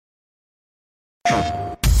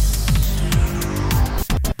Yo,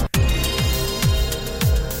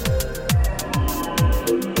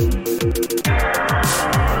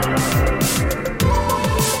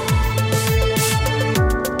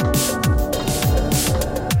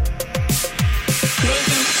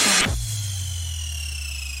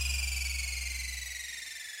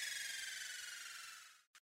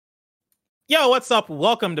 what's up?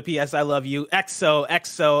 Welcome to PS I Love You,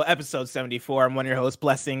 XOXO, episode 74. I'm one of your hosts,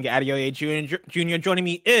 Blessing Adeoye Jr. Joining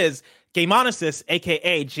me is Gameonicist,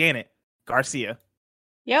 aka Janet Garcia.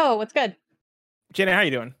 Yo, what's good? Janet, how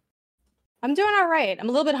you doing? I'm doing all right. I'm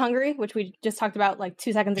a little bit hungry, which we just talked about like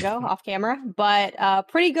 2 seconds ago off camera, but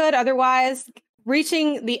pretty good otherwise.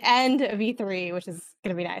 Reaching the end of E3, which is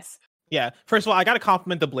going to be nice. Yeah. First of all, I got to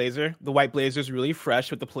compliment the blazer. The white blazer is really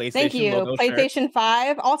fresh with the PlayStation Thank you. logo PlayStation shirt.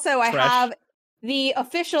 5. Also, I Fresh. have the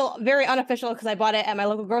official, very unofficial, because I bought it at my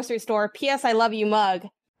local grocery store, PS I Love You mug.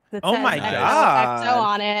 That Oh says my XOXO God.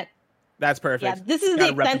 on it. That's perfect. Yeah, this is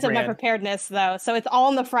Gotta the rep extent of my preparedness, though. So it's all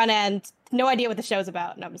on the front end. No idea what the show's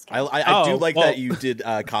about. No, I'm just kidding. I do like that you did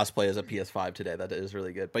cosplay as a PS5 today. That is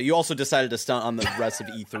really good. But you also decided to stunt on the rest of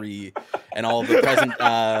E3 and all of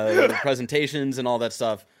the presentations and all that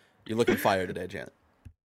stuff. You're looking fire today, Janet.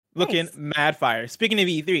 Looking Thanks. mad fire. Speaking of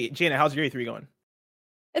E3, Janet, how's your E3 going?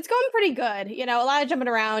 It's going pretty good. You know, a lot of jumping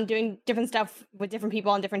around, doing different stuff with different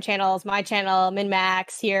people on different channels. My channel,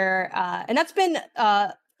 MinMax here. And that's been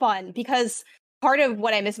fun because part of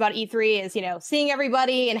what I miss about E3 is, you know, seeing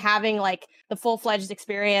everybody and having like the full-fledged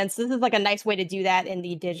experience. This is like a nice way to do that in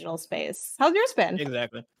the digital space. How's yours been?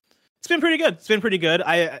 Exactly. It's been pretty good. It's been pretty good.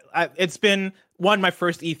 It's been my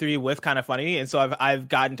first E3 with Kind of Funny, and so I've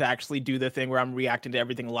gotten to actually do the thing where I'm reacting to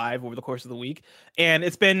everything live over the course of the week, and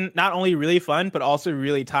it's been not only really fun but also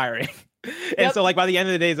really tiring. And so, like, by the end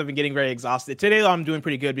of the days, I've been getting very exhausted. Today, I'm doing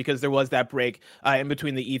pretty good because there was that break in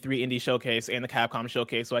between the E3 Indie Showcase and the Capcom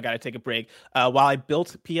Showcase, so I got to take a break while I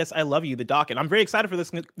built PS I Love You, the docket. I'm very excited for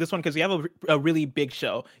this one because we have a really big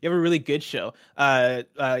show. You have a really good show.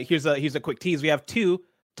 Here's a quick tease. We have 2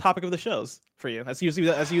 topic of the shows for you. That's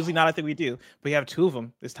usually not a thing we do, but we have 2 of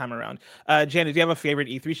them this time around. Janet, do you have a favorite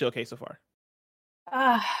E3 showcase so far?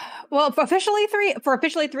 Well, for official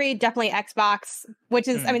E3, definitely Xbox, which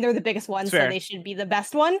is, I mean, they're the biggest one, so they should be the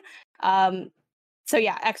best one. So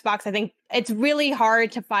yeah, Xbox, I think it's really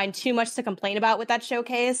hard to find too much to complain about with that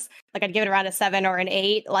showcase. Like, I'd give it around a 7 or an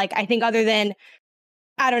 8. Like, I think other than,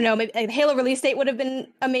 I don't know, maybe the Halo release date would have been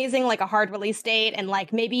amazing, like a hard release date, and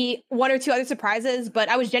like maybe 1 or 2 other surprises. But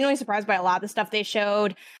I was genuinely surprised by a lot of the stuff they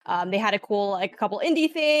showed. They had a cool, like, a couple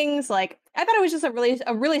indie things. Like, I thought it was just a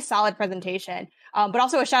really solid presentation. But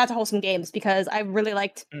also a shout out to Wholesome Games because I really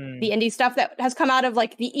liked the indie stuff that has come out of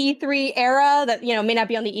like the E3 era that, you know, may not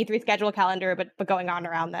be on the E3 schedule calendar, but going on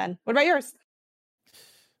around then. What about yours?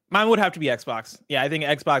 Mine would have to be Xbox. Yeah, I think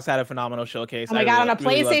Xbox had a phenomenal showcase. Oh my God, on a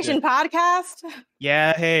PlayStation podcast?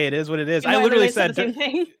 Yeah, hey, it is what it is. You know, I literally said the same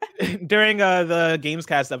thing. during the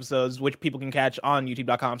Gamescast episodes, which people can catch on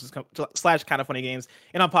youtube.com/kindoffunnygames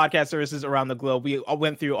and on podcast services around the globe, we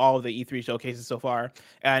went through all of the E3 showcases so far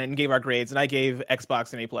and gave our grades, and I gave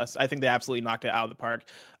Xbox an A+. I think they absolutely knocked it out of the park.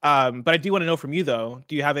 But I do want to know from you, though,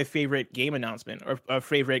 do you have a favorite game announcement or a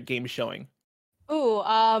favorite game showing? Ooh,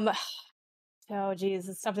 oh, geez,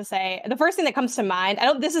 it's tough to say. The first thing that comes to mind,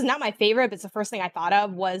 this is not my favorite, but it's the first thing I thought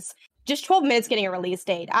of, was just 12 Minutes getting a release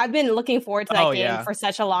date. I've been looking forward to that game for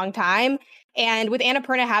such a long time. And with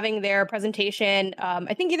Annapurna having their presentation,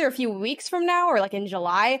 I think either a few weeks from now or like in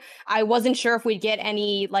July, I wasn't sure if we'd get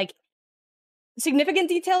any like significant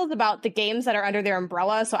details about the games that are under their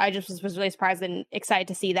umbrella. So I just was really surprised and excited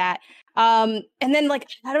to see that. And then, like,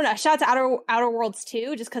 I don't know, shout out to Outer Worlds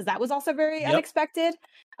 2, just because that was also very unexpected.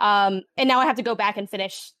 And now I have to go back and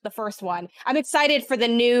finish the first one. I'm excited for the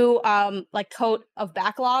new like coat of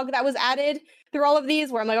backlog that was added through all of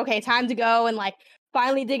these, where I'm like, okay, time to go and like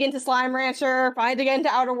finally dig into Slime Rancher, finally dig into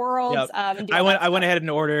Outer Worlds. I went ahead and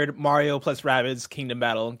ordered Mario plus Rabbids Kingdom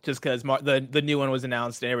Battle just because the new one was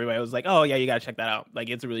announced and everybody was like, oh yeah, you gotta check that out. Like,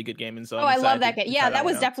 it's a really good game. And so I love that game. Yeah, that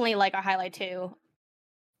was definitely like a highlight too.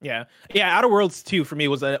 Yeah. Outer Worlds 2 for me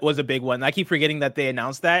was a big one. I keep forgetting that they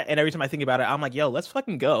announced that, and every time I think about it, I'm like, yo, let's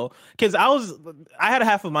fucking go. Because I had a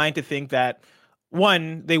half of mind to think that,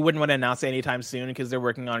 one, they wouldn't want to announce it anytime soon because they're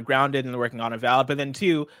working on Grounded and they're working on Avowed. But then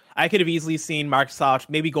 2, I could have easily seen Microsoft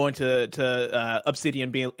maybe going to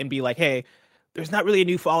Obsidian and be like, hey, there's not really a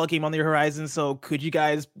new Fallout game on the horizon, so do you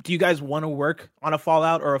guys want to work on a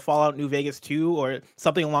Fallout or a Fallout New Vegas 2 or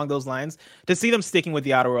something along those lines? To see them sticking with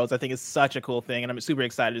the Outer Worlds, I think is such a cool thing, and I'm super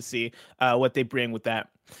excited to see what they bring with that.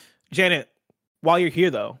 Janet, while you're here,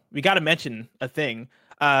 though, we got to mention a thing.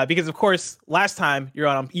 Because of course, last time you're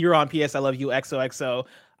on PS I Love You XOXO,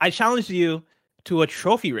 I challenged you to a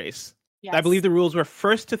trophy race. Yes. I believe the rules were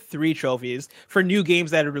first to 3 trophies for new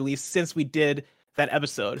games that are released since we did that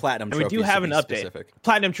episode. Platinum and trophies. We do have an update. Specific.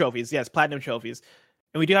 Platinum trophies, yes, platinum trophies,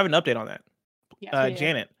 and we do have an update on that. Yes,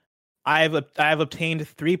 Janet, I have obtained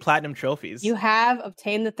 3 platinum trophies. You have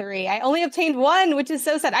obtained the 3. I only obtained 1, which is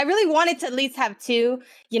so sad. I really wanted to at least have 2,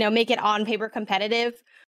 make it on paper competitive,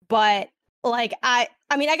 but like I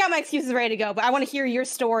mean, I got my excuses ready to go, but I want to hear your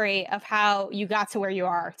story of how you got to where you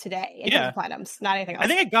are today in terms of platinums, not anything else. I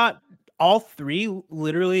think I got all 3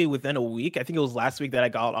 literally within a week. I think it was last week that I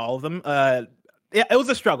got all of them. Yeah, it was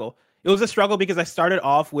a struggle. It was a struggle because I started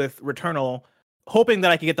off with Returnal, hoping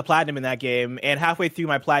that I could get the platinum in that game, and halfway through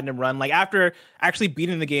my platinum run, like after actually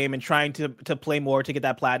beating the game and trying to play more to get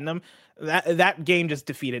that platinum, that game just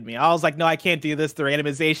defeated me. I was like, no, I can't do this. The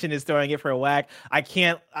randomization is throwing it for a whack. I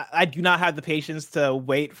do not have the patience to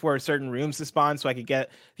wait for certain rooms to spawn so I could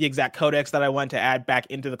get the exact codex that I want to add back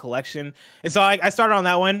into the collection. And so I started on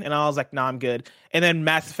that one, and I was like, no, I'm good. And then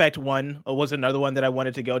Mass Effect 1 was another one that I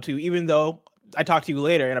wanted to go to, even though I talked to you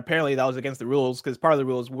later, and apparently that was against the rules because part of the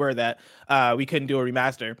rules were that we couldn't do a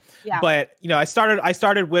remaster. Yeah. But I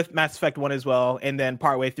started with Mass Effect 1 as well, and then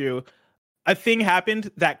partway through, a thing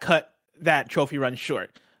happened that cut that trophy run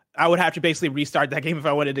short. I would have to basically restart that game if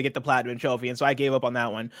I wanted to get the platinum trophy, and so I gave up on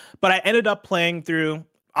that one. But I ended up playing through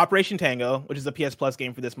Operation Tango, which is a PS Plus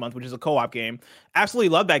game for this month, which is a co-op game. Absolutely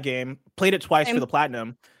love that game. Played it twice for the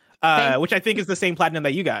platinum, which I think is the same platinum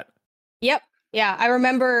that you got. Yep. Yeah, I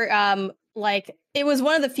remember. Like it was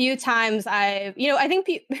one of the few times I think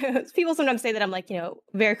people sometimes say that I'm like,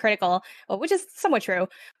 very critical, which is somewhat true.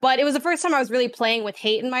 But it was the first time I was really playing with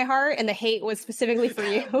hate in my heart, and the hate was specifically for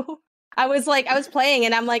you. I was playing,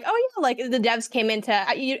 and I'm like, oh yeah, like the devs came into.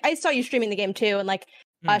 I saw you streaming the game too, and like.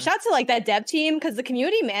 Shout out to like that dev team, because the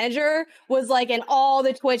community manager was like in all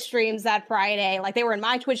the Twitch streams that Friday. Like they were in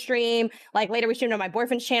my Twitch stream. Like later we streamed on my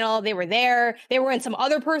boyfriend's channel. They were there. They were in some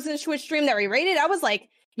other person's Twitch stream that we rated. I was like,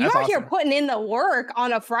 you're out here putting in the work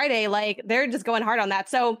on a Friday. Like they're just going hard on that.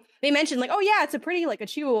 So they mentioned like, oh yeah, it's a pretty like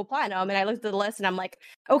achievable platinum. And I looked at the list and I'm like,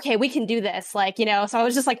 okay, we can do this. Like, so I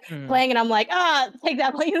was just like playing, and I'm like, take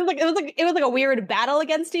that. Like, it was like a weird battle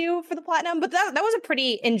against you for the platinum, but that was a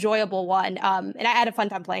pretty enjoyable one. And I had a fun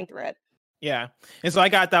time playing through it. Yeah. And so I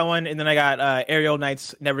got that one, and then I got Aerial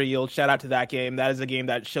Knights Never Yield. Shout out to that game. That is a game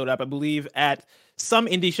that showed up, I believe, at some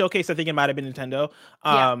indie showcase. I think it might have been Nintendo.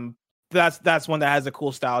 That's one that has a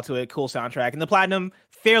cool style to it, cool soundtrack. And the platinum,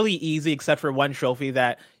 fairly easy, except for one trophy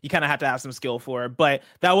that you kind of have to have some skill for. But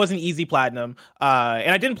that was an easy platinum.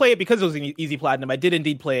 And I didn't play it because it was an easy platinum. I did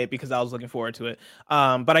indeed play it because I was looking forward to it.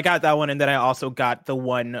 But I got that one, and then I also got the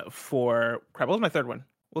one for what was my third one?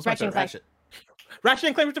 What was my third? Ratchet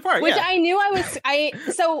and Clank Depart. Which I knew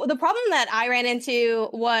so the problem that I ran into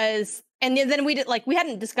was, and then we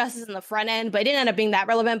hadn't discussed this in the front end, but it didn't end up being that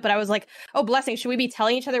relevant. But I was like, oh, blessing, should we be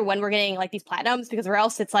telling each other when we're getting like these platinums? Because or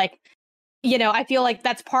else it's like, I feel like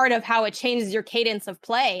that's part of how it changes your cadence of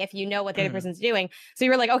play if you know what the other person's doing. So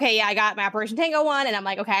you were like, okay, yeah, I got my Operation Tango one, and I'm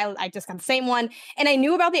like, okay, I just got the same one. And I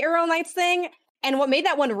knew about the Aerial Knights thing. And what made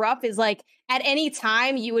that one rough is like at any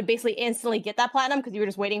time you would basically instantly get that platinum because you were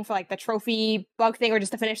just waiting for like the trophy bug thing or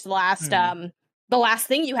just to finish the last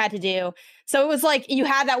thing you had to do. So it was like you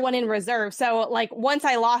had that one in reserve. So like once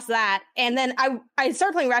I lost that, and then I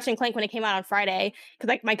started playing Ratchet and Clank when it came out on Friday because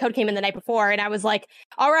like my code came in the night before, and I was like,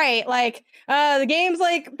 all right, like the game's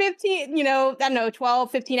like 15, I don't know,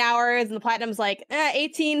 12, 15 hours, and the platinum's like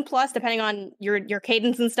 18 plus depending on your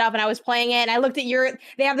cadence and stuff. And I was playing it, and I looked at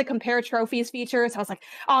they have the compare trophies feature, so I was like,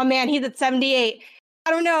 oh man, he's at 78. I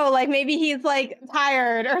don't know, like maybe he's like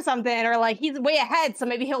tired or something, or like he's way ahead, so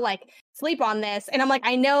maybe he'll like sleep on this. And I'm like,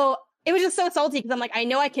 I know, it was just so salty because I'm like, I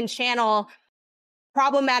know I can channel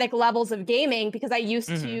problematic levels of gaming because I used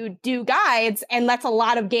to do guides, and that's a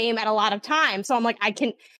lot of game at a lot of time. So I'm like,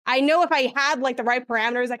 I know if I had like the right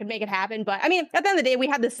parameters, I could make it happen. But I mean, at the end of the day, we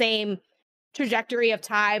had the same trajectory of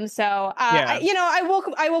time. So, I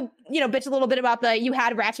will, bitch a little bit about you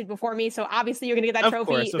had Ratchet before me. So obviously you're going to get that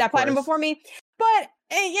trophy, that platinum before me. But,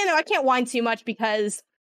 I can't whine too much because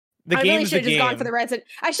I really should have just gone for the Resident.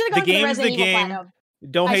 I should have gone for the Resident Evil Platinum.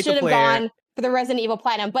 Don't hate the player. I should have gone for the Resident Evil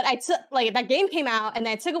Platinum, but I took that game came out, and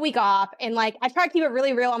then I took a week off, and like I try to keep it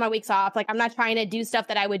really real on my weeks off. Like I'm not trying to do stuff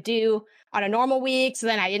that I would do on a normal week. So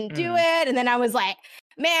then I didn't do it, and then I was like,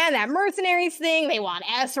 man, that mercenaries thing, they want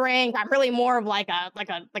S rank. I'm really more of like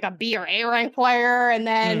a B or A rank player. And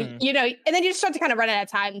then, and then you just start to kind of run out of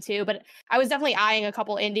time too. But I was definitely eyeing a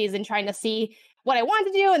couple indies and trying to see what I want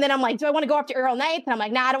to do. And then I'm like, do I want to go up to Earl Knights? And I'm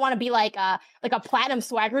like, nah, I don't want to be like a platinum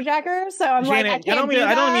swagger jacker. So I'm Janet, I don't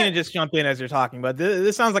mean to just jump in as you're talking, but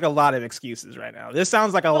this sounds like a lot of excuses right now. This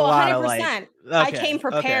sounds like a lot of like. Okay, I came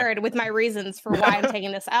prepared with my reasons for why I'm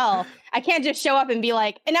taking this L. I can't just show up and be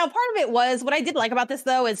like. And now part of it was what I did like about this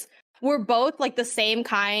though is we're both like the same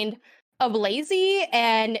kind of lazy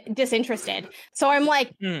and disinterested. So I'm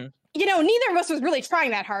like. You know, neither of us was really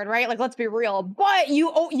trying that hard, right? Like, let's be real. But you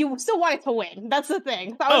still wanted to win. That's the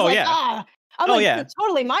thing. So I was it's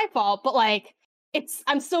totally my fault. But like,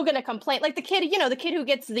 I'm still gonna complain. Like the kid who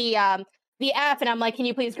gets the F, and I'm like, can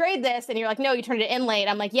you please grade this? And you're like, no, you turned it in late.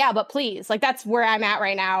 I'm like, yeah, but please. Like that's where I'm at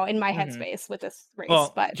right now in my headspace with this race.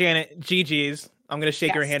 Well, but Janet, GG's. I'm gonna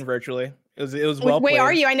shake your hand virtually. It was well played. Which way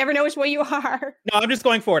are you? I never know which way you are. No, I'm just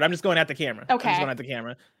going forward. I'm just going at the camera. Okay. I'm just going at the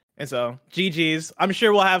camera. And so, GG's. I'm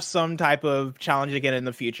sure we'll have some type of challenge again in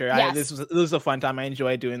the future. Yes. This was a fun time. I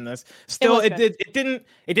enjoyed doing this. Still, it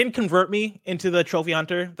didn't convert me into the trophy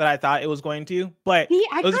hunter that I thought it was going to. But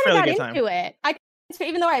it was a fairly good time.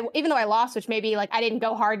 Even though I lost, which maybe like I didn't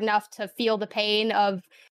go hard enough to feel the pain of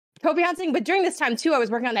trophy hunting. But during this time too, I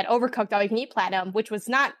was working on that Overcooked All You Can Eat Platinum, which was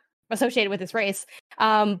not associated with this race.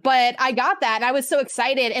 But I got that, and I was so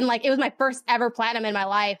excited, and like it was my first ever platinum in my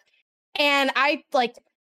life, and I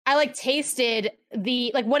tasted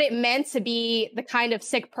the like what it meant to be the kind of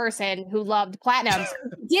sick person who loved platinums.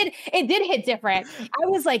 It did hit different. I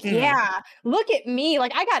was like, yeah, look at me.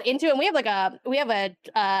 Like I got into it, and we have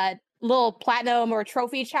a little platinum or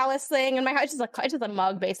trophy chalice thing in my house. It's just a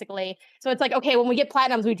mug basically. So it's like, okay, when we get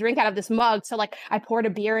platinums, we drink out of this mug. So like I poured a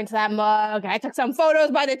beer into that mug, and I took some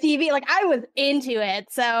photos by the TV. Like I was into it.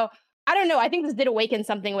 So I don't know. I think this did awaken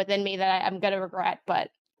something within me that I'm gonna regret, but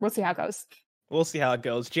we'll see how it goes. We'll see how it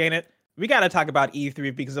goes. Janet, we got to talk about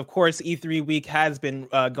E3 because, of course, E3 week has been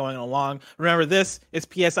going along. Remember, this is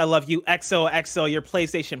PS I Love You, XOXO, your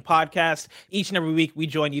PlayStation podcast. Each and every week, we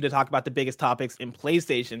join you to talk about the biggest topics in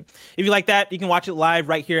PlayStation. If you like that, you can watch it live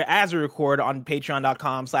right here as we record on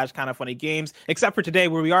patreon.com/kindoffunnygames, except for today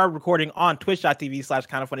where we are recording on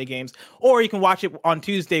twitch.tv/kindoffunnygames, or you can watch it on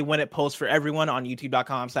Tuesday when it posts for everyone on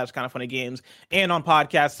youtube.com/kindoffunnygames and on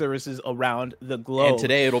podcast services around the globe. And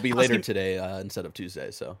today, it'll be later today instead of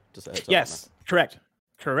Tuesday, so just a heads up. Yes, correct.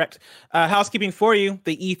 Housekeeping for you.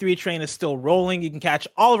 The E3 train is still rolling. You can catch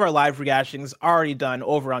all of our live reactions already done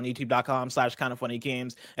over on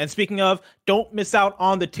youtube.com/kindoffunnygames. And speaking of, don't miss out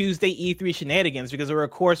on the Tuesday E3 shenanigans because we're,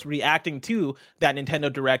 of course, reacting to that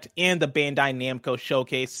Nintendo Direct and the Bandai Namco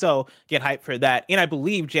showcase. So get hyped for that. And I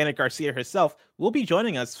believe Janet Garcia herself will be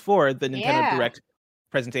joining us for the Nintendo Direct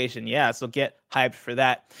presentation. Yeah, so get hyped for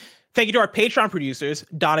that. Thank you to our Patreon producers,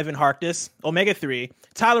 Donovan Harkness, Omega3,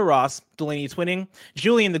 Tyler Ross, Delaney Twinning,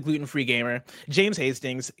 Julian the Gluten-Free Gamer, James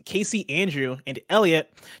Hastings, Casey Andrew, and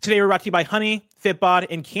Elliot. Today we're brought to you by Honey, Fitbod,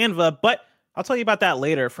 and Canva, but I'll tell you about that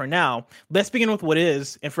later. For now, let's begin with what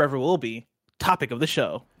is, and forever will be, topic of the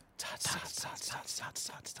show.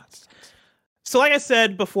 So like I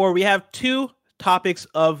said before, we have two topics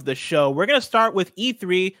of the show. We're going to start with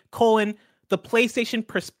E3, the PlayStation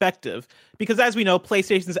perspective, because as we know,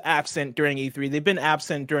 PlayStation's absent during E3. They've been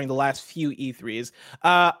absent during the last few E3s.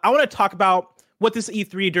 I want to talk about what this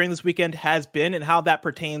E3 during this weekend has been and how that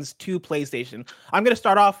pertains to PlayStation. I'm going to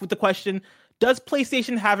start off with the question, does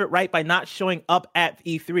PlayStation have it right by not showing up at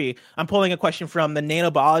E3? I'm pulling a question from the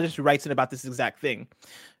nanobiologist who writes in about this exact thing.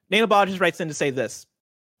 Nanobiologist writes in to say this.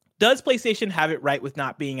 Does PlayStation have it right with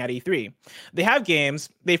not being at E3? They have games.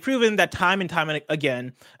 They've proven that time and time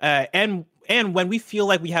again, and when we feel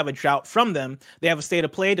like we have a drought from them, they have a state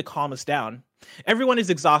of play to calm us down. Everyone is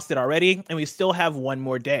exhausted already, and we still have one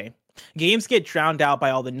more day. Games get drowned out by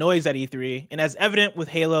all the noise at E3, and as evident with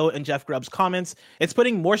Halo and Jeff Grubb's comments, it's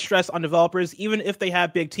putting more stress on developers even if they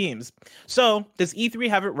have big teams. So, does E3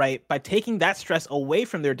 have it right by taking that stress away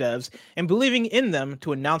from their devs and believing in them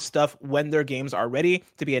to announce stuff when their games are ready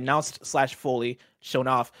to be announced/fully shown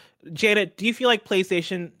off? Janet, do you feel like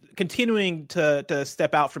PlayStation continuing to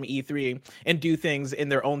step out from E3 and do things in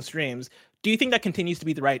their own streams, do you think that continues to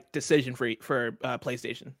be the right decision for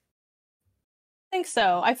PlayStation? I think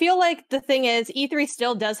so. I feel like the thing is E3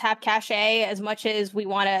 still does have cachet as much as we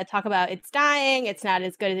want to talk about it's dying. It's not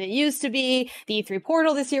as good as it used to be. The E3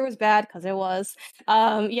 portal this year was bad because it was.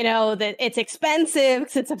 That it's expensive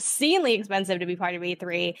because it's obscenely expensive to be part of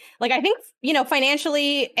E3. Like I think,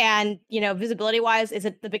 financially and, visibility wise, is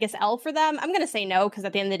it the biggest L for them? I'm going to say no because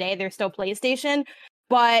at the end of the day, they're still PlayStation.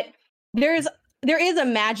 But there is a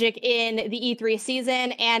magic in the E3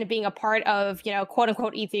 season and being a part of, quote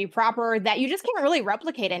unquote E3 proper that you just can't really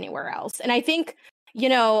replicate anywhere else. And I think,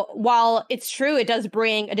 while it's true, it does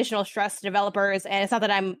bring additional stress to developers, and it's not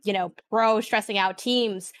that I'm, pro stressing out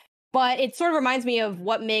teams, but it sort of reminds me of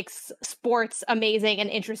what makes sports amazing and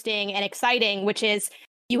interesting and exciting, which is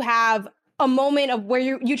you have a moment of where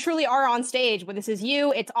you truly are on stage. Where this is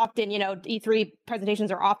you, it's often, E3 presentations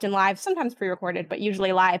are often live, sometimes pre-recorded, but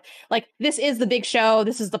usually live. Like, this is the big show,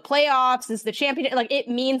 this is the playoffs, this is the championship, like, it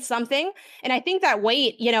means something. And I think that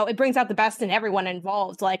weight, it brings out the best in everyone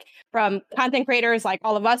involved, like from content creators like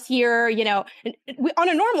all of us here, on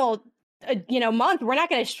a normal month, we're not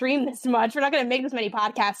going to stream this much, we're not going to make this many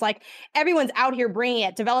podcasts. Like, everyone's out here bringing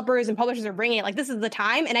it, developers and publishers are bringing it. Like, this is the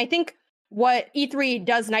time. And I think what E3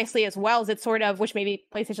 does nicely as well is it sort of, which maybe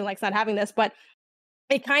PlayStation likes not having this, but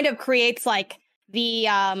it kind of creates like the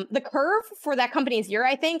curve for that company's year.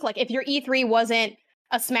 I think, like, if your E3 wasn't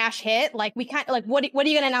a smash hit, like, we can't, like, what are you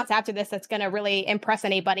going to announce after this that's going to really impress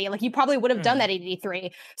anybody? Like, you probably would have done that at E3.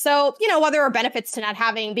 So, while there are benefits to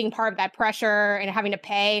not being part of that pressure and having to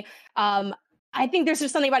pay, I think there's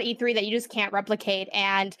just something about E3 that you just can't replicate.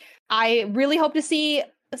 And I really hope to see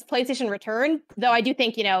this PlayStation return, though I do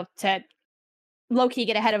think, to low-key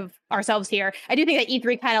get ahead of ourselves here, I do think that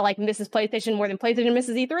E3 kind of like misses PlayStation more than PlayStation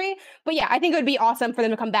misses E3. But yeah, I think it would be awesome for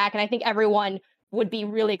them to come back, and I think everyone would be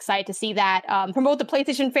really excited to see that from both the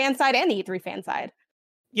PlayStation fan side and the E3 fan side.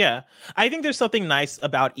 Yeah, I think there's something nice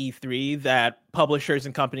about E3 that publishers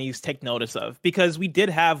and companies take notice of, because we did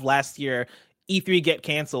have last year E3 get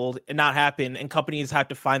canceled and not happen, and companies have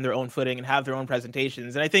to find their own footing and have their own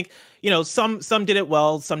presentations. And I think, some did it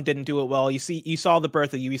well, some didn't do it well. You saw the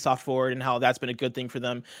birth of Ubisoft Forward and how that's been a good thing for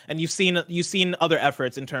them. And you've seen other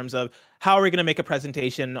efforts in terms of how are we going to make a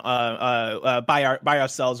presentation by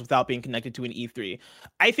ourselves without being connected to an E3.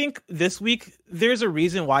 I think this week there's a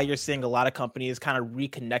reason why you're seeing a lot of companies kind of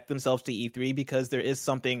reconnect themselves to E3, because there is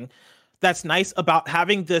something that's nice about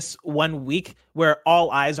having this 1 week where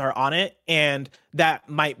all eyes are on it, and that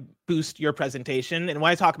might boost your presentation. And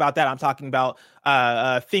when I talk about that, I'm talking about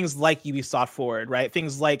things like Ubisoft Forward, right?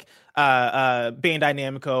 Things like Bandai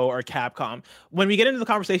Namco or Capcom. When we get into the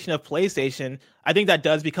conversation of PlayStation, I think that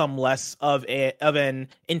does become less of an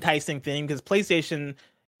enticing thing, because PlayStation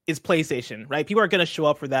is PlayStation, right? People are going to show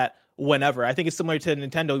up for that whenever. I think it's similar to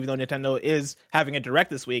Nintendo, even though Nintendo is having a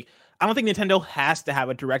direct this week. I don't think Nintendo has to have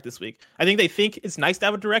a direct this week. I think they think it's nice to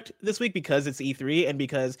have a direct this week because it's E3, and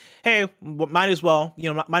because, hey, might as well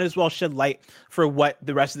shed light for what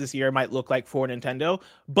the rest of this year might look like for Nintendo.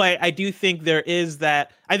 But I do think there is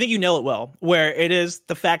that, I think you nail it well, where it is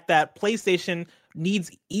the fact that PlayStation needs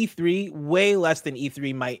E3 way less than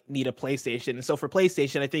E3 might need a PlayStation. And so for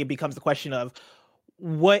PlayStation, I think it becomes the question of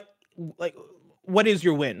what is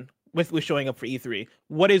your win with showing up for E3?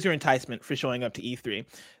 What is your enticement for showing up to E3?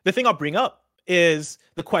 The thing I'll bring up is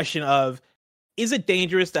the question of, is it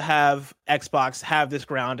dangerous to have Xbox have this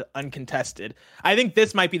ground uncontested? I think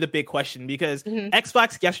this might be the big question, because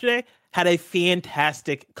Xbox yesterday had a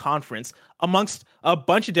fantastic conference amongst a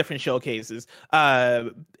bunch of different showcases.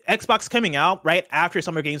 Xbox coming out right after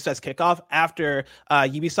Summer Games Fest kickoff, after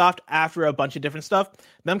Ubisoft, after a bunch of different stuff.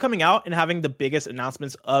 Them coming out and having the biggest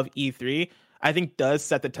announcements of E3, I think does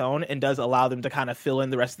set the tone and does allow them to kind of fill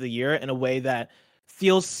in the rest of the year in a way that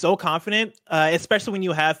feels so confident, especially when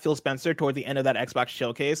you have Phil Spencer toward the end of that Xbox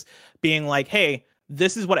showcase being like, hey,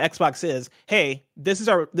 this is what Xbox is. Hey, this is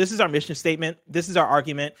our mission statement. This is our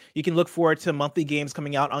argument. You can look forward to monthly games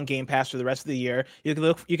coming out on Game Pass for the rest of the year. You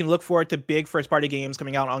can look forward to big first party games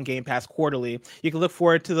coming out on Game Pass quarterly. You can look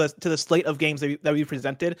forward to the slate of games that we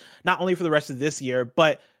presented, not only for the rest of this year,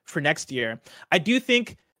 but for next year. I do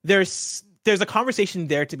think there's a conversation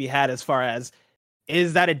there to be had as far as,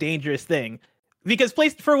 is that a dangerous thing? Because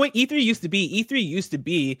for what E3 used to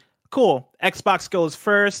be, cool, Xbox goes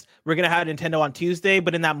first, we're going to have Nintendo on Tuesday,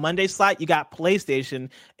 but in that Monday slot, you got PlayStation.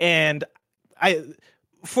 And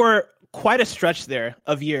for quite a stretch there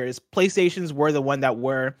of years, PlayStations were the one that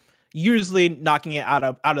were usually knocking it out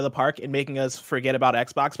of the park and making us forget about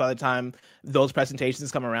Xbox by the time those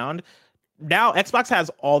presentations come around. Now Xbox has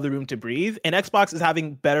all the room to breathe, and Xbox is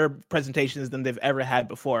having better presentations than they've ever had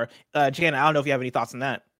before. Jana, I don't know if you have any thoughts on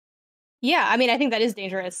that. Yeah, I mean, I think that is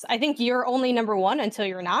dangerous. I think you're only number one until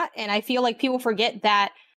you're not. And I feel like people forget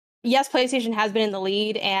that, yes, PlayStation has been in the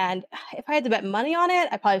lead. And if I had to bet money on it,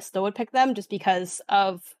 I probably still would pick them just because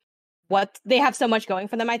of what they have so much going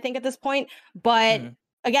for them, I think, at this point. But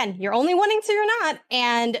again, you're only winning till you're not.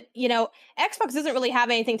 And, Xbox doesn't really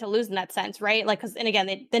have anything to lose in that sense, right? Like, and again,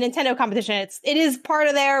 the Nintendo competition, it is part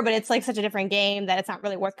of there, but it's like such a different game that it's not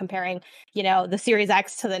really worth comparing, the Series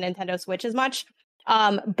X to the Nintendo Switch as much.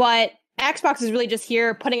 But Xbox is really just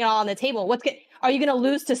here putting it all on the table. Are you going to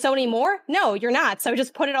lose to Sony more? No, you're not. So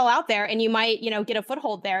just put it all out there and you might, get a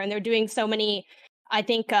foothold there. And they're doing so many, I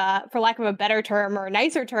think, for lack of a better term or a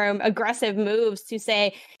nicer term, aggressive moves to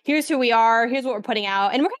say, here's who we are, here's what we're putting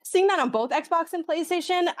out. And we're kind of seeing that on both Xbox and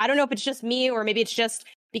PlayStation. I don't know if it's just me or maybe it's just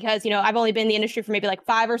because, I've only been in the industry for maybe like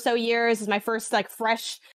 5 or so years. This is my first like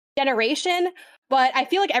fresh generation. But I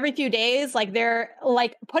feel like every few days, like they're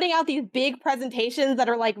like putting out these big presentations that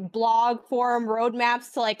are like blog forum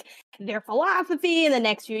roadmaps to like their philosophy in the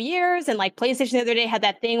next few years. And like PlayStation the other day had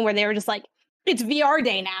that thing where they were just like, it's VR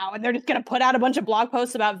day now, and they're just going to put out a bunch of blog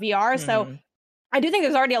posts about VR. Mm-hmm. So I do think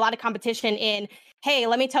there's already a lot of competition in, hey,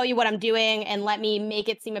 let me tell you what I'm doing and let me make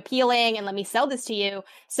it seem appealing and let me sell this to you.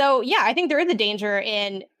 So yeah, I think there is a danger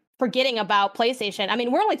in forgetting about PlayStation. I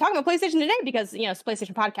mean, we're only talking about PlayStation today because, it's a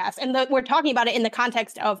PlayStation podcast. And we're talking about it in the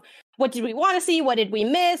context of what did we want to see? What did we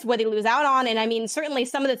miss? What did we lose out on? And I mean, certainly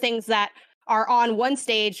some of the things that are on one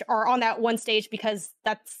stage are on that one stage because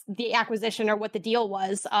that's the acquisition or what the deal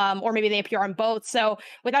was, or maybe they appear on both. So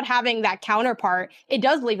without having that counterpart, it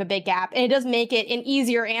does leave a big gap, and it does make it an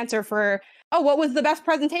easier answer for, oh, what was the best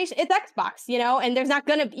presentation? It's Xbox, and there's not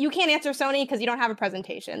you can't answer Sony because you don't have a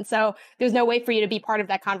presentation. So there's no way for you to be part of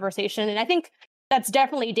that conversation. And I think that's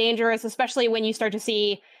definitely dangerous, especially when you start to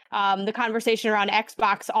see the conversation around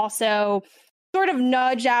Xbox also sort of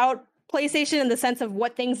nudge out PlayStation in the sense of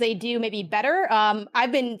what things they do maybe better.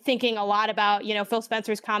 I've been thinking a lot about, Phil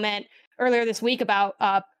Spencer's comment earlier this week about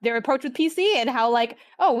their approach with PC and how like,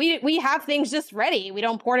 oh, we have things just ready. We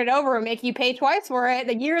don't port it over and make you pay twice for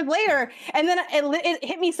it years later. And then it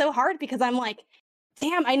hit me so hard because I'm like,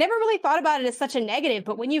 damn, I never really thought about it as such a negative,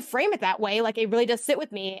 but when you frame it that way, like it really does sit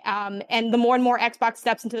with me. And the more and more Xbox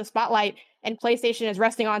steps into the spotlight and PlayStation is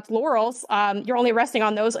resting on its laurels, you're only resting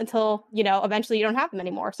on those until, eventually you don't have them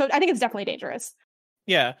anymore. So I think it's definitely dangerous.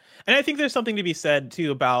 Yeah. And I think there's something to be said too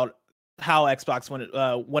about how Xbox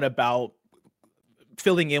went about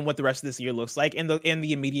filling in what the rest of this year looks like and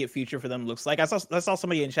the immediate future for them looks like. I saw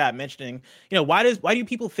somebody in chat mentioning, why do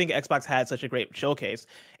people think Xbox had such a great showcase?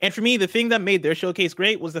 And for me, the thing that made their showcase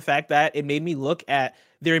great was the fact that it made me look at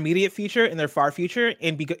their immediate future and their far future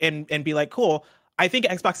and be like, cool, I think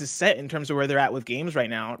Xbox is set in terms of where they're at with games right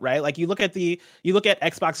now, right? Like you look at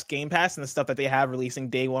Xbox Game Pass and the stuff that they have releasing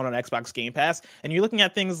day one on Xbox Game Pass, and you're looking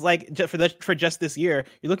at things like for just this year,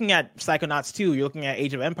 you're looking at Psychonauts 2, you're looking at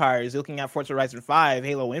Age of Empires, you're looking at Forza Horizon 5,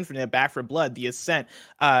 Halo Infinite, Back 4 Blood, The Ascent,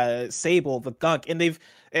 Sable, The Gunk, and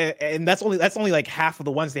that's only like half of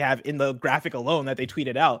the ones they have in the graphic alone that they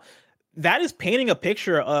tweeted out. That is painting a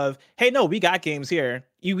picture of, hey, no, we got games here.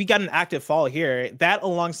 We got an active fall here. That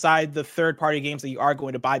alongside the third-party games that you are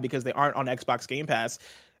going to buy because they aren't on Xbox Game Pass,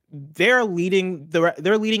 they're leading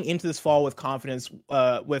into this fall with confidence,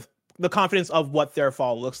 with the confidence of what their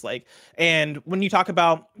fall looks like. And when you talk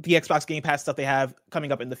about the Xbox Game Pass stuff they have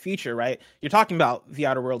coming up in the future, right? You're talking about The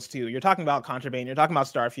Outer Worlds 2. You're talking about Contraband. You're talking about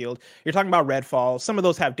Starfield. You're talking about Redfall. Some of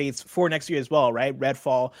those have dates for next year as well, right?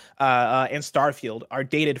 Redfall and Starfield are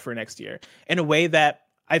dated for next year in a way that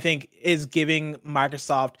I think is giving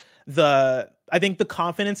Microsoft the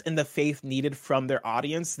confidence and the faith needed from their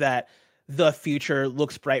audience that the future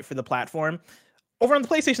looks bright for the platform. Over on the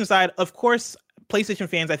PlayStation side, of course, PlayStation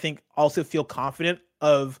fans, I think, also feel confident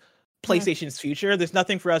of PlayStation's future. There's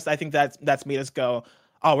nothing for us, I think, that's made us go,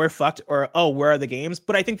 oh, we're fucked, or oh, where are the games?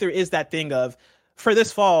 But I think there is that thing of, for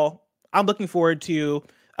this fall, I'm looking forward to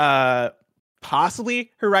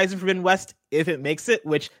possibly Horizon Forbidden West if it makes it,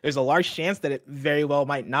 which there's a large chance that it very well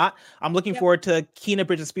might not. I'm looking forward to Kena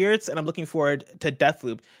Bridge of Spirits, and I'm looking forward to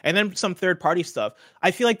Deathloop, and then some third-party stuff.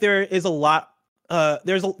 I feel like there is a lot.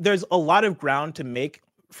 There's a lot of ground to make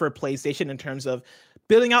for PlayStation in terms of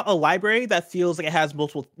building out a library that feels like it has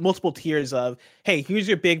multiple tiers of, hey, here's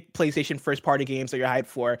your big PlayStation first party games that you're hyped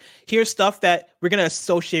for. Here's stuff that we're going to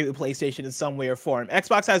associate with PlayStation in some way or form.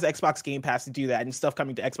 Xbox has Xbox Game Pass to do that, and stuff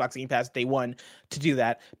coming to Xbox Game Pass day one to do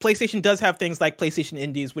that. PlayStation does have things like PlayStation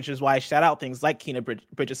Indies, which is why I shout out things like Kena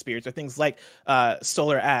Bridge of Spirits or things like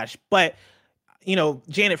Solar Ash. But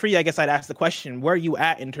Janet, for you, I guess I'd ask the question, where are you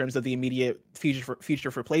at in terms of the immediate future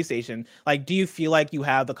for PlayStation? Like, do you feel like you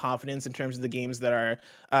have the confidence in terms of the games that are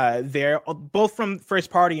there, both from first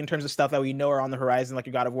party in terms of stuff that we know are on the horizon, like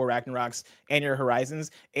your God of War Ragnaroks and your Horizons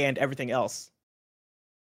and everything else?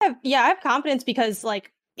 I have confidence because,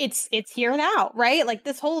 like, it's here now, right? Like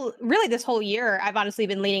this whole year, I've honestly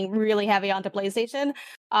been leaning really heavy onto PlayStation.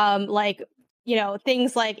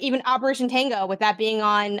 Things like even Operation Tango, with that being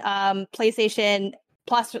on PlayStation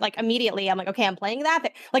Plus, like immediately, I'm like, okay, I'm playing that.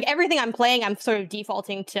 Like everything I'm playing, I'm sort of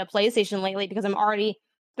defaulting to PlayStation lately because I'm already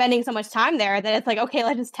spending so much time there that it's like, okay,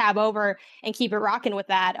 let's just tab over and keep it rocking with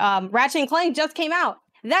that. Ratchet and Clank just came out.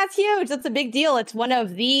 That's huge. That's a big deal. It's one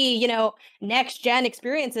of the, next gen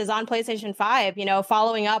experiences on PlayStation 5,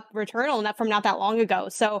 following up Returnal from not that long ago.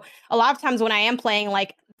 So a lot of times when I am playing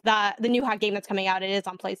like the new hot game that's coming out, it is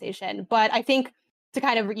on PlayStation. But I think to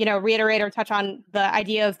kind of, reiterate or touch on the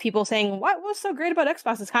idea of people saying, what was so great about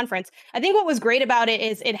Xbox's conference? I think what was great about it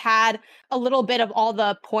is it had a little bit of all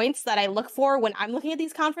the points that I look for when I'm looking at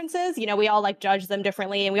these conferences. We all like judge them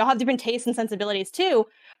differently and we all have different tastes and sensibilities too.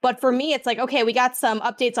 But for me, it's like, okay, we got some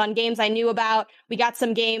updates on games I knew about. We got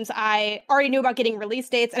some games I already knew about getting release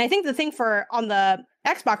dates. And I think the thing on the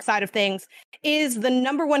Xbox side of things is the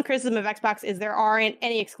number one criticism of Xbox is there aren't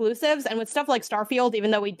any exclusives. And with stuff like Starfield, even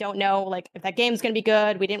though we don't know like if that game's going to be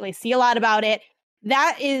good, we didn't really see a lot about it.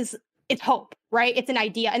 It's hope, right? It's an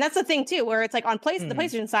idea. And that's the thing too, where it's like on the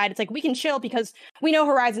PlayStation side, it's like we can chill because we know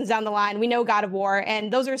Horizon's down the line. We know God of War.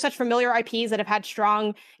 And those are such familiar IPs that have had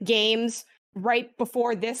strong games right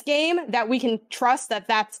before this game that we can trust that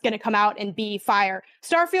that's going to come out and be fire.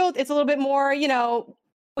 Starfield, it's a little bit more,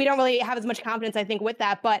 we don't really have as much confidence, I think, with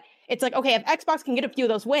that. But it's like, okay, if Xbox can get a few of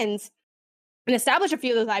those wins and establish a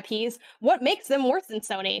few of those IPs, what makes them worse than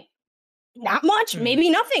Sony? Not much, maybe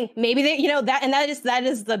nothing. Maybe they, that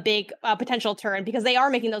is the big potential turn because they are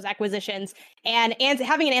making those acquisitions and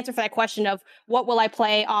having an answer for that question of what will I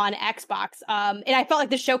play on Xbox. And I felt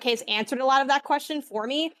like the showcase answered a lot of that question for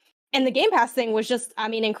me. And the Game Pass thing was just,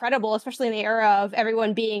 incredible, especially in the era of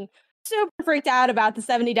everyone being super freaked out about the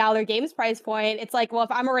 $70 games price point. It's like, well,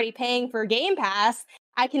 if I'm already paying for Game Pass,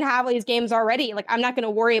 I can have these games already. Like, I'm not going to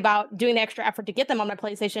worry about doing the extra effort to get them on my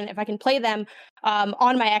PlayStation if I can play them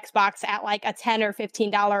on my Xbox at like a $10 or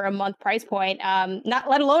 $15 a month price point. Not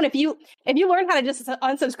let alone if you learn how to just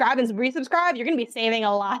unsubscribe and resubscribe, you're going to be saving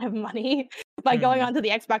a lot of money by going on to the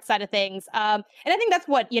Xbox side of things. And I think that's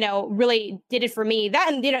what, really did it for me.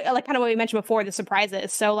 That and, like kind of what we mentioned before, the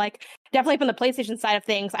surprises. So like definitely from the PlayStation side of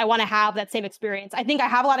things, I want to have that same experience. I think I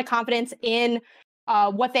have a lot of confidence in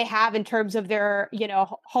what they have in terms of their,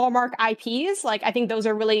 hallmark IPs. Like, I think those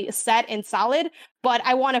are really set and solid, but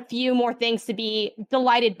I want a few more things to be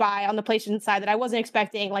delighted by on the PlayStation side that I wasn't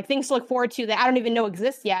expecting, like things to look forward to that I don't even know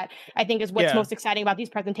exist yet, I think is what's most exciting about these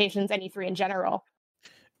presentations and E3 in general.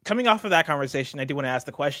 Coming off of that conversation, I do want to ask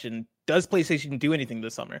the question, does PlayStation do anything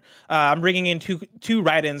this summer? I'm bringing in two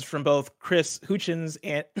write-ins from both Chris Hutchins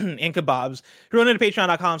and Kebabs, who wrote into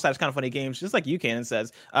patreon.com/kindoffunnygames, just like you can, and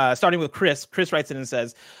says, starting with Chris writes in and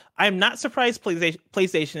says, I'm not surprised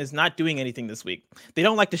PlayStation is not doing anything this week. They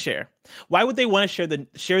don't like to share. Why would they want to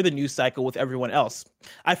share the news cycle with everyone else?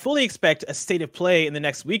 I fully expect a state of play in the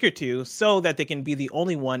next week or two so that they can be the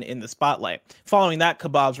only one in the spotlight. Following that,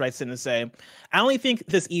 Kebabs writes in and say, I only think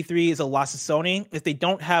this E3 is a loss to Sony if they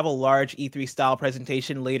don't have a large E3 style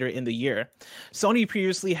presentation later in the year. Sony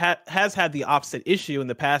previously has had the opposite issue in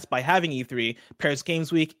the past by having E3, Paris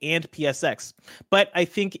Games Week, and PSX. But I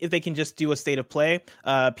think if they can just do a state of play,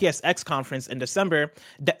 PSX conference in December,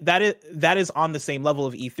 that is on the same level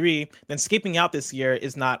of E3, then skipping out this year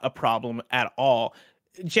is not a problem at all.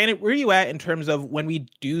 Janet, where are you at in terms of when we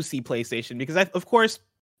do see PlayStation? Because of course,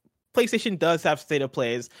 PlayStation does have state of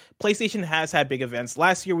plays. PlayStation has had big events.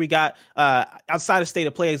 Last year, we got, outside of state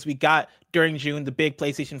of plays, we got during June the big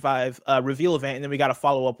PlayStation 5 reveal event, and then we got a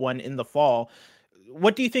follow-up one in the fall.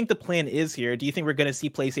 What do you think the plan is here? Do you think we're going to see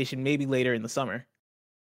PlayStation maybe later in the summer?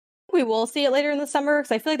 We will see it later in the summer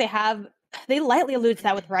because I feel like they lightly alluded to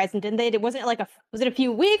that with Horizon, didn't they? Was it a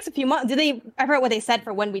few weeks, a few months? I forget what they said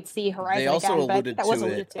for when we'd see Horizon. They also again,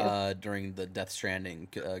 alluded to it during the Death Stranding.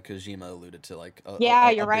 Kojima alluded to like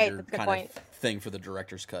you're right. That's a good point. Thing for the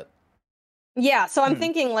director's cut. Yeah, so I'm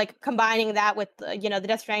thinking like combining that with the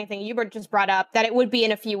Death Stranding thing you just brought up, that it would be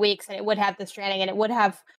in a few weeks and it would have the Stranding and it would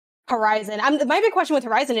have Horizon. My big question with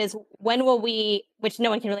Horizon is when will we? Which no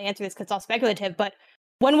one can really answer this because it's all speculative, but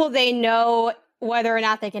when will they know whether or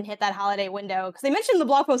not they can hit that holiday window? Because they mentioned the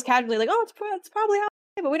blog post casually, like, oh, it's probably holiday,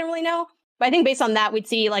 but we don't really know. But I think based on that, we'd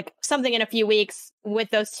see like something in a few weeks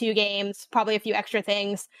with those two games, probably a few extra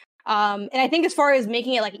things. And I think as far as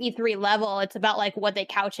making it like E3 level, it's about like what they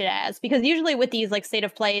couch it as. Because usually with these like state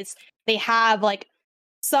of plays, they have like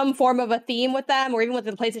some form of a theme with them, or even with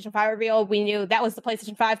the PlayStation 5 reveal, we knew that was the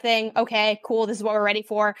PlayStation 5 thing. Okay, cool. This is what we're ready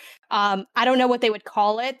for. I don't know what they would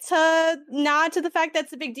call it to nod to the fact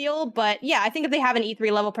that's a big deal. But yeah, I think if they have an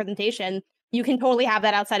E3 level presentation, you can totally have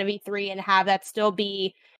that outside of E3 and have that still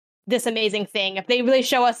be this amazing thing. If they really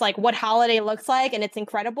show us like what holiday looks like and it's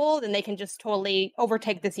incredible, then they can just totally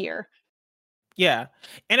overtake this year. Yeah.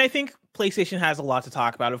 And I think PlayStation has a lot to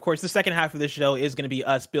talk about. Of course, the second half of this show is going to be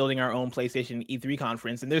us building our own PlayStation E3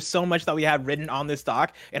 conference. And there's so much that we have written on this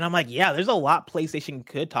doc. And I'm like, yeah, there's a lot PlayStation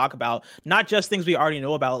could talk about. Not just things we already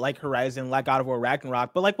know about, like Horizon, like God of War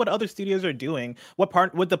Ragnarok, but like what other studios are doing, what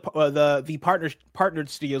the partnered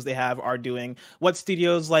studios they have are doing, what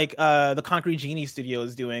studios like the Concrete Genie studio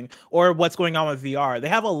is doing, or what's going on with VR. They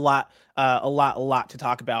have a lot to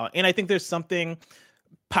talk about. And I think there's something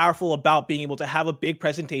powerful about being able to have a big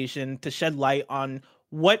presentation to shed light on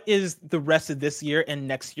what is the rest of this year and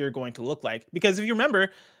next year going to look like. Because if you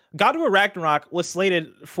remember, God of War Ragnarok was slated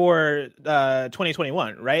for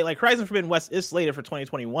 2021, right? Like Horizon Forbidden West is slated for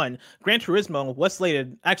 2021. Gran Turismo was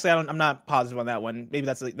slated. Actually, I'm not positive on that one. Maybe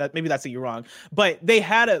that's a you're wrong. But they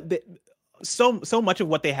had so much of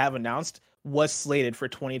what they have announced was slated for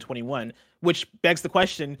 2021, which begs the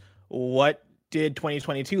question: what did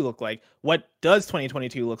 2022 look like? What does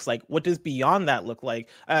 2022 looks like? What does beyond that look like?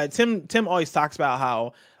 Tim always talks about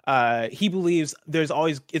how he believes it's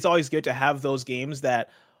always good to have those games that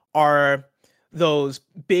are those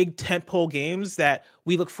big tentpole games that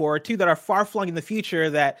we look forward to, that are far flung in the future,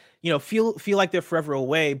 that feel like they're forever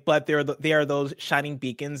away, but they are those shining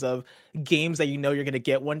beacons of games that you're going to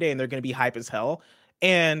get one day and they're going to be hype as hell.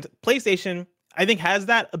 And PlayStation, I think, has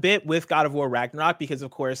that a bit with God of War Ragnarok, because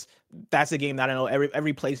of course that's a game that I know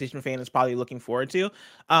every PlayStation fan is probably looking forward to.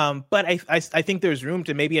 But I think there's room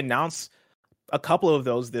to maybe announce a couple of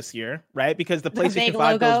those this year, right? Because the PlayStation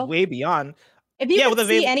 5 goes way beyond. With a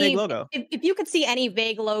vague logo. If you could see any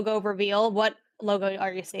vague logo reveal, what logo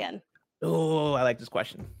are you seeing? Oh, I like this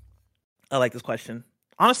question.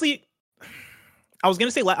 Honestly, I was gonna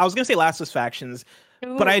say Last of Us Factions.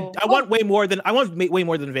 Ooh. But I want way more than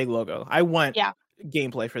a vague logo. I want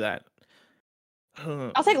gameplay for that.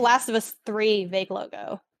 I'll take Last of Us 3 vague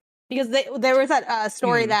logo, because there was that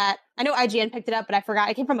story that I know IGN picked it up, but I forgot.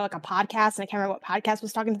 It came from like a podcast, and I can't remember what podcast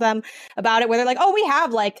was talking to them about it, where they're like, "Oh, we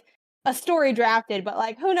have like a story drafted, but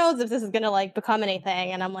like who knows if this is gonna like become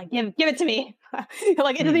anything?" And I'm like, "Give it to me."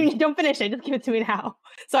 Like don't finish it, just give it to me now.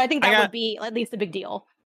 So I think that would be at least a big deal.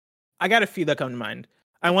 I got a few that come to mind.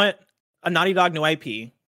 I want a Naughty Dog new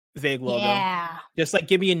IP vague logo. Yeah. Just like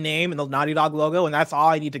give me a name and the Naughty Dog logo, and that's all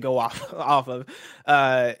I need to go off of.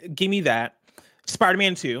 Give me that.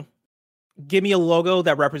 Spider-Man 2. Give me a logo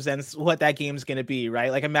that represents what that game's gonna be,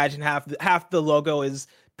 right? Like imagine half the logo is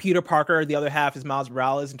Peter Parker, the other half is Miles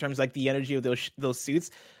Morales in terms of like the energy of those suits.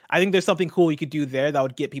 I think there's something cool you could do there that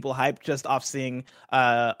would get people hyped just off seeing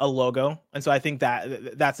a logo. And so I think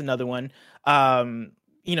that's another one.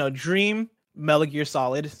 Dream, Metal Gear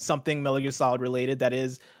Solid, something Metal Gear Solid related that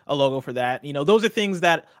is a logo for that. Those are things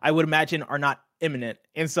that I would imagine are not imminent.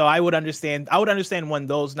 And so I would understand when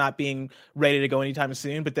those not being ready to go anytime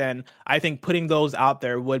soon, but then I think putting those out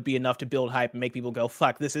there would be enough to build hype and make people go,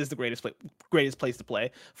 fuck, this is the greatest place to play.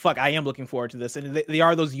 Fuck, I am looking forward to this. And they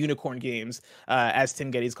are those unicorn games, as Tim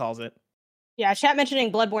Geddes calls it. Yeah, chat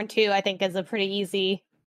mentioning Bloodborne 2, I think, is a pretty easy,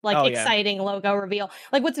 exciting logo reveal.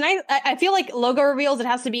 Like what's nice, I feel like logo reveals, it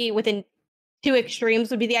has to be within two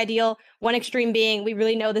extremes would be the ideal. One extreme being we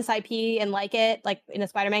really know this IP and like it, like in a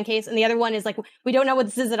Spider-Man case, and the other one is like we don't know what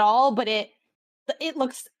this is at all, but it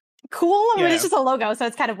looks cool. Yeah. I mean, it's just a logo, so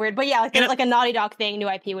it's kind of weird. But yeah, like a Naughty Dog thing, new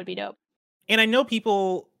IP would be dope. And I know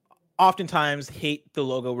people oftentimes hate the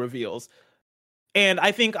logo reveals, and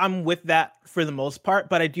I think I'm with that for the most part,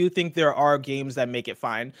 but I do think there are games that make it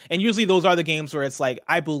fine. And usually those are the games where it's like,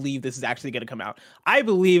 I believe this is actually going to come out. I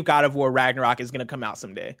believe God of War Ragnarok is going to come out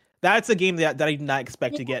someday. That's a game that I did not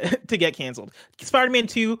expect to get canceled. Spider-Man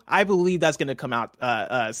 2, I believe that's going to come out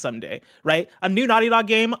someday, right? A new Naughty Dog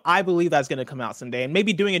game, I believe that's going to come out someday. And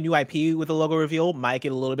maybe doing a new IP with a logo reveal might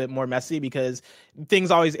get a little bit more messy because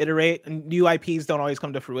things always iterate and new IPs don't always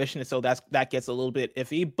come to fruition. And so that gets a little bit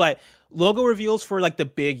iffy. But logo reveals for like the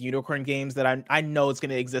big unicorn games that I know it's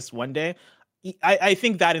going to exist one day, I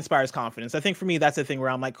think that inspires confidence. I think for me, that's the thing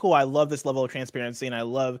where I'm like, cool, I love this level of transparency, and I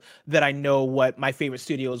love that I know what my favorite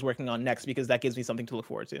studio is working on next, because that gives me something to look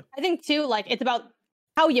forward to. I think too, like it's about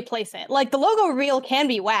how you place it. Like the logo reel can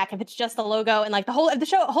be whack if it's just the logo and like the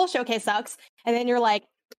whole showcase sucks, and then you're like,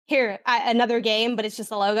 here, another game, but it's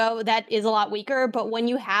just a logo. That is a lot weaker. But when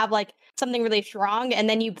you have like something really strong, and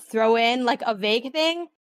then you throw in like a vague thing,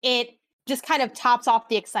 it just kind of tops off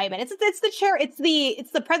the excitement.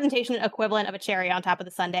 It's the presentation equivalent of a cherry on top of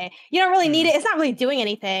the sundae. You don't really need it. It's not really doing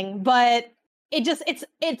anything, but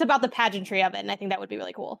it's about the pageantry of it, and I think that would be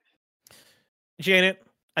really cool. Janet,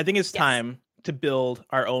 I think it's time to build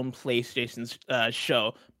our own PlayStation's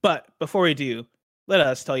show. But before we do, let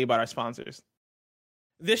us tell you about our sponsors.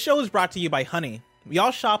 This show is brought to you by Honey. We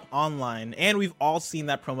all shop online, and we've all seen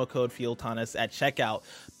that promo code FieldTanis at checkout.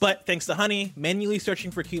 But thanks to Honey, manually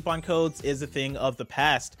searching for coupon codes is a thing of the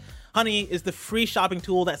past. Honey is the free shopping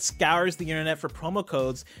tool that scours the internet for promo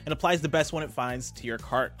codes and applies the best one it finds to your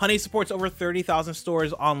cart. Honey supports over 30,000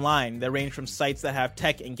 stores online that range from sites that have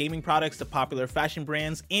tech and gaming products to popular fashion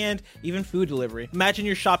brands and even food delivery. Imagine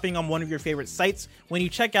you're shopping on one of your favorite sites. When you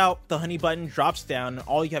check out, the Honey button drops down and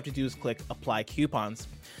all you have to do is click Apply Coupons.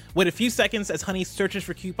 Wait a few seconds as Honey searches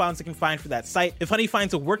for coupons it can find for that site. If Honey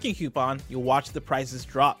finds a working coupon, you'll watch the prices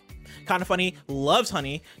drop. Kinda Funny loves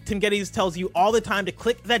Honey. Tim Geddes tells you all the time to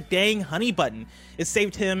click that dang Honey button. It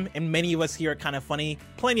saved him and many of us here at Kinda Funny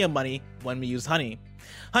plenty of money when we use Honey.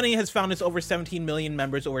 Honey has found its over 17 million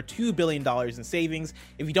members over $2 billion in savings.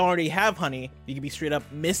 If you don't already have Honey, you could be straight up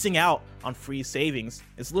missing out on free savings.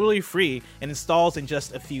 It's literally free and installs in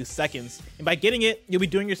just a few seconds. And by getting it, you'll be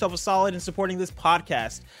doing yourself a solid and supporting this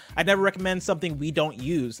podcast. I'd never recommend something we don't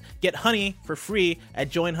use. Get Honey for free at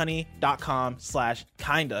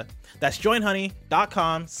joinhoney.com/kinda. That's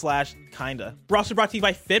joinhoney.com/kinda. We're also brought to you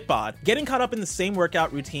by Fitbod. Getting caught up in the same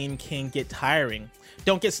workout routine can get tiring.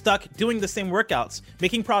 Don't get stuck doing the same workouts.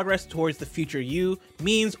 Making progress towards the future you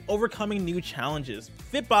means overcoming new challenges.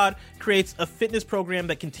 Fitbod creates a fitness program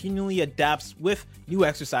that continually adapts with new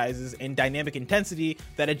exercises and dynamic intensity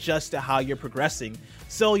that adjusts to how you're progressing,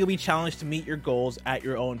 so you'll be challenged to meet your goals at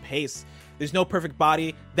your own pace. There's no perfect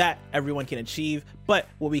body that everyone can achieve, but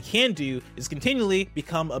what we can do is continually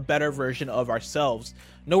become a better version of ourselves.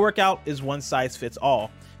 No workout is one size fits all.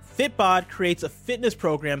 Fitbod creates a fitness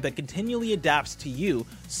program that continually adapts to you,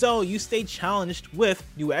 so you stay challenged with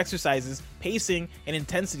new exercises, pacing, and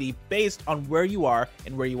intensity based on where you are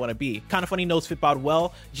and where you want to be. Kinda Funny knows Fitbod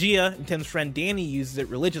well. Gia and Tim's friend Danny uses it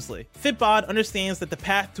religiously. Fitbod understands that the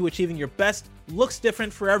path to achieving your best looks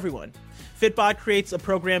different for everyone. Fitbod creates a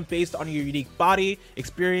program based on your unique body,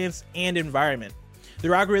 experience, and environment.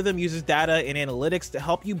 Their algorithm uses data and analytics to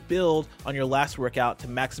help you build on your last workout to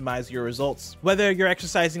maximize your results. Whether you're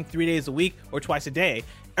exercising 3 days a week or twice a day,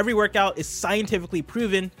 every workout is scientifically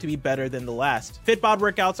proven to be better than the last. Fitbod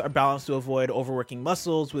workouts are balanced to avoid overworking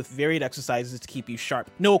muscles with varied exercises to keep you sharp.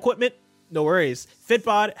 No equipment? No worries.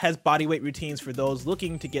 Fitbod has bodyweight routines for those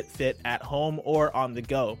looking to get fit at home or on the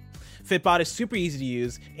go. Fitbod is super easy to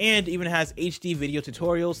use and even has HD video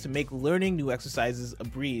tutorials to make learning new exercises a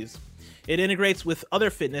breeze. It integrates with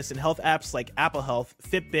other fitness and health apps like Apple Health,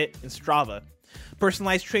 Fitbit, and Strava.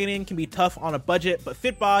 Personalized training can be tough on a budget, but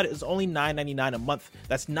Fitbod is only $9.99 a month.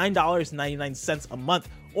 That's $9.99 a month,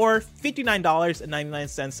 or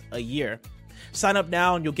 $59.99 a year. Sign up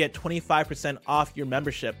now and you'll get 25% off your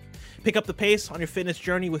membership. Pick up the pace on your fitness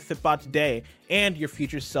journey with Fitbod today, and your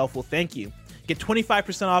future self will thank you. Get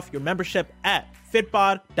 25% off your membership at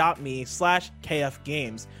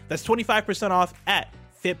fitbod.me/kfgames. That's 25% off at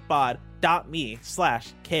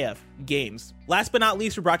fitbod.me/kfgames. Last but not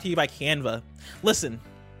least, we're brought to you by Canva. Listen,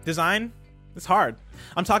 design is hard.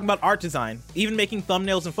 I'm talking about art design. Even making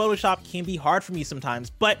thumbnails in Photoshop can be hard for me sometimes,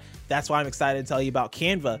 but that's why I'm excited to tell you about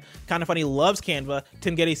Canva. Kinda Funny loves Canva.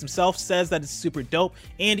 Tim Geddes himself says that it's super dope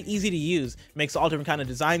and easy to use. It makes all different kind of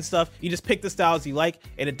design stuff. You just pick the styles you like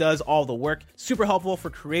and it does all the work. Super helpful for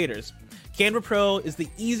creators. Canva Pro is the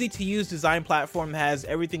easy to use design platform that has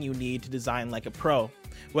everything you need to design like a pro.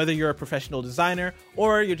 Whether you're a professional designer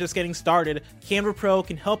or you're just getting started, Canva Pro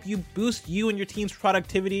can help you boost you and your team's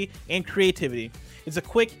productivity and creativity. It's a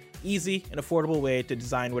quick, easy, and affordable way to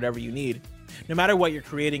design whatever you need. No matter what you're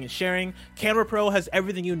creating and sharing, Canva Pro has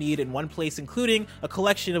everything you need in one place, including a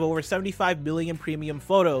collection of over 75 million premium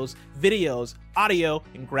photos, videos, audio,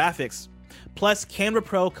 and graphics. Plus, Canva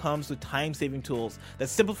Pro comes with time-saving tools that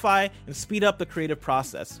simplify and speed up the creative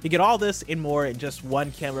process. You get all this and more in just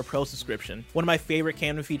one Canva Pro subscription. One of my favorite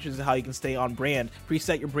Canva features is how you can stay on brand.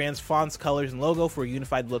 Preset your brand's fonts, colors, and logo for a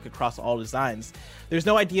unified look across all designs. There's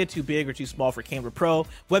no idea too big or too small for Canva Pro.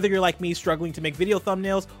 Whether you're like me struggling to make video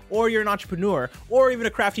thumbnails, or you're an entrepreneur, or even a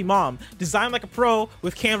crafty mom, design like a pro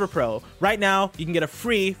with Canva Pro. Right now, you can get a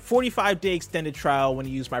free 45-day extended trial when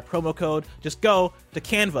you use my promo code. Just go to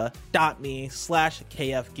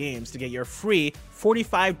canva.me/kfgames to get your free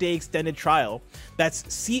 45-day extended trial. That's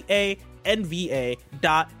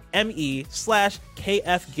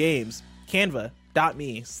canva.me/kfgames.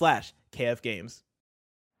 Canva.me/kfgames.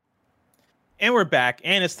 And we're back,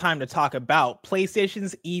 and it's time to talk about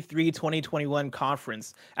PlayStation's E3 2021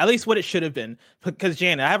 conference. At least what it should have been. Because,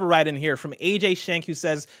 Janet, I have a write in here from AJ Shank who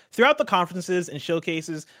says, throughout the conferences and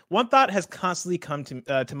showcases, one thought has constantly come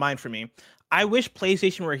to mind for me. I wish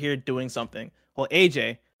PlayStation were here doing something. Well,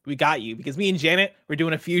 AJ, we got you, because me and Janet, we're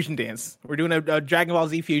doing a fusion dance. We're doing a Dragon Ball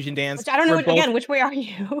Z fusion dance. Which I don't know, again, which way are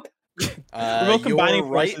you? We're both combining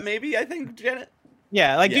right, forces. maybe, I think, Janet?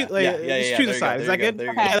 Yeah, like, just choose a side. Is that good?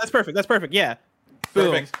 Okay. Yeah, that's perfect. That's perfect. Yeah.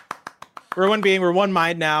 Perfect. Boom. We're one being. We're one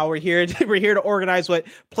mind now. We're here to organize what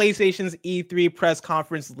PlayStation's E3 press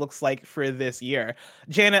conference looks like for this year.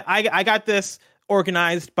 Janet, I got this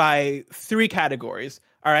organized by 3 categories.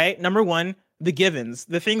 All right. Number 1, the givens,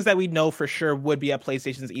 the things that we know for sure would be at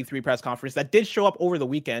PlayStation's E3 press conference that did show up over the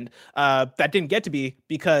weekend. That didn't get to be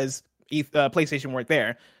because PlayStation weren't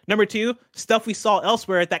there. Number 2, stuff we saw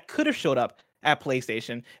elsewhere that could have showed up at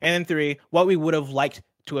PlayStation. And then 3, what we would have liked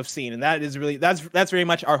to have seen. And that is really, that's very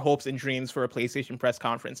much our hopes and dreams for a PlayStation press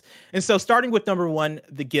conference. And so starting with number 1,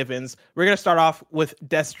 the givens, we're going to start off with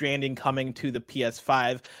Death Stranding coming to the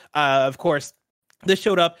PS5. Of course, this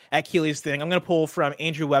showed up at Keely's thing. I'm going to pull from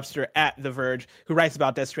Andrew Webster at The Verge, who writes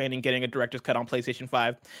about Death Stranding getting a director's cut on PlayStation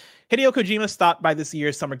 5. Hideo Kojima stopped by this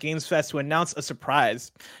year's Summer Games Fest to announce a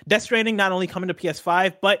surprise. Death Stranding not only coming to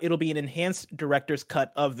PS5, but it'll be an enhanced director's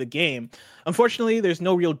cut of the game. Unfortunately, there's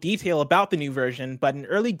no real detail about the new version, but an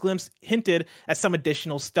early glimpse hinted at some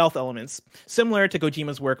additional stealth elements, similar to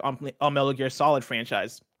Kojima's work on Metal Gear Solid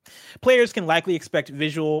franchise. Players can likely expect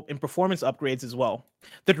visual and performance upgrades as well.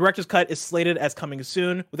 The director's cut is slated as coming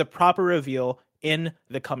soon, with a proper reveal in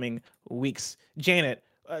the coming weeks. Janet,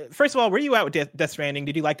 first of all, where are you at with Death Stranding?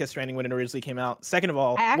 Did you like Death Stranding when it originally came out? Second of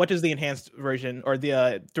all, what does the enhanced version or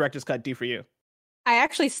the director's cut do for you? I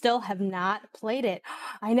actually still have not played it.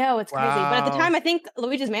 I know, it's crazy. But at the time, I think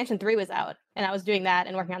Luigi's Mansion 3 was out, and I was doing that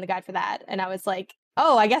and working on the guide for that. And I was like,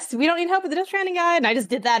 oh, I guess we don't need help with the Death Stranding guide. And I just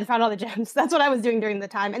did that and found all the gems. That's what I was doing during the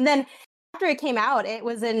time. And then after it came out, it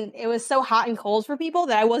was so hot and cold for people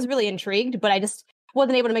that I was really intrigued, but I just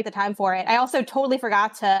wasn't able to make the time for it. I also totally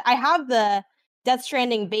forgot I have the Death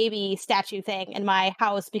Stranding baby statue thing in my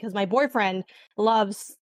house because my boyfriend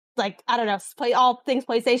loves, like, I don't know, play all things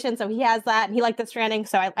PlayStation, so he has that, and he liked Death Stranding,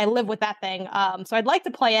 so I live with that thing. So I'd like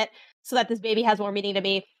to play it so that this baby has more meaning to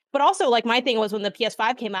me. But also, like, my thing was when the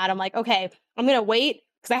PS5 came out, I'm like, okay, I'm going to wait,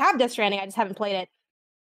 because I have Death Stranding, I just haven't played it.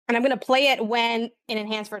 And I'm going to play it when an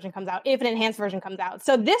enhanced version comes out, if an enhanced version comes out.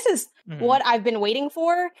 So this is what I've been waiting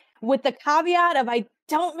for, with the caveat of I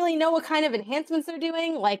don't really know what kind of enhancements they're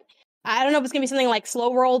doing. Like, I don't know if it's going to be something like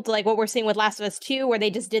slow rolled, like what we're seeing with Last of Us 2, where they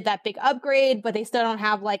just did that big upgrade, but they still don't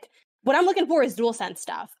have, like, what I'm looking for is DualSense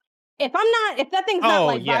stuff. If that thing's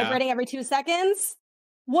not vibrating every 2 seconds,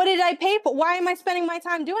 what did I pay for? Why am I spending my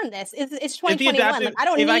time doing this? It's 2021. Like,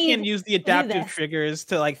 I can use the adaptive triggers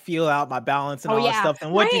to, like, feel out my balance and all that stuff,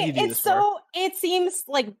 then what did you do this for? It seems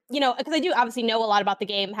like, because I do obviously know a lot about the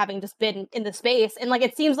game, having just been in the space, and, like,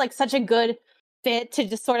 it seems like such a good fit to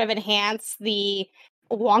just sort of enhance the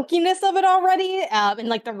wonkiness of it already, and,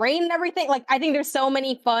 like, the rain and everything. Like, I think there's so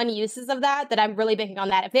many fun uses of that I'm really banking on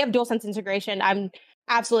that. If they have DualSense integration, I'm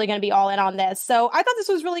absolutely going to be all in on this. So I thought this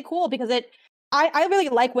was really cool because I really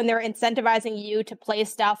like when they're incentivizing you to play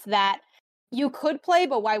stuff that you could play,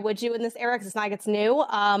 but why would you in this era? Because it's not like it's new.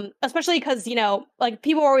 Especially because, like,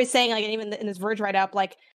 people are always saying, like, even in this Verge write-up,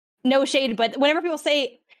 like, no shade, but whenever people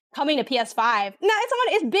say coming to PS5,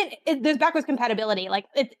 there's backwards compatibility. Like,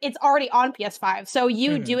 it's already on PS5. So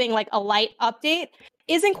you doing, like, a light update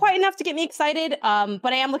isn't quite enough to get me excited.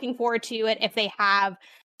 But I am looking forward to it if they have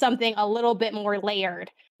something a little bit more layered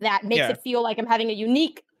that makes it feel like I'm having a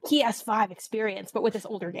unique PS5 experience, but with this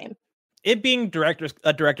older game. It being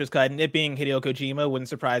a director's cut and it being Hideo Kojima wouldn't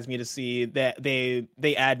surprise me to see that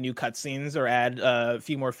they add new cutscenes or add a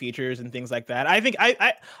few more features and things like that. I think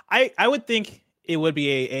I would think it would be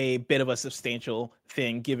a bit of a substantial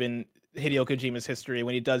thing given Hideo Kojima's history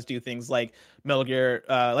when he does do things like Metal Gear,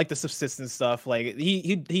 like the subsistence stuff. Like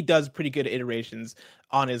he does pretty good iterations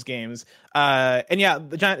on his games. And yeah,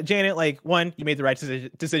 Janet, like, one, you made the right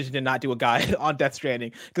decision to not do a guide on Death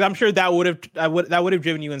Stranding, because I'm sure that would have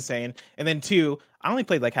driven you insane. And then 2, I only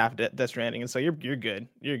played like half Death Stranding, and so you're good.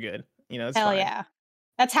 You're good. It's Hell fine. Yeah,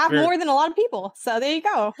 that's half more than a lot of people. So there you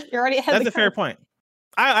go. You're already ahead. That's a fair point.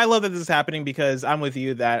 I love that this is happening because I'm with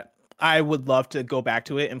you that I would love to go back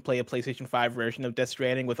to it and play a PlayStation 5 version of Death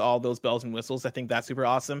Stranding with all those bells and whistles. I think that's super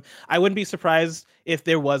awesome. I wouldn't be surprised if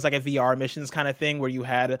there was like a VR missions kind of thing where you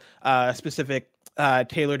had specific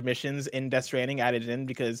tailored missions in Death Stranding added in,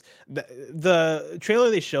 because the trailer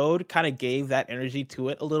they showed kind of gave that energy to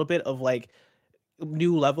it a little bit of like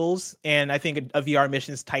new levels, and I think a VR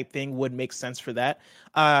missions type thing would make sense for that.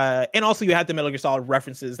 And also you had the Metal Gear Solid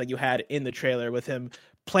references that you had in the trailer with him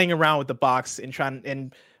playing around with the box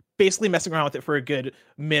and basically messing around with it for a good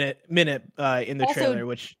minute in the trailer,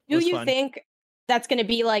 which was fun. Do you think that's going to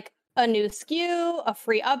be like a new SKU, a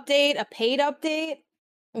free update, a paid update?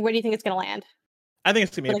 Where do you think it's going to land? I think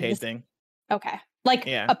it's going to be a paid thing. Okay. Like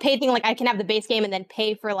a pay thing, like I can have the base game and then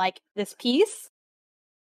pay for like this piece.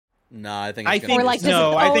 No, I think I think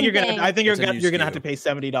you're gonna have to pay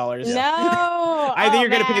 $70. No, I think you're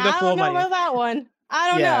gonna pay the full money. I don't know about that one.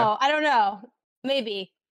 I don't know.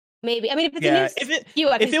 Maybe. I mean, if it's a new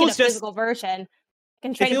SKU, I can get a physical version. I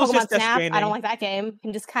can trade Pokemon Snap. I don't like that game.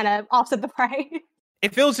 Can just kind of offset the price.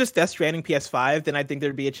 If it was just Death Stranding PS5, then I think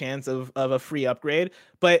there'd be a chance of a free upgrade.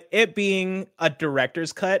 But it being a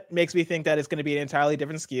director's cut makes me think that it's going to be an entirely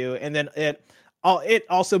different SKU. And then it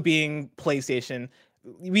also being PlayStation,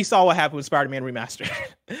 we saw what happened with Spider-Man Remastered.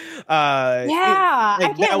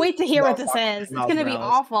 I can't wait to hear what this is. It's going to be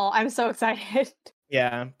awful. I'm so excited.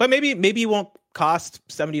 Yeah, but maybe it won't cost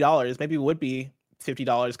 $70. Maybe it would be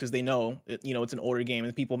 $50 because they know it's an older game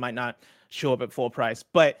and people might not show up at full price.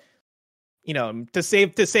 But to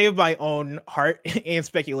save my own heart and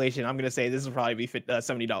speculation, I'm gonna say this will probably be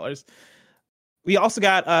 $70. We also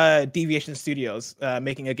got Deviation Studios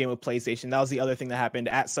making a game with PlayStation. That was the other thing that happened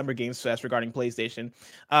at Summer Games Fest regarding PlayStation.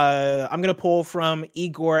 I'm gonna pull from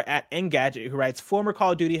Igor at Engadget, who writes, former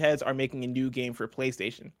Call of Duty heads are making a new game for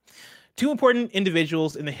PlayStation. Two important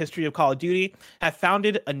individuals in the history of Call of Duty have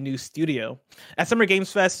founded a new studio. At Summer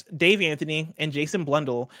Games Fest, Dave Anthony and Jason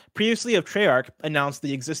Blundell, previously of Treyarch, announced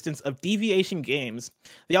the existence of Deviation Games.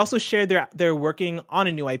 They also shared they're working on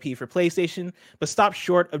a new IP for PlayStation, but stopped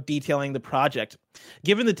short of detailing the project.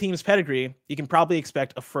 Given the team's pedigree, you can probably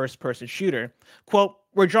expect a first-person shooter. Quote,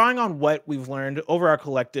 we're drawing on what we've learned over our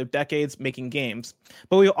collective decades making games,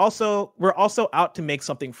 but we're also out to make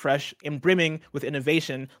something fresh and brimming with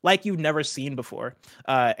innovation like you've never seen before,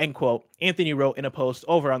 end quote, Anthony wrote in a post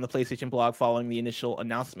over on the PlayStation blog following the initial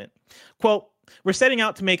announcement. Quote, we're setting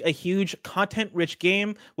out to make a huge content-rich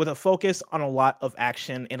game with a focus on a lot of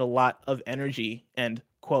action and a lot of energy, end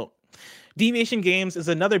quote. Deviation Games is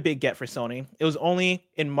another big get for Sony. It was only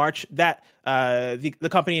in March that the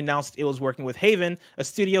company announced it was working with Haven, a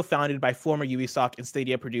studio founded by former Ubisoft and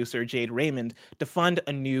Stadia producer Jade Raymond, to fund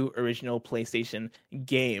a new original PlayStation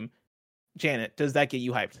game. Janet, does that get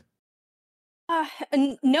you hyped?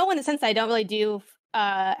 No, in the sense that I don't really do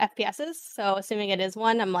FPSs, so assuming it is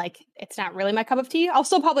one, I'm like, it's not really my cup of tea. I'll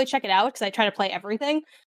still probably check it out because I try to play everything.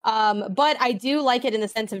 But I do like it in the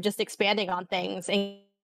sense of just expanding on things, and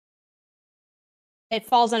it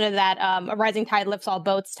falls under that a rising tide lifts all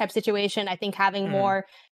boats type situation. I think having more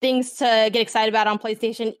things to get excited about on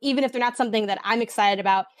PlayStation, even if they're not something that I'm excited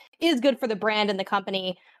about, is good for the brand and the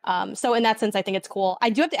company. So in that sense, I think it's cool. I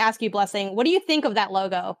do have to ask you, Blessing, what do you think of that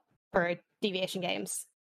logo for Deviation Games?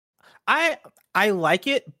 I like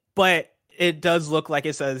it, but it does look like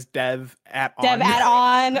it says dev at on. Dev at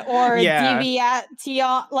on or DV at T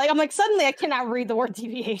on. Like, I'm like, suddenly I cannot read the word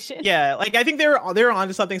deviation. Yeah, like I think they're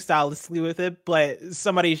onto something stylistically with it, but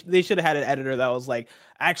they should have had an editor that was like,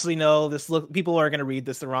 actually no, people are gonna read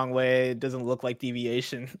this the wrong way. It doesn't look like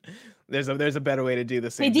deviation. There's a better way to do the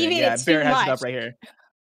same thing. Yeah, Barrett has it up right here.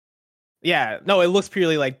 Yeah, no, it looks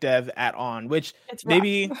purely like dev at on, which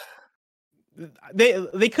maybe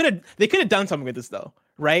they could have done something with this though,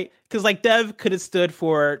 right? Because like dev could have stood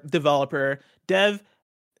for developer, dev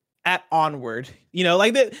at onward,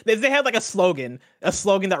 like they had like a slogan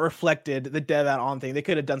that reflected the dev at on thing. They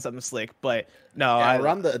could have done something slick, but no.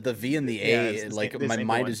 Around the V and the A, like my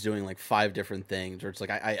mind is doing like 5 different things. Where it's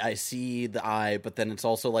like I see the I, but then it's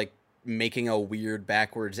also like making a weird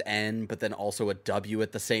backwards N, but then also a W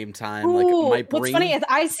at the same time. Ooh, like my brain. What's funny is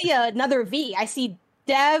I see another V. I see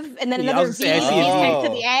dev and then another V next to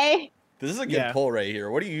the A. This is a good poll right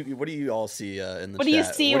here. What do you all see in the chat? What do you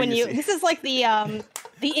see when you? This is like the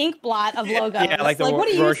ink blot of logos. Yeah, like what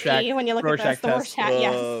do you see when you look at this? The Rorschach,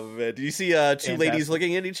 yes. Man. Do you see two ladies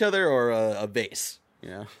looking at each other or a vase?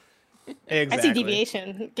 Yeah, exactly. I see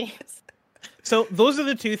Deviation Games. So those are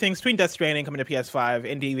the two things between Death Stranding coming to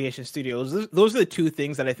PS5 and Deviation Studios. Those are the two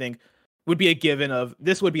things that I think would be a given of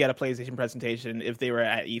this would be at a PlayStation presentation if they were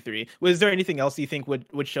at E3. Was there anything else you think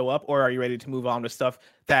would show up, or are you ready to move on to stuff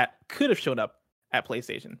that could have showed up at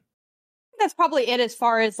PlayStation? That's probably it as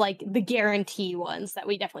far as like the guarantee ones that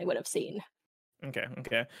we definitely would have seen.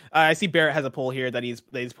 Okay. I see Barrett has a poll here that he's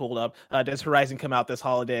pulled up. Does Horizon come out this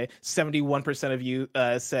holiday? 71% of you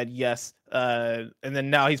said yes. And then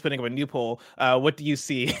now he's putting up a new poll. What do you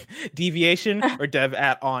see? Deviation or dev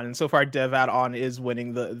at on? And so far, dev at on is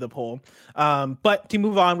winning the poll. But to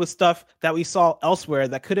move on with stuff that we saw elsewhere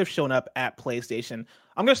that could have shown up at PlayStation,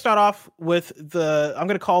 I'm going to start off with I'm going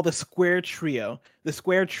to call the Square Trio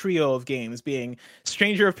of games being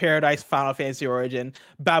Stranger of Paradise, Final Fantasy Origin,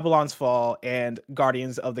 Babylon's Fall, and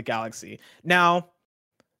Guardians of the Galaxy. Now,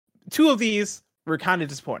 2 of these were kind of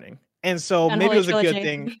disappointing. And so maybe it was a good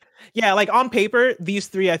thing. Yeah, like on paper, these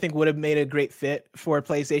three I think would have made a great fit for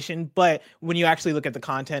PlayStation. But when you actually look at the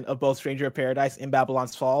content of both Stranger of Paradise and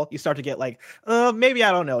Babylon's Fall, you start to get like, maybe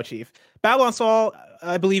I don't know, Chief. Babylon's Fall,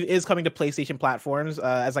 I believe, is coming to PlayStation platforms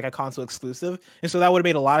as like a console exclusive. And so that would have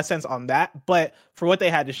made a lot of sense on that. But for what they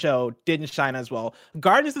had to show, didn't shine as well.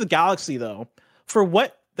 Guardians of the Galaxy, though, for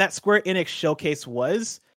what that Square Enix showcase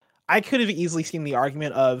was, I could have easily seen the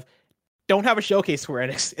argument of, don't have a showcase Square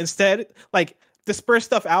Enix. Instead, like, disperse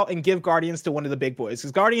stuff out and give Guardians to one of the big boys.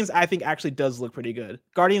 Because Guardians, I think, actually does look pretty good.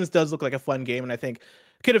 Guardians does look like a fun game, and I think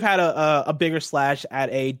could have had a bigger slash at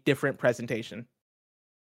a different presentation.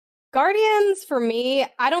 Guardians, for me,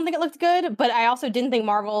 I don't think it looked good, but I also didn't think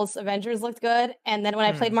Marvel's Avengers looked good. And then when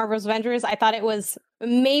I played Marvel's Avengers, I thought it was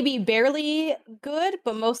maybe barely good,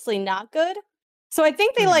 but mostly not good. So I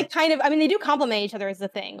think they like kind of, I mean, they do complement each other as the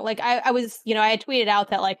thing. Like I was, I had tweeted out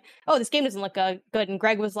that like, oh, this game doesn't look good. And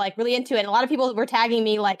Greg was like really into it. And a lot of people were tagging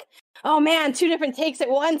me like, oh man, 2 different takes at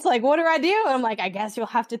once. Like, what do I do? And I'm like, I guess you'll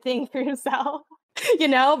have to think for yourself,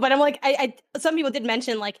 but I'm like, I some people did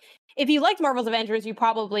mention like, if you liked Marvel's Avengers, you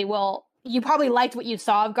probably liked what you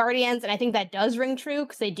saw of Guardians. And I think that does ring true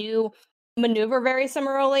because they do maneuver very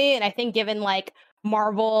similarly. And I think given like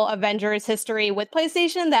Marvel Avengers history with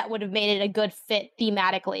PlayStation, that would have made it a good fit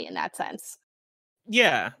thematically in that sense.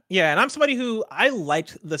 Yeah, and I'm somebody who I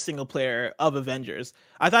liked the single player of Avengers.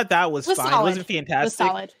 I thought that was fine. Solid. It wasn't fantastic. It was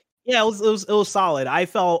solid. Yeah, it was solid. I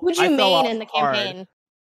felt. Would you main in the campaign?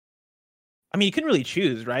 I mean, you couldn't really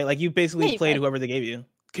choose, right? Like you basically played whoever they gave you.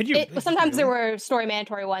 Could you? Sometimes there were story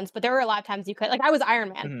mandatory ones, but there were a lot of times you could. Like I was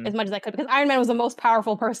Iron Man as much as I could because Iron Man was the most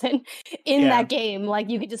powerful person in that game. Like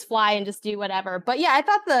you could just fly and just do whatever. But yeah, I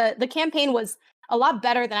thought the campaign was a lot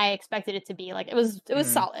better than I expected it to be. Like it was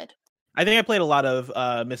solid. I think I played a lot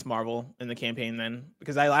of Miss Marvel in the campaign then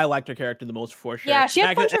because I liked her character the most for sure. Yeah, she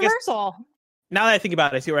had controversial. Now that I think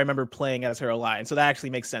about it, I see where I remember playing as her a lot. And so that actually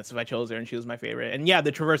makes sense if I chose her and she was my favorite. And yeah, the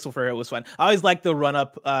traversal for her was fun. I always liked the run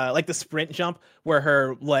up, like the sprint jump where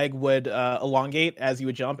her leg would elongate as you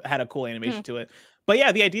would jump. It had a cool animation to it. But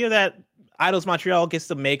yeah, the idea that Eidos Montreal gets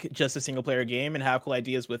to make just a single player game and have cool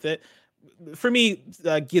ideas with it, for me,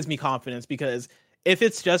 gives me confidence because if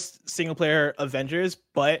it's just single player Avengers,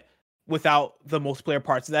 but without the multiplayer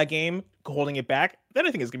parts of that game holding it back, then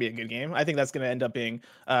I think it's gonna be a good game. I think that's gonna end up being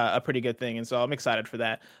a pretty good thing, and so I'm excited for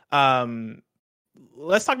that.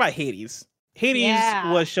 Let's talk about Hades. Hades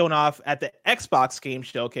was shown off at the Xbox Game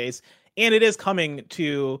Showcase, and it is coming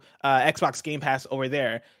to Xbox Game Pass over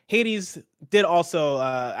there. Hades did also,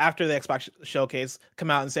 after the Xbox Showcase,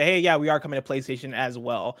 come out and say, hey, yeah, we are coming to PlayStation as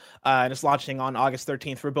well. And it's launching on August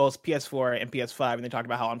 13th for both PS4 and PS5. And they talked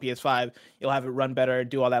about how on PS5, you'll have it run better,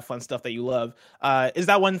 do all that fun stuff that you love. Is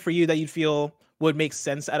that one for you that you'd feel would make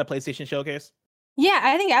sense at a PlayStation Showcase? Yeah,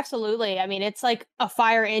 I think absolutely. I mean, it's like a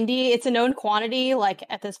fire indie. It's a known quantity. Like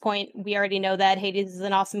at this point, we already know that Hades is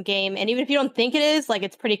an awesome game. And even if you don't think it is, like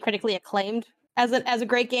it's pretty critically acclaimed as a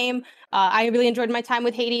great game. I really enjoyed my time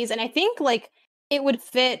with Hades. And I think like it would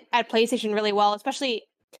fit at PlayStation really well, especially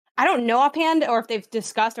I don't know offhand or if they've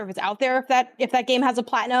discussed or if it's out there if that game has a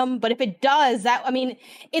platinum, but if it does,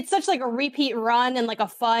 it's such like a repeat run and like a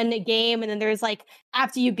fun game, and then there's like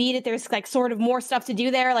after you beat it, there's like sort of more stuff to do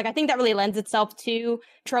there. Like I think that really lends itself to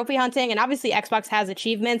trophy hunting, and obviously Xbox has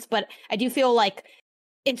achievements, but I do feel like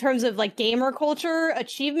in terms of like gamer culture,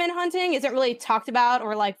 achievement hunting isn't really talked about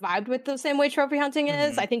or like vibed with the same way trophy hunting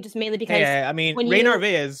is. I think just mainly because I mean, Raynor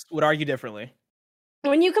Veyes would argue differently.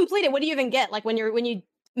 When you complete it, what do you even get? Like when you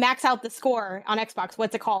max out the score on Xbox,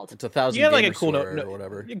 what's it called? It's 1,000 you get like gamer a cool score or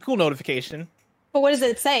whatever. A cool notification. But what does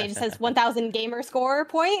it say? It just says 1,000 gamer score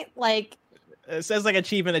point? Like it says like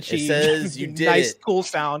achievement achieved. It says you did nice, it. Cool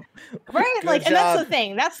sound. Right? Like, and that's the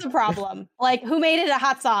thing. That's the problem. Like, who made it a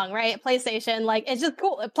hot song, right? PlayStation. Like, it's just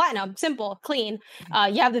cool. Platinum, simple, clean.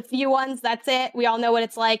 You have the few ones. That's it. We all know what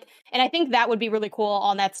it's like. And I think that would be really cool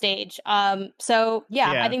on that stage. So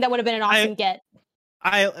yeah, I think that would have been an awesome get.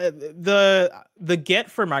 The get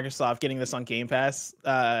for Microsoft getting this on Game Pass,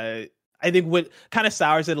 I think what kind of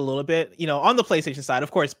sours it a little bit. You know, on the PlayStation side,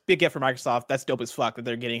 of course, big get for Microsoft. That's dope as fuck that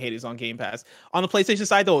they're getting Hades on Game Pass. On the PlayStation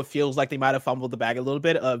side, though, it feels like they might have fumbled the bag a little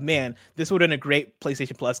bit. Of man, this would have been a great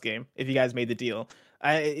PlayStation Plus game if you guys made the deal.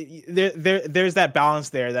 There's that balance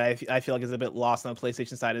there that I feel like is a bit lost on the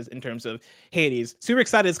PlayStation side is in terms of Hades. Super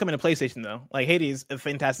excited it's coming to PlayStation though. Like Hades, a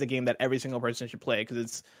fantastic game that every single person should play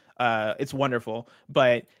because it's wonderful.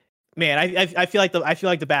 But man, I feel like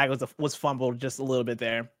the bag was fumbled just a little bit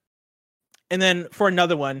there. And then for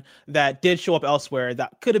another one that did show up elsewhere,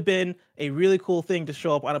 that could have been a really cool thing to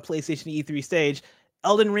show up on a PlayStation E3 stage.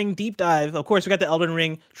 Elden Ring deep dive. Of course, we got the Elden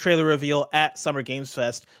Ring trailer reveal at Summer Games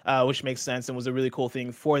Fest, which makes sense and was a really cool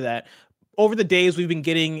thing for that. Over the days, we've been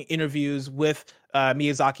getting interviews with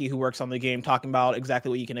Miyazaki, who works on the game, talking about exactly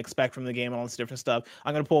what you can expect from the game and all this different stuff.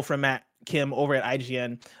 I'm going to pull from Matt Kim over at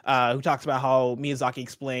IGN, who talks about how Miyazaki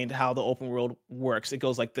explained how the open world works. It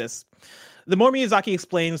goes like this. The more Miyazaki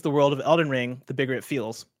explains the world of Elden Ring, the bigger it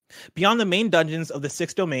feels. Beyond the main dungeons of the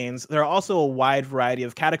 6 domains, there are also a wide variety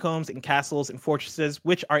of catacombs and castles and fortresses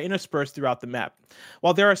which are interspersed throughout the map.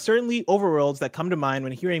 While there are certainly overworlds that come to mind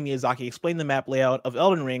when hearing Miyazaki explain the map layout of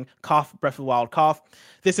Elden Ring, cough, Breath of the Wild, cough,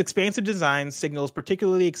 this expansive design signals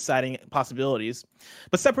particularly exciting possibilities.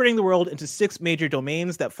 But separating the world into 6 major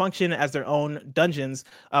domains that function as their own dungeons,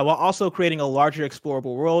 while also creating a larger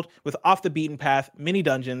explorable world with off-the-beaten-path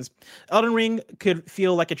mini-dungeons, Elden Ring could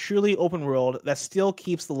feel like a truly open world that still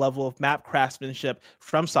keeps the level of map craftsmanship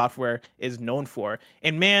From Software is known for.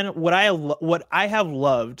 And man, what I have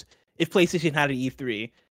loved if PlayStation had an E3.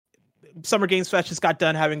 Summer Games Fest just got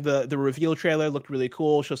done having the reveal trailer, looked really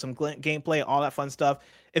cool, show some gameplay, all that fun stuff.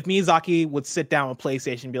 If Miyazaki would sit down with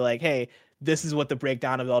PlayStation and be like, hey, this is what the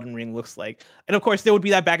breakdown of Elden Ring looks like. And of course, there would be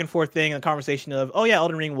that back and forth thing and conversation of, oh yeah,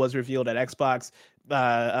 Elden Ring was revealed at Xbox.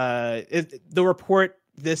 The report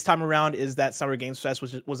this time around is that Summer Games Fest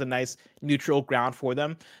was a nice neutral ground for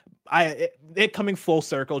them. It coming full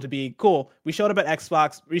circle to be cool. We showed up at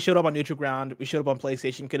Xbox, we showed up on neutral ground, we showed up on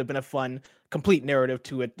PlayStation. Could have been a fun, complete narrative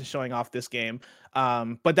to it, to showing off this game.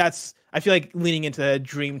 But I feel like leaning into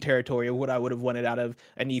dream territory of what I would have wanted out of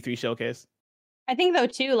an E3 showcase. I think though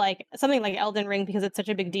too, like something like Elden Ring, because it's such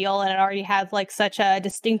a big deal and it already has like such a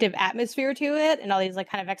distinctive atmosphere to it and all these like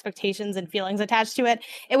kind of expectations and feelings attached to it.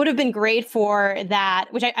 It would have been great for that,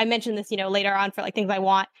 which I mentioned this, later on for like things I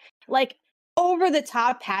want, like over the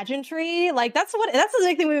top pageantry. Like that's the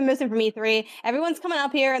big thing we've been missing from E3. Everyone's coming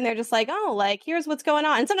up here and they're just like, oh, like here's what's going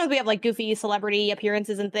on. And sometimes we have like goofy celebrity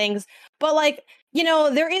appearances and things, but like,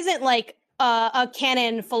 there isn't like a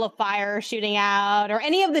cannon full of fire shooting out, or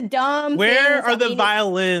any of the dumb. Where are the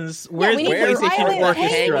violins? Where's the PlayStation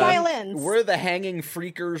Orchestra? Violins. Where are the hanging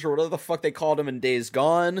freakers, or whatever the fuck they called them in Days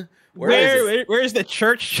Gone? Where's the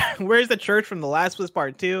church? Where's the church from The Last of Us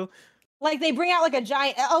Part 2? Like they bring out like a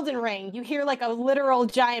giant Elden Ring. You hear like a literal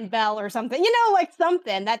giant bell or something, like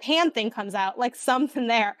something. That hand thing comes out, like something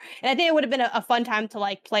there. And I think it would have been a fun time to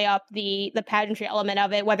like play up the pageantry element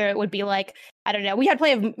of it, whether it would be like, I don't know, we had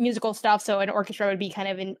plenty of musical stuff, so an orchestra would be kind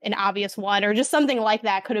of an obvious one, or just something like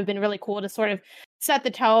that could have been really cool to sort of set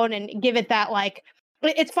the tone and give it that like.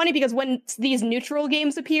 It's funny because when these neutral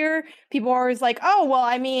games appear, people are always like, oh, well,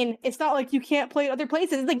 I mean, it's not like you can't play other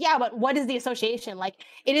places. It's like, yeah, but what is the association? Like,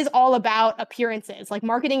 it is all about appearances. Like,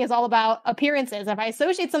 marketing is all about appearances. If I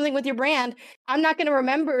associate something with your brand, I'm not going to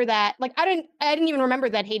remember that. Like, I didn't even remember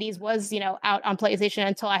that Hades was, out on PlayStation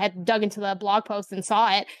until I had dug into the blog post and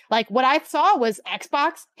saw it. Like, what I saw was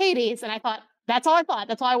Xbox, Hades, and I thought, that's all I thought.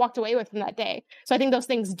 That's all I walked away with from that day. So I think those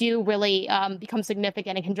things do really become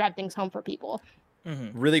significant and can drive things home for people.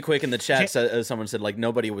 Mm-hmm. Really quick in the chat, someone said like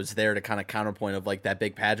nobody was there to kind of counterpoint of like that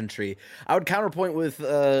big pageantry. I would counterpoint with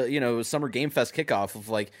Summer Game Fest kickoff of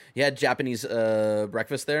like you had Japanese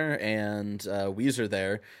breakfast there and Weezer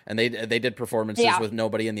there, and they did performances with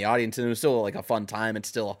nobody in the audience, and it was still like a fun time. It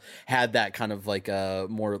still had that kind of like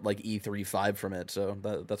more like E3 vibe from it. So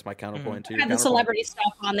that's my counterpoint to your the celebrity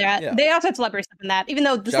stuff on there. Yeah. They also had celebrity stuff in that, even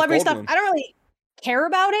though the celebrity stuff I don't really care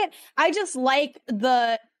about it. I just like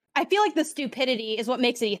I feel like the stupidity is what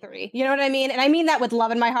makes it E3. You know what I mean? And I mean that with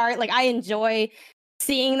love in my heart. Like, I enjoy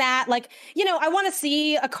seeing that. Like, I want to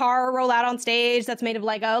see a car roll out on stage that's made of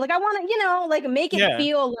Lego. Like, I want to, like make it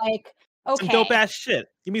feel like, okay. Some dope ass shit.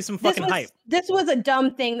 Give me some fucking hype. This was a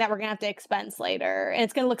dumb thing that we're going to have to expense later. And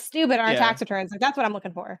it's going to look stupid on our tax returns. Like, that's what I'm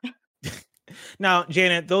looking for. Now,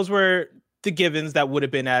 Janet, those were the givens that would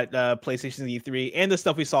have been at PlayStation E3 and the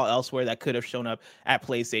stuff we saw elsewhere that could have shown up at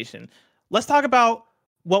PlayStation. Let's talk about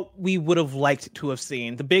what we would have liked to have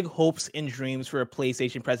seen, the big hopes and dreams for a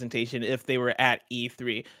PlayStation presentation if they were at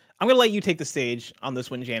E3. I'm going to let you take the stage on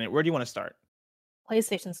this one, Janet. Where do you want to start?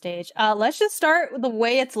 PlayStation stage. Let's just start with the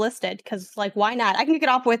way it's listed, because, like, why not? I can kick it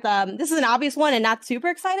off with, this is an obvious one and not super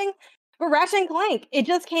exciting, but Ratchet & Clank. It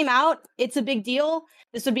just came out. It's a big deal.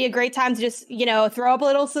 This would be a great time to just, throw up a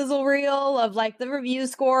little sizzle reel of, like, the review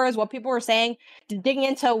scores, what people were saying, digging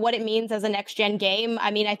into what it means as a next-gen game.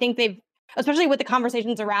 I mean, I think they've, especially with the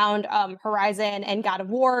conversations around Horizon and God of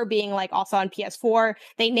War being like also on PS4,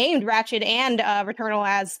 they named Ratchet and Returnal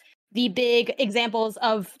as the big examples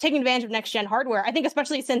of taking advantage of next-gen hardware. I think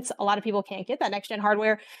especially since a lot of people can't get that next-gen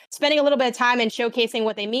hardware, spending a little bit of time and showcasing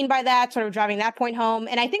what they mean by that, sort of driving that point home.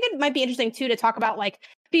 And I think it might be interesting, too, to talk about like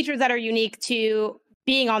features that are unique to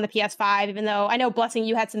being on the PS5, even though I know, Blessing,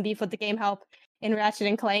 you had some beef with the game help in Ratchet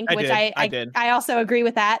and Clank, I did. I also agree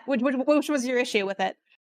with that. Which was your issue with it?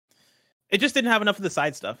 It just didn't have enough of the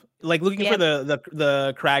side stuff. Like looking for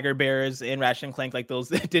the Cragger Bears in Ratchet and Clank, like those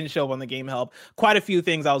that didn't show up on the game help. Quite a few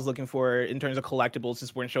things I was looking for in terms of collectibles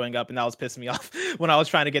just weren't showing up, and that was pissing me off when I was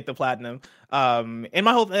trying to get the platinum. And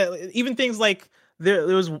my whole even things like there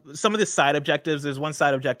was some of the side objectives. There's one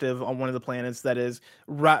side objective on one of the planets that is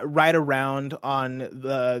right around on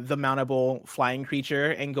the mountable flying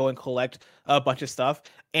creature and go and collect a bunch of stuff.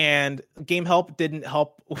 And game help didn't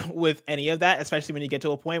help with any of that, especially when you get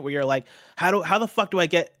to a point where you're like, how the fuck do I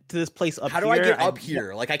get to this place up here? How do I get up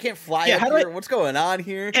here? Like, I can't fly up here. What's going on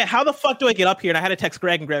here? Yeah, how the fuck do I get up here? And I had to text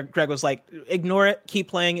Greg, and Greg was like, ignore it, keep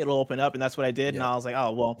playing, it'll open up. And that's what I did. Yeah. And I was like,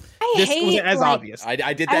 oh, well, this wasn't as obvious.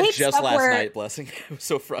 I did that just last night, Blessing. It was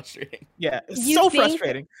so frustrating. Yeah, so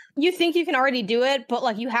frustrating. You think you can already do it, but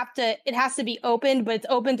like it has to be opened, but it's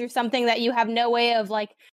open through something that you have no way of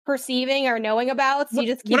like perceiving or knowing about, so you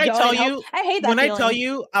just keep going. I hate that when feeling. I tell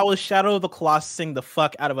you I was Shadow of the Colossusing the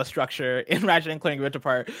fuck out of a structure in Ratchet and Clank Rift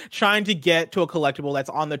Apart, trying to get to a collectible that's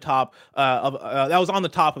on the top that was on the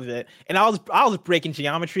top of it, and I was breaking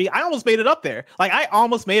geometry. I almost made it up there. Like I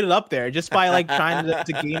almost made it up there just by like trying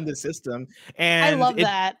to game the system. And I love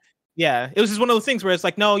that. Yeah, it was just one of those things where it's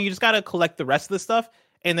like, no, you just gotta collect the rest of the stuff,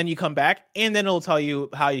 and then you come back, and then it'll tell you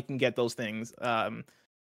how you can get those things.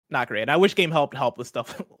 Not great. I wish game help with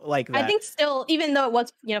stuff like that. I think still, even though it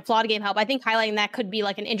was, flawed game help, I think highlighting that could be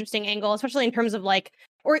like an interesting angle, especially in terms of like,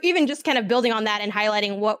 or even just kind of building on that and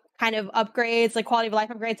highlighting what kind of upgrades, like quality of life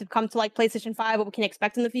upgrades have come to like PlayStation 5, what we can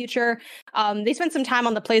expect in the future. They spent some time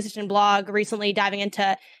on the PlayStation blog recently diving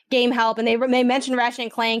into game help, and they mentioned Ratchet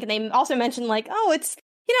and Clank, and they also mentioned like, oh, it's,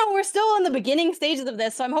 we're still in the beginning stages of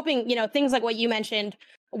this. So I'm hoping, things like what you mentioned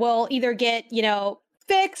will either get,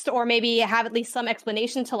 fixed, or maybe have at least some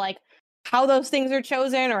explanation to like how those things are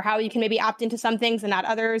chosen, or how you can maybe opt into some things and not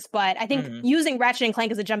others. But I think using Ratchet and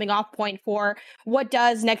Clank as a jumping off point for what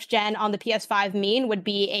does next gen on the PS5 mean would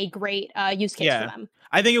be a great use case for them.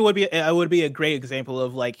 I think it would be a great example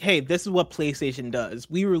of like, hey, this is what PlayStation does.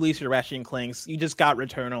 We released your Ratchet and Clanks. You just got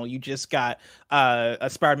Returnal. You just got a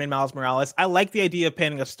Spider-Man Miles Morales. I like the idea of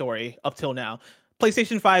penning a story up till now.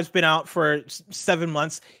 PlayStation 5's been out for 7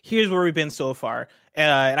 months. Here's where we've been so far.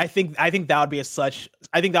 And I think that would be such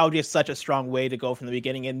a strong way to go from the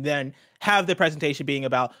beginning, and then have the presentation being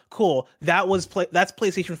about, cool, that's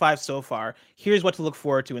PlayStation 5 so far. Here's what to look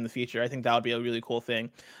forward to in the future. I think that would be a really cool thing.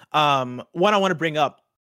 One I want to bring up,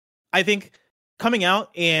 I think coming out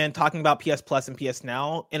and talking about PS Plus and PS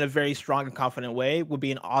Now in a very strong and confident way would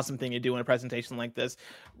be an awesome thing to do in a presentation like this.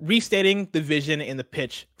 Restating the vision and the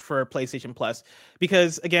pitch for PlayStation Plus.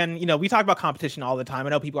 Because again, we talk about competition all the time. I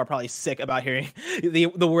know people are probably sick about hearing the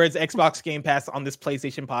words Xbox Game Pass on this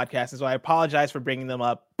PlayStation podcast, and so I apologize for bringing them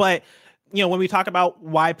up. But when we talk about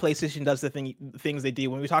why PlayStation does the things they do,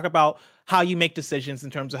 when we talk about how you make decisions in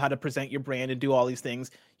terms of how to present your brand and do all these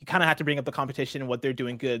things, you kind of have to bring up the competition and what they're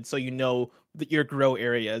doing good, so that your grow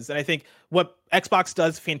areas. And I think what Xbox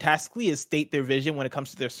does fantastically is state their vision when it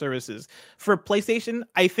comes to their services. For PlayStation,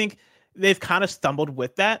 I think they've kind of stumbled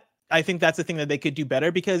with that. I think that's the thing that they could do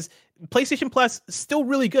better, because PlayStation Plus is still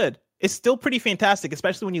really good. It's still pretty fantastic,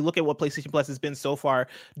 especially when you look at what PlayStation Plus has been so far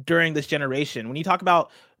during this generation. When you talk about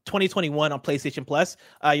 2021 on PlayStation Plus,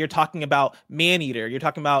 you're talking about Maneater, you're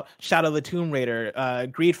talking about Shadow of the Tomb Raider,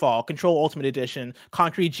 Greedfall, Control Ultimate Edition,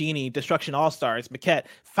 Concrete Genie, Destruction All-Stars, Maquette,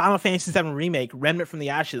 Final Fantasy VII Remake, Remnant from the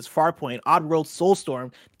Ashes, Farpoint, Oddworld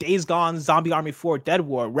Soulstorm, Days Gone, Zombie Army 4, Dead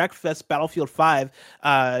War, Wreckfest, Battlefield 5,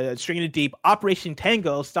 String of Deep, Operation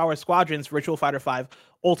Tango, Star Wars Squadrons, Virtual Fighter 5,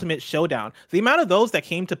 Ultimate Showdown. The amount of those that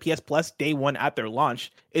came to PS Plus day one at their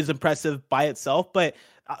launch is impressive by itself, but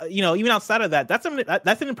even outside of that, that's an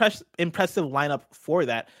impressive lineup for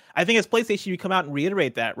that. I think as PlayStation, you come out and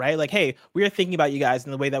reiterate that, right? Like, hey, we are thinking about you guys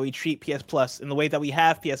in the way that we treat PS Plus, in the way that we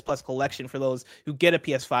have PS Plus collection for those who get a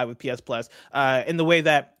PS5 with PS Plus, in the way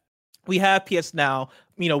that we have PS Now,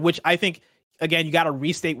 which I think, again, you got to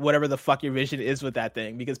restate whatever the fuck your vision is with that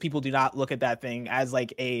thing, because people do not look at that thing as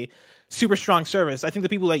like a super strong service. I think the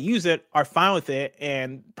people that use it are fine with it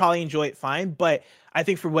and probably enjoy it fine, but I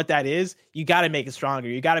think for what that is, you got to make it stronger.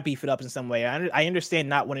 You got to beef it up in some way. I understand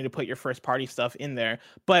not wanting to put your first party stuff in there,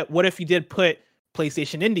 but what if you did put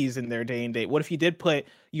PlayStation Indies in their day and date? What if you did put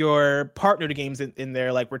your partnered games in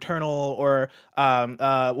there, like Returnal, or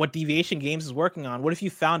what Deviation Games is working on? What if you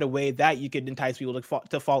found a way that you could entice people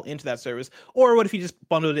to fall into that service? Or what if you just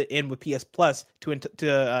bundled it in with PS Plus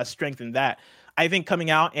to strengthen that? I think coming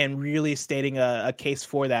out and really stating a case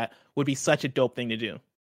for that would be such a dope thing to do.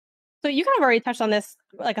 So you kind of already touched on this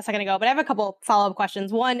like a second ago, but I have a couple follow-up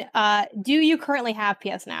questions. One, do you currently have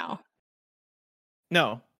PS Now?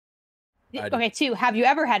 No. Okay, two, have you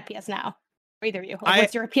ever had PS Now? For either of you? Like,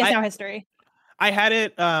 what's your PS Now history? I had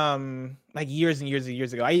it like years and years and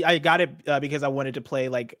years ago. I got it because I wanted to play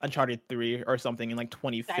like Uncharted 3 or something in like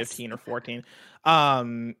 2015 or 14.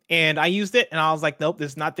 And I used it and I was like, nope,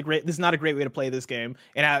 this is not a great way to play this game.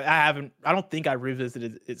 And I don't think I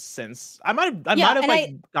revisited it since. I might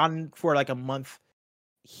have gone for like a month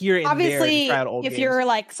here and obviously, there to try out old if games. You're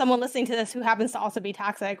like someone listening to this who happens to also be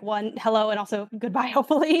toxic, one, hello, and also goodbye,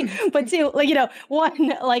 hopefully. But two, like,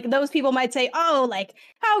 one, like those people might say, oh, like,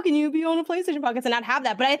 how can you be on a PlayStation podcast and not have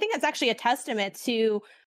that? But I think that's actually a testament to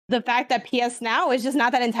the fact that PS Now is just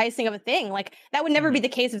not that enticing of a thing. Like, that would never be the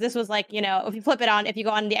case if this was like, if you flip it on, if you go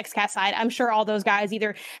on the XCast side, I'm sure all those guys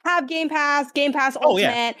either have Game Pass Ultimate.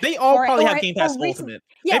 Yeah. They all probably have Game Pass Ultimate.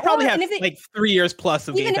 Yeah, they probably have like 3 years plus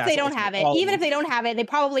of Game Pass. Even if they don't have it, they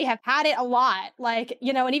probably have had it a lot. Like,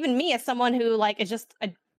 and even me as someone who like is just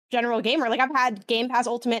a general gamer, like I've had Game Pass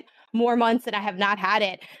Ultimate more months than I have not had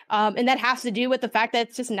it. And that has to do with the fact that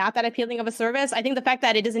it's just not that appealing of a service. I think the fact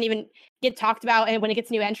that it doesn't even get talked about and when it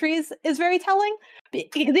gets new entries is very telling.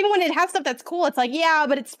 Because even when it has stuff that's cool, it's like, yeah,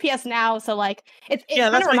 but it's PS Now. So like, it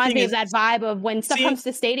kind of reminds me of that vibe of when stuff comes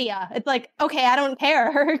to Stadia. It's like, okay, I don't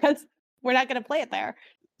care because we're not going to play it there.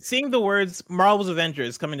 Seeing the words Marvel's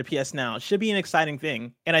Avengers coming to PS Now should be an exciting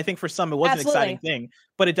thing. And I think for some, it was an exciting thing.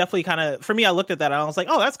 But it definitely kind of, for me, I looked at that and I was like,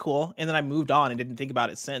 oh, that's cool. And then I moved on and didn't think about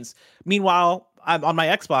it since. Meanwhile, I'm on my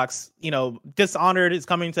Xbox, Dishonored is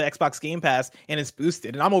coming to Xbox Game Pass and it's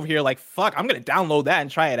boosted. And I'm over here like, fuck, I'm going to download that and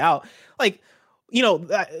try it out. Like,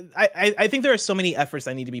 I think there are so many efforts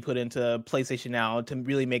that need to be put into PlayStation Now to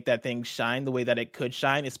really make that thing shine the way that it could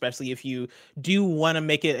shine, especially if you do want to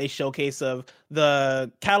make it a showcase of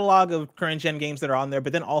the catalog of current gen games that are on there,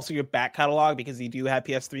 but then also your back catalog because you do have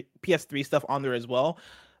PS3 stuff on there as well.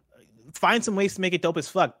 Find some ways to make it dope as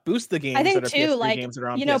fuck. Boost the games. I think that are too, PS3 like games that are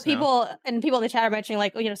on PS people Now. and people in the chat are mentioning,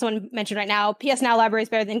 like someone mentioned right now, PS Now library is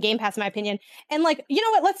better than Game Pass in my opinion. And like, you know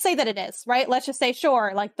what? Let's say that it is, right? Let's just say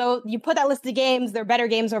sure. Like though you put that list of games, they're better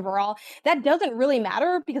games overall. That doesn't really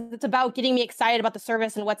matter because it's about getting me excited about the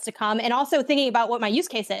service and what's to come, and also thinking about what my use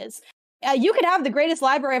case is. You could have the greatest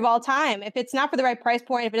library of all time if it's not for the right price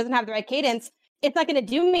point, if it doesn't have the right cadence, it's not going to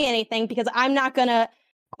do me anything because I'm not going to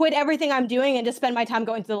quit everything I'm doing and just spend my time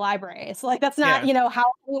going to the library. So like, that's not, how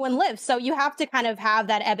anyone lives. So you have to kind of have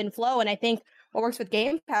that ebb and flow. And I think what works with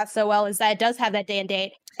Game Pass so well is that it does have that day and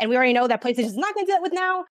date. And we already know that PlayStation is not going to do that with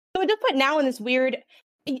Now. So it does put Now in this weird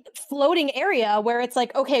floating area where it's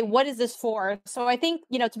like, okay, what is this for? So I think,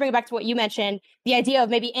 to bring it back to what you mentioned, the idea of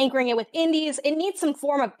maybe anchoring it with indies, it needs some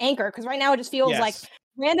form of anchor. Because right now it just feels like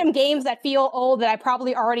random games that feel old that I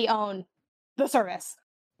probably already own the service.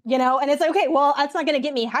 And it's like, okay, well, that's not going to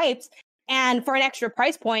get me hyped. And for an extra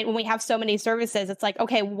price point, when we have so many services, it's like,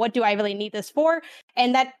 okay, what do I really need this for?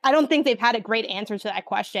 And that I don't think they've had a great answer to that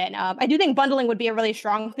question. I do think bundling would be a really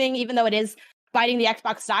strong thing, even though it is biting the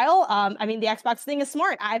Xbox style. The Xbox thing is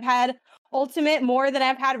smart. I've had Ultimate more than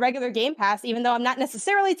I've had regular Game Pass, even though I'm not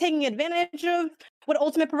necessarily taking advantage of what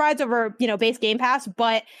Ultimate provides over, base Game Pass,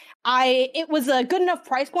 but it was a good enough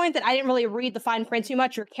price point that I didn't really read the fine print too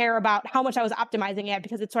much or care about how much I was optimizing it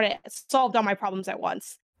because it sort of solved all my problems at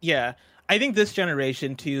once. Yeah, I think this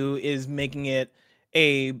generation too is making it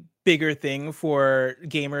a bigger thing for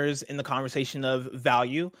gamers in the conversation of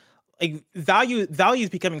value. Like value is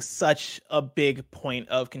becoming such a big point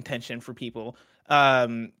of contention for people.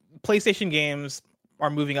 PlayStation games are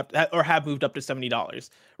moving up or have moved up to $70,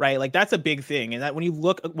 right? Like that's a big thing. And that when you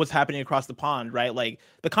look at what's happening across the pond, right? Like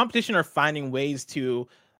the competition are finding ways to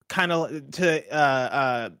kind of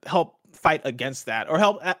help fight against that or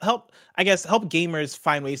help gamers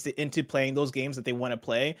find ways into playing those games that they want to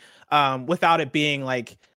play without it being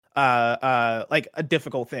like a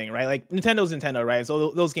difficult thing, right? Like Nintendo's Nintendo, right?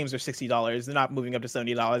 So those games are $60. They're not moving up to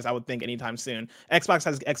 $70, I would think, anytime soon. Xbox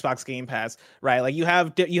has Xbox Game Pass, right? Like you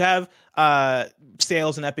have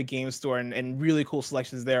sales in Epic Games Store and really cool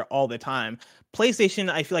selections there all the time.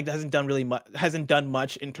 PlayStation, I feel like hasn't done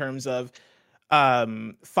much in terms of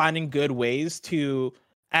finding good ways to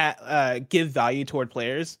give value toward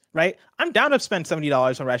players, right? I'm down to spend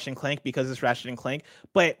 $70 on Ratchet & Clank because it's Ratchet & Clank,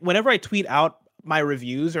 but whenever I tweet out my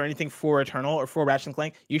reviews or anything for Eternal or for Ratchet &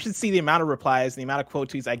 Clank, you should see the amount of replies, the amount of quote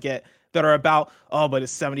tweets I get that are about, oh, but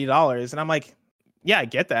it's $70. And I'm like, yeah, I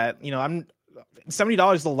get that.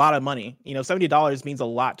 $70 is a lot of money. $70 means a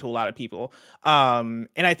lot to a lot of people. And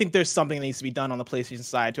I think there's something that needs to be done on the PlayStation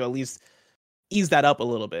side to at least ease that up a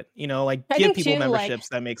little bit, give people memberships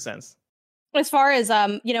that make sense. as far as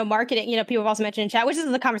marketing, people have also mentioned in chat, which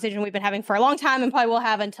is the conversation we've been having for a long time and probably will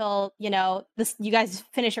have until you guys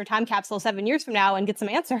finish your time capsule 7 years from now and get some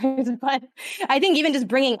answers. But I think even just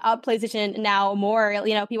bringing up PlayStation Now more,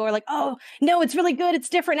 people are like, oh no, it's really good, it's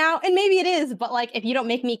different now, and maybe it is, but like if you don't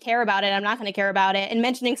make me care about it, I'm not going to care about it. And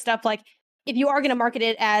mentioning stuff like, if you are going to market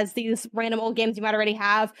it as these random old games you might already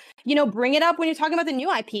have, bring it up when you're talking about the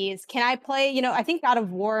new IPs. Can I play, I think God of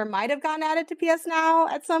War might have gotten added to PS Now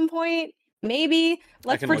at some point. Maybe.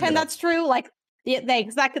 Let's pretend that's true. Like,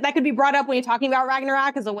 that could be brought up when you're talking about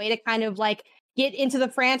Ragnarok as a way to kind of like get into the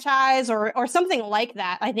franchise or something like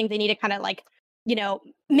that. I think they need to kind of like,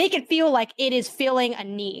 make it feel like it is filling a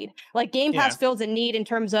need. Like Game Pass fills a need in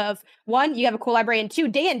terms of, one, you have a cool library, and two,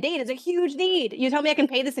 day and date is a huge need. You tell me I can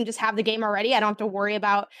pay this and just have the game already. I don't have to worry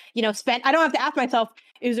about, I don't have to ask myself,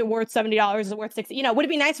 is it worth $70? Is it worth $60? Would it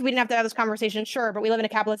be nice if we didn't have to have this conversation? Sure. But we live in a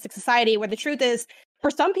capitalistic society where the truth is, for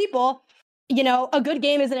some people, a good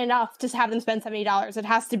game isn't enough to have them spend $70. It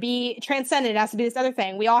has to be transcendent. It has to be this other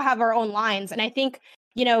thing. We all have our own lines. And I think,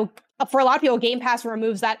 for a lot of people, Game Pass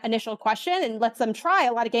removes that initial question and lets them try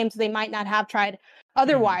a lot of games they might not have tried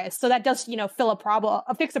otherwise. So that does,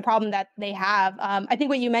 fix a problem that they have. I think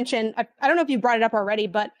what you mentioned, I don't know if you brought it up already,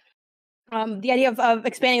 but the idea of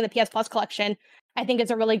expanding the PS Plus collection, I think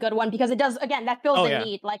is a really good one, because it does, again, that fills the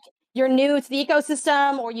need. Like, you're new to the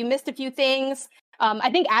ecosystem or you missed a few things.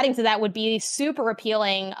 I think adding to that would be super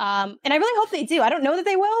appealing. And I really hope they do. I don't know that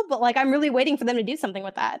they will, but like, I'm really waiting for them to do something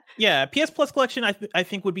with that. Yeah, PS Plus collection, I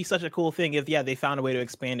think would be such a cool thing if, they found a way to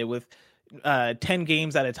expand it with 10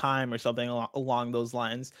 games at a time or something along those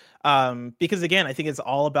lines. Because again, I think it's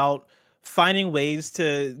all about finding ways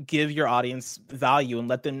to give your audience value and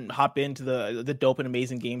let them hop into the dope and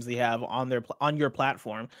amazing games they have on your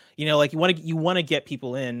platform. Like you want to get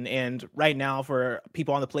people in, and right now for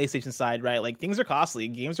people on the PlayStation side, right, like things are costly,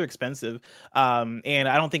 games are expensive, and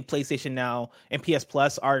I don't think PlayStation Now and PS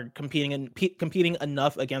Plus are competing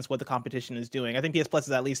enough against what the competition is doing. I think PS Plus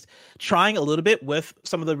is at least trying a little bit with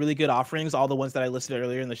some of the really good offerings, all the ones that I listed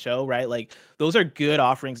earlier in the show, right? Like those are good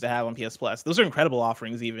offerings to have on PS Plus. Those are incredible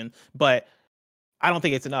offerings even, but I don't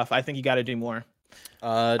think it's enough. I think you got to do more.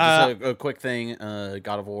 Just a quick thing.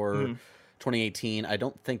 God of War 2018, I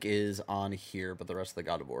don't think is on here, but the rest of the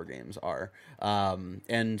God of War games are.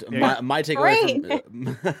 And my takeaway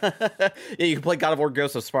from you can play God of War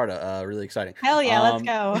Ghost of Sparta. Really exciting. Hell yeah, let's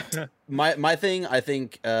go. My thing, I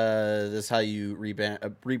think, this is how you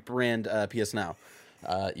rebrand PS Now.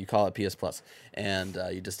 You call it PS Plus, and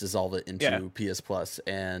you just dissolve it into PS Plus,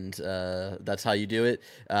 and that's how you do it.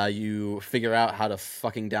 You figure out how to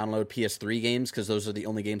fucking download PS3 games, because those are the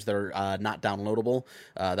only games that are not downloadable.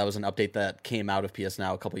 That was an update that came out of PS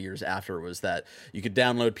Now a couple years after, was that you could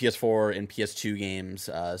download PS4 and PS2 games,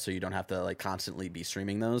 so you don't have to like constantly be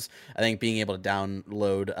streaming those. I think being able to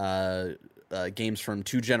download games from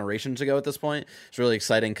 2 generations ago at this point, it's really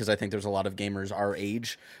exciting, because I think there's a lot of gamers our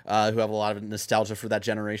age who have a lot of nostalgia for that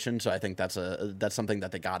generation. So I think that's something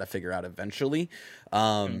that they got to figure out eventually.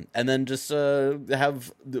 And then just be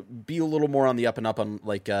a little more on the up and up on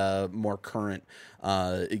like more current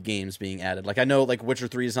games being added. Like I know like Witcher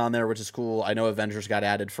 3 is on there, which is cool. I know Avengers got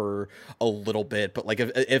added for a little bit, but like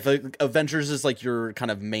if Avengers is like your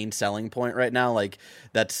kind of main selling point right now, like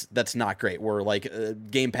that's not great. Where like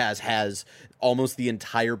Game Pass has almost the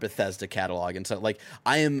entire Bethesda catalog, and so like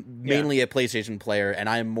I am mainly a PlayStation player, and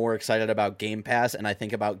I am more excited about Game Pass, and I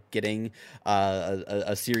think about getting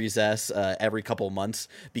a Series S every couple months,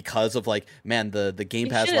 because of like, man, the Game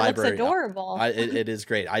Pass library. It looks adorable. It is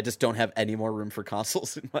great. I just don't have any more room for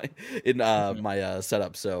consoles in my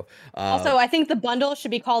setup. So also, I think the bundle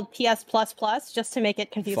should be called PS Plus Plus, just to make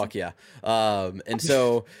it confusing. Fuck yeah. And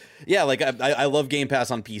so yeah, like I love Game Pass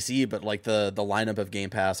on PC, but like the lineup of Game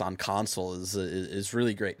Pass on console is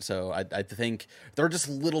really great. So I think there are just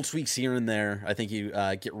little tweaks here and there. I think you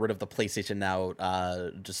get rid of the PlayStation Now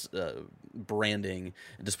branding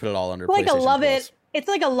and just put it all under like PlayStation a love Plus. it. It's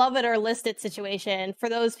like a love it or list it situation for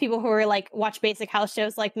those people who are like watch basic house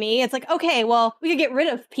shows like me. It's like, okay, well, we could get rid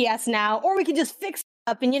of PS Now, or we could just fix it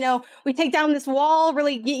up and we take down this wall,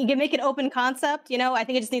 really you can make it open concept. I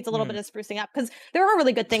think it just needs a little bit of sprucing up, because there are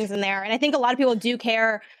really good things in there, and I think a lot of people do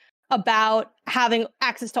care about having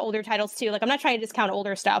access to older titles too. Like, I'm not trying to discount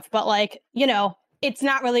older stuff, but like, it's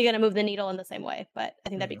not really going to move the needle in the same way, but I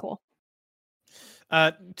think that'd be cool.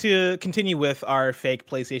 To continue with our fake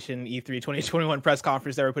PlayStation E3 2021 press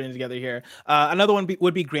conference that we're putting together here, another one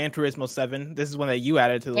would be Gran Turismo 7. This is one that you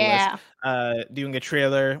added to the list. Doing a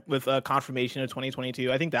trailer with a confirmation of 2022.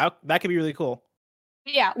 I think that could be really cool.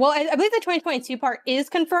 Yeah, well, I believe the 2022 part is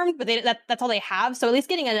confirmed, but that's all they have. So at least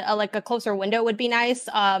getting a closer window would be nice.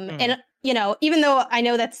 And even though I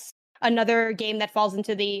know that's another game that falls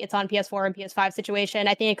into the it's on PS4 and PS5 situation,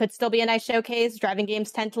 I think it could still be a nice showcase. Driving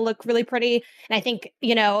games tend to look really pretty. And I think,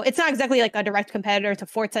 it's not exactly like a direct competitor to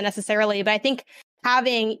Forza necessarily, but I think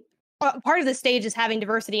having part of the stage is having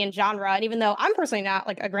diversity in genre. And even though I'm personally not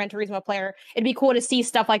like a Gran Turismo player, it'd be cool to see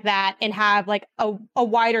stuff like that and have like a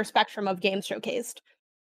wider spectrum of games showcased.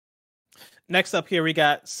 Next up here, we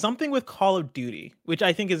got something with Call of Duty, which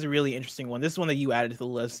I think is a really interesting one. This is one that you added to the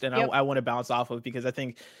list, and I want to bounce off of because I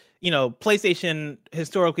think, PlayStation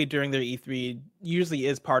historically during their E3 usually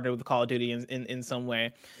is partnered with Call of Duty in some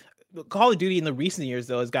way. Call of Duty in the recent years,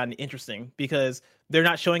 though, has gotten interesting because they're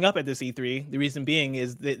not showing up at this E3. The reason being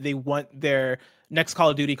is that they want their next Call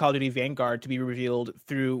of Duty Vanguard, to be revealed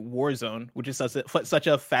through Warzone, which is such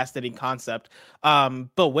a fascinating concept.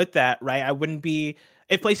 But with that, right,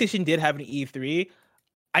 if PlayStation did have an E3,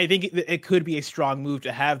 I think it could be a strong move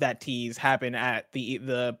to have that tease happen at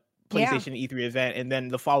the PlayStation E3 event, and then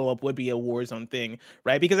the follow-up would be a Warzone thing,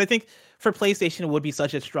 right? Because I think for PlayStation, it would be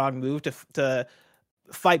such a strong move to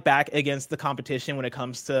fight back against the competition when it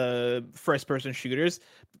comes to first-person shooters.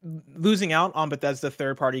 Losing out on Bethesda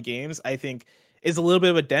third-party games, I think, is a little bit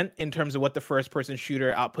of a dent in terms of what the first-person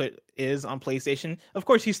shooter output is on PlayStation. Of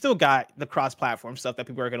course, you still got the cross-platform stuff that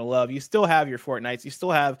people are going to love. You still have your Fortnites. You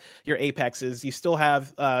still have your Apexes. You still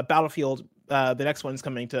have Battlefield. The next one's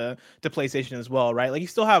coming to PlayStation as well, right? Like, you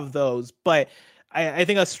still have those. But I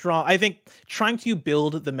think trying to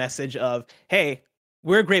build the message of, hey,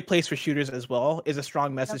 we're a great place for shooters as well is a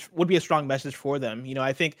strong message, would be a strong message for them.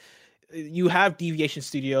 I think you have Deviation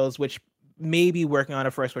Studios, which may be working on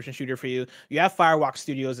a first-person shooter for you. You have Firewalk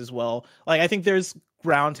Studios as well. Like, I think there's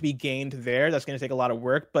ground to be gained there. That's going to take a lot of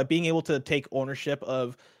work, but being able to take ownership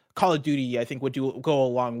of Call of Duty, I think, would go a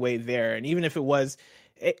long way there. And even if it was,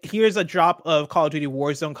 here's a drop of Call of Duty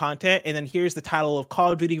Warzone content, and then here's the title of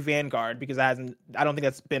Call of Duty Vanguard, because I don't think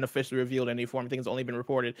that's been officially revealed in any form. I think it's only been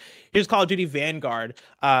reported. Here's Call of Duty Vanguard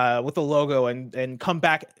with the logo, and come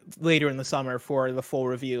back later in the summer for the full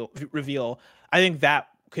reveal. I think that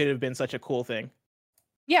could have been such a cool thing.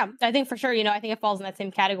 Yeah, I think for sure. I think it falls in that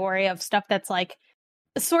same category of stuff that's like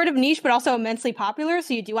sort of niche, but also immensely popular.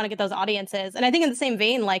 So you do want to get those audiences. And I think in the same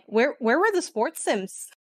vein, like where were the sports sims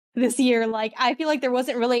this year? Like, I feel like there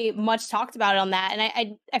wasn't really much talked about it on that.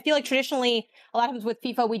 And I feel like traditionally a lot of times with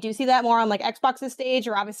FIFA, we do see that more on like Xbox's stage,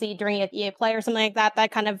 or obviously during like EA Play or something like that.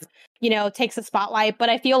 That kind of, takes the spotlight. But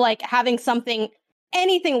I feel like having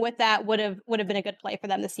anything with that would have been a good play for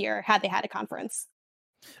them this year had they had a conference.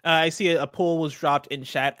 I see a poll was dropped in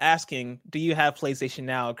chat asking, do you have PlayStation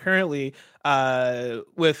Now? Currently,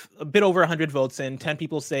 with a bit over 100 votes in, 10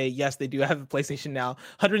 people say yes, they do have PlayStation Now.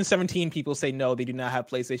 117 people say no, they do not have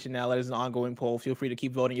PlayStation Now. That is an ongoing poll. Feel free to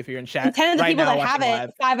keep voting if you're in chat. And 10 of the right people now, that have it,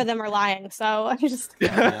 live. 5 of them are lying. So I'm just...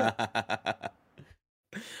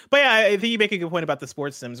 But yeah, I think you make a good point about the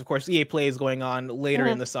sports sims. Of course, EA Play is going on later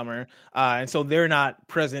in the summer, and so they're not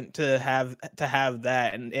present to have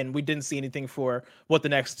that. And we didn't see anything for what the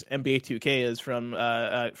next NBA 2K is from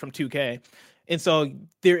 2K, and so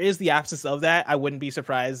there is the absence of that. I wouldn't be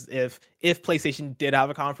surprised if PlayStation did have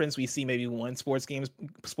a conference, we see maybe one sports game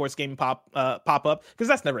pop up, because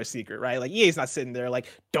that's never a secret, right? Like, EA's not sitting there like,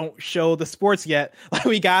 don't show the sports yet. Like,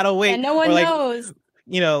 we gotta wait. And no one knows.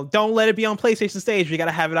 Don't let it be on PlayStation stage. We got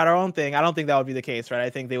to have it at our own thing. I don't think that would be the case, right? I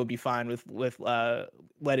think they would be fine with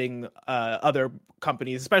letting other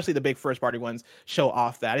companies, especially the big first-party ones, show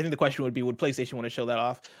off that. I think the question would be, would PlayStation want to show that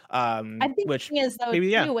off? I think which the thing is, though,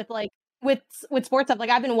 maybe, too, with sports stuff, like,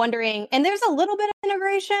 I've been wondering, and there's a little bit of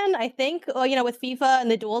integration, I think, with FIFA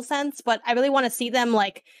and the DualSense, but I really want to see them,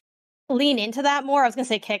 like, lean into that more. I was gonna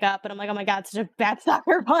say kick up, but I'm like, oh my god, such a bad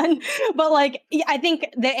soccer pun. But like, I think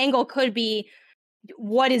the angle could be,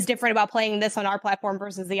 what is different about playing this on our platform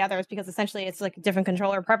versus the others, because essentially it's like different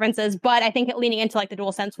controller preferences. But I think leaning into like the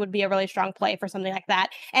DualSense would be a really strong play for something like that,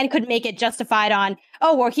 and could make it justified on,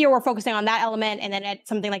 here we're focusing on that element, and then at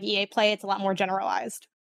something like EA Play, it's a lot more generalized.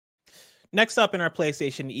 Next up in our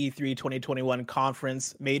PlayStation E3 2021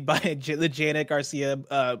 conference made by the Janet Garcia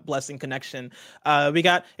Blessing Connection, we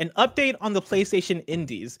got an update on the PlayStation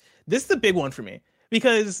Indies. This is the big one for me,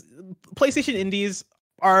 because PlayStation Indies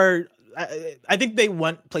are... I think they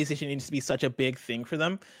want PlayStation Indies to be such a big thing for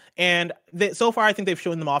them. And so far, I think they've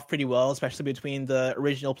shown them off pretty well, especially between the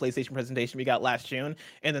original PlayStation presentation we got last June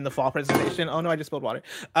and then the fall presentation. Oh, no, I just spilled water.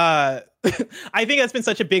 I think that's been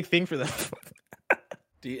such a big thing for them.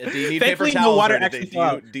 Do you need paper towels? No water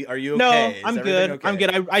actually are you okay? No, I'm good. Okay? I'm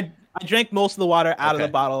good. I drank most of the water out of the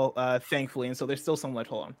bottle, thankfully, and so there's still some left.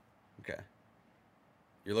 Hold on. Okay.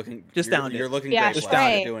 You're looking... Just down. You're looking great. Just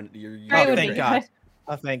down. You're thank God.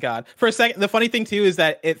 Oh, thank God. For a second, the funny thing too is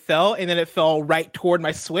that it fell and then it fell right toward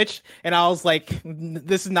my Switch, and I was like,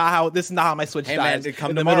 "This is not how my Switch dies." Man, come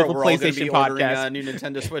in the tomorrow, middle of a we're all going to PlayStation be podcast. ordering new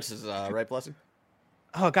Nintendo Switches, right, Blessing?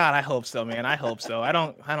 Oh God, I hope so, man. I hope so. I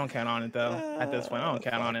don't count on it though. At this point, I don't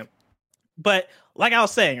count on it. But like I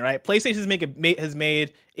was saying, right, PlayStation has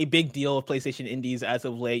made a big deal of PlayStation indies as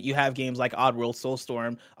of late. You have games like Oddworld,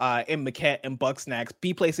 Soulstorm, and Maquette and Bugsnax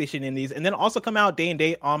be PlayStation indies, and then also come out day and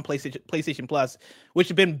date on PlayStation Plus, which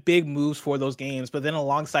have been big moves for those games. But then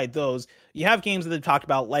alongside those, you have games that they've talked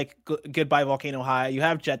about like Goodbye Volcano High. You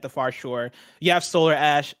have Jet the Far Shore. You have Solar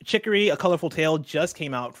Ash. Chicory, A Colorful Tale just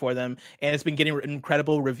came out for them, and it's been getting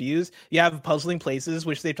incredible reviews. You have Puzzling Places,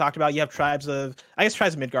 which they've talked about. You have Tribes of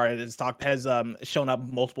Midgard has shown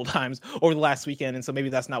up multiple times over the last weekend, and so maybe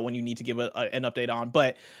that's not one you need to give an update on.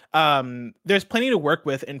 But there's plenty to work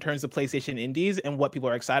with in terms of PlayStation indies and what people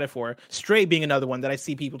are excited for. Stray being another one that I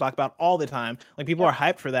see people talk about all the time. Like people are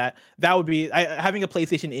hyped for that. That would be having a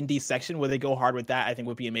PlayStation indie section where they go hard with that. I think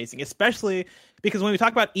would be amazing, especially because when we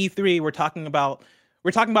talk about E3, we're talking about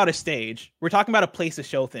a stage. We're talking about a place to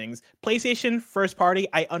show things. PlayStation first party,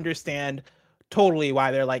 I understand totally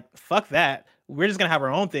why they're like, fuck that. We're just going to have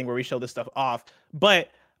our own thing where we show this stuff off.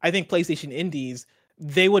 But I think PlayStation indies,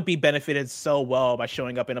 they would be benefited so well by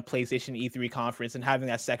showing up in a PlayStation E3 conference and having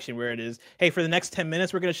that section where it is, hey, for the next 10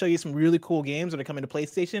 minutes, we're going to show you some really cool games that are coming to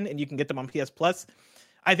PlayStation and you can get them on PS Plus.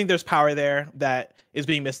 I think there's power there that is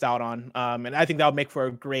being missed out on. And I think that would make for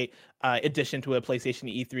a great addition to a PlayStation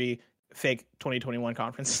E3 fake 2021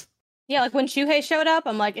 conference. Yeah, like when Shuhei showed up,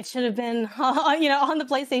 I'm like, it should have been, on the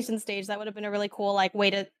PlayStation stage. That would have been a really cool, like, way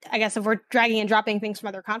to, I guess, if we're dragging and dropping things from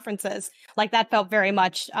other conferences, like that felt very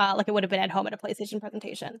much like it would have been at home at a PlayStation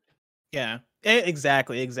presentation. Yeah,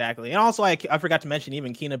 exactly. And also, I forgot to mention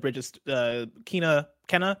even Kena Bridges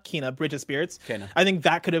Spirits. Kenna. I think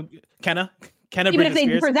that could have Even if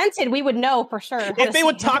they presented, we would know for sure. If they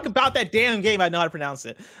would talk about that damn game, I'd know how to pronounce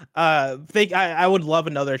it. I would love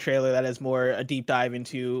another trailer that is more a deep dive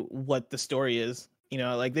into what the story is. You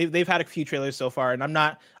know, like they've had a few trailers so far, and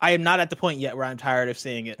I am not at the point yet where I'm tired of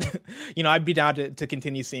seeing it. I'd be down to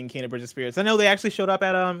continue seeing Kena Bridges Spirits. I know they actually showed up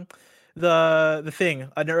at the thing,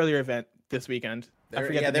 an earlier event this weekend. I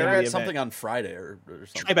forget they were at something on Friday or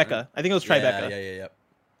something. Tribeca. Right? I think it was Tribeca.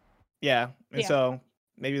 Yeah. So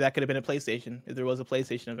maybe that could have been a PlayStation if there was a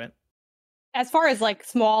PlayStation event. As far as like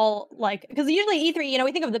small, like, because usually E3,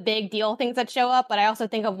 we think of the big deal things that show up, but I also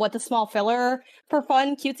think of what the small filler for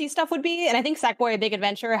fun, cutesy stuff would be. And I think Sackboy: A Big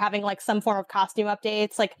Adventure having like some form of costume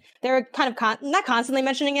updates, like they're kind of not constantly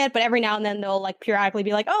mentioning it, but every now and then they'll like periodically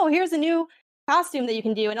be like, oh, here's a new costume that you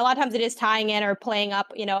can do. And a lot of times it is tying in or playing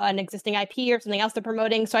up, an existing IP or something else they're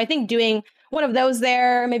promoting. So I think doing one of those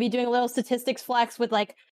there, maybe doing a little statistics flex with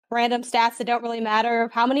like random stats that don't really matter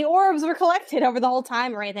of how many orbs were collected over the whole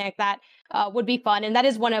time or anything like that would be fun. And that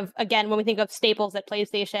is one of, again, when we think of staples at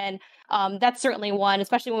PlayStation, that's certainly one,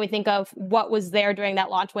 especially when we think of what was there during that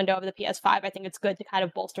launch window of the PS5. I think it's good to kind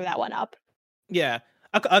of bolster that one up. Yeah,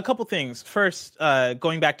 a couple things. First,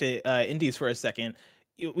 going back to indies for a second,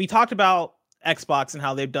 we talked about Xbox and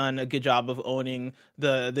how they've done a good job of owning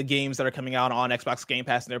the games that are coming out on Xbox Game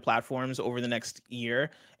Pass and their platforms over the next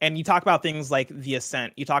year. And you talk about things like The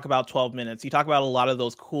Ascent, you talk about 12 Minutes, you talk about a lot of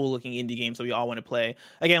those cool looking indie games that we all want to play.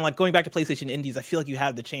 Again, like going back to PlayStation indies, I feel like you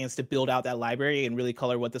have the chance to build out that library and really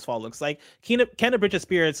color what this fall looks like. Kena Bridge of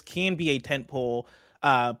Spirits can be a tentpole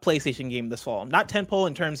PlayStation game this fall. Not tentpole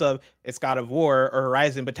in terms of it's God of War or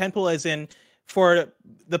Horizon, but tentpole as in, for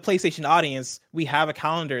the PlayStation audience, we have a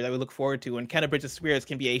calendar that we look forward to, and Kena Bridge of Spirits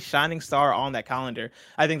can be a shining star on that calendar.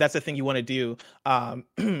 I think that's the thing you want to do.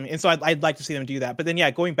 And so I'd like to see them do that. But then,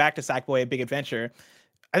 going back to Sackboy: A Big Adventure,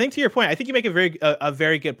 I think to your point, I think you make a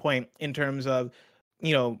very good point in terms of,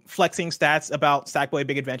 flexing stats about Sackboy: A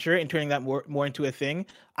Big Adventure and turning that more into a thing.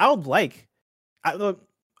 It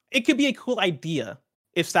could be a cool idea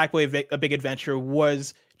if Sackboy: A Big Adventure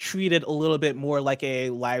was treated a little bit more like a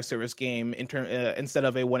live service game instead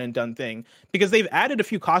of a one and done thing, because they've added a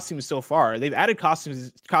few costumes so far. They've added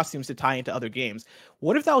costumes to tie into other games.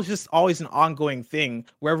 What if that was just always an ongoing thing?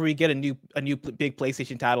 Wherever we get a new big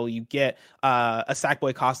PlayStation title, you get a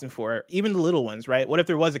Sackboy costume for it, even the little ones, right? What if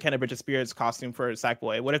there was a Kena Bridge of Spirits costume for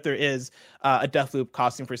Sackboy? What if there is a Deathloop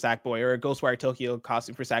costume for Sackboy or a Ghostwire Tokyo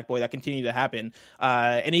costume for Sackboy that continue to happen?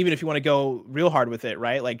 And even if you want to go real hard with it,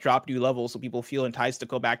 right? Like drop new levels so people feel enticed to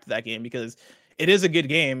go back to that game, because it is a good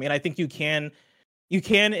game, and I think you can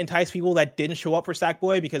entice people that didn't show up for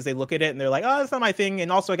Sackboy because they look at it and they're like, oh, that's not my thing,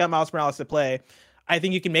 and also I got Miles Morales to play. I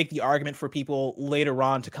think you can make the argument for people later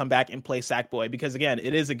on to come back and play Sackboy, because again,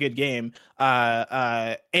 it is a good game.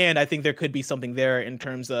 And I think there could be something there in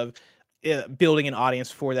terms of building an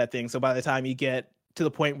audience for that thing. So by the time you get to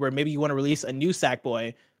the point where maybe you want to release a new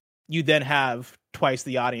Sackboy, you then have twice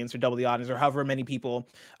the audience or double the audience or however many people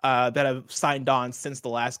that have signed on since the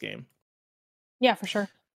last game. Yeah, for sure.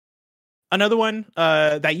 Another one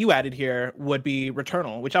that you added here would be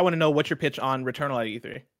Returnal, which I want to know what's your pitch on Returnal at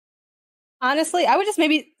E3. Honestly, I would just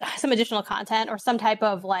maybe some additional content or some type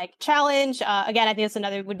of like challenge. Again, I think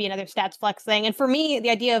this would be another stats flex thing. And for me, the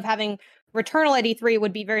idea of having Returnal at E3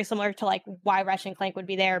 would be very similar to like why Ratchet and Clank would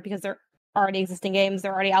be there, because they're already existing games,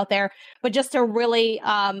 they're already out there. But just to really,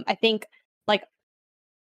 I think, like,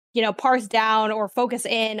 parse down or focus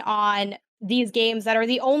in on these games that are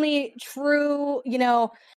the only true,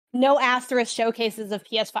 no asterisk showcases of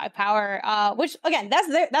PS5 power, which again,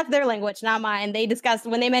 that's their language, not mine. They discussed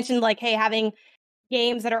when they mentioned like, hey, having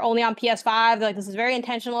games that are only on PS5, they're like, this is very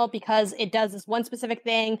intentional because it does this one specific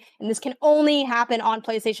thing, and this can only happen on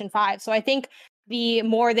PlayStation 5. So I think the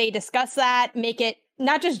more they discuss that, make it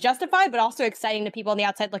not just justified, but also exciting to people on the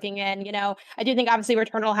outside looking in. I do think obviously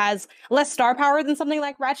Returnal has less star power than something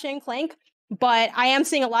like Ratchet and Clank, but I am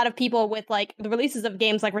seeing a lot of people with like the releases of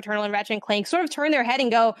games like Returnal and Ratchet and Clank sort of turn their head and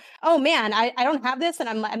go, oh man, I don't have this,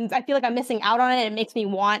 and I feel like I'm missing out on it. It makes me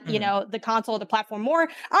want, the console, the platform more.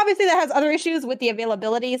 Obviously that has other issues with the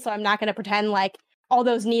availability, so I'm not going to pretend like all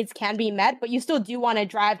those needs can be met, but you still do want to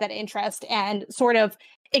drive that interest and sort of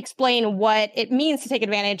explain what it means to take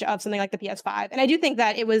advantage of something like the PS5. And I do think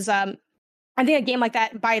that it was, I think a game like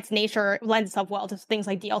that by its nature lends itself well to things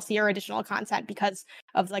like DLC or additional content because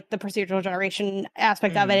of like the procedural generation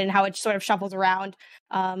aspect of it and how it sort of shuffles around.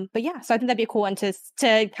 But yeah, so I think that'd be a cool one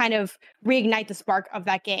to kind of reignite the spark of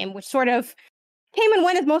that game, which sort of came and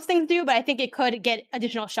went as most things do, but I think it could get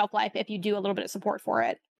additional shelf life if you do a little bit of support for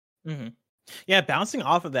it. Mm-hmm. Yeah, bouncing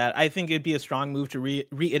off of that, I think it'd be a strong move to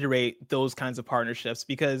reiterate those kinds of partnerships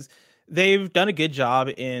because they've done a good job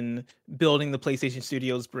in building the PlayStation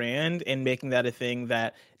Studios brand and making that a thing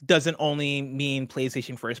that doesn't only mean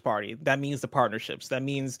PlayStation first party. That means the partnerships. That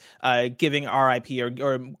means giving our IP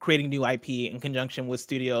or creating new IP in conjunction with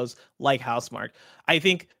studios like Housemarque. I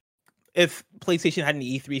think if PlayStation had an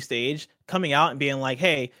E3 stage coming out and being like,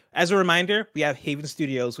 hey, as a reminder, we have Haven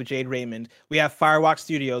Studios with Jade Raymond. We have Firewalk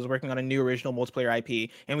Studios working on a new original multiplayer IP.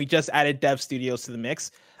 And we just added Dev Studios to the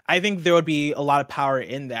mix. I think there would be a lot of power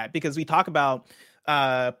in that because we talk about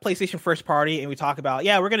PlayStation first party and we talk about,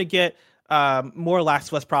 we're going to get more Last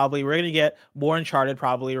of Us probably. We're going to get more Uncharted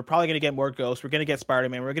probably. We're probably going to get more Ghosts. We're going to get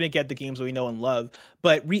Spider-Man. We're going to get the games that we know and love.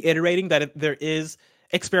 But reiterating that there is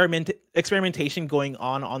experimentation going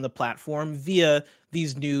on the platform via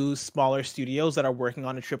these new smaller studios that are working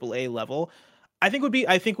on a AAA level, I think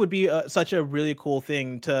would be such a really cool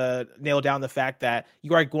thing to nail down the fact that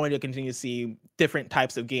you are going to continue to see different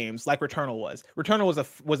types of games like Returnal was. Returnal was a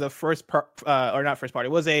was a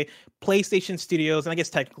PlayStation Studios and I guess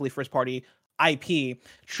technically first party IP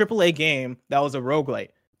AAA game that was a roguelite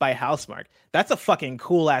by Housemarque. That's a fucking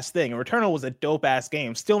cool ass thing. Returnal was a dope ass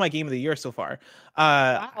game. Still my game of the year so far.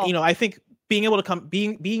 Wow. I think being able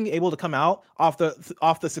to come out off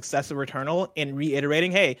the success of Returnal and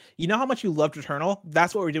reiterating, hey, you know how much you loved Returnal?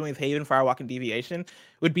 That's what we're doing with Haven, Firewalk, and Deviation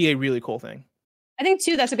would be a really cool thing. I think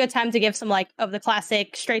too that's a good time to give some like of the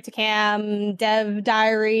classic straight to cam dev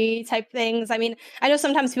diary type things. I mean, I know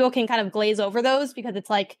sometimes people can kind of glaze over those because it's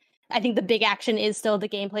like I think the big action is still the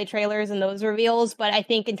gameplay trailers and those reveals, but I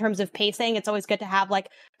think in terms of pacing, it's always good to have like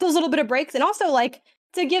those little bit of breaks and also like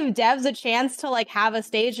to give devs a chance to like have a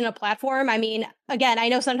stage and a platform. I mean, again, I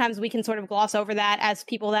know sometimes we can sort of gloss over that as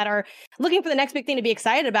people that are looking for the next big thing to be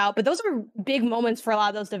excited about, but those are big moments for a lot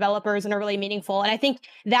of those developers and are really meaningful. And I think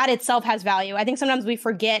that itself has value. I think sometimes we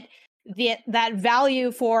forget that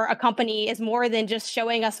value for a company is more than just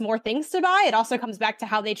showing us more things to buy. It also comes back to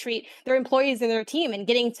how they treat their employees and their team and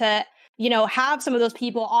getting to, have some of those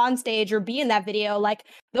people on stage or be in that video. Like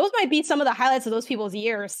those might be some of the highlights of those people's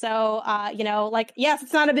years. So, yes,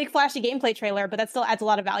 it's not a big flashy gameplay trailer, but that still adds a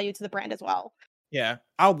lot of value to the brand as well. Yeah,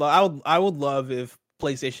 I would love if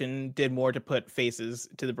PlayStation did more to put faces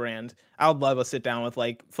to the brand. I would love a sit down with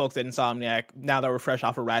like folks at Insomniac now that we're fresh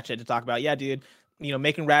off of Ratchet to talk about, yeah, dude,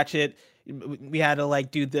 making Ratchet, we had to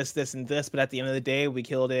like do this and this, but at the end of the day we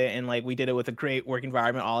killed it and like we did it with a great work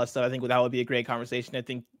environment, all that stuff. I think that would be a great conversation. I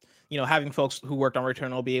think having folks who worked on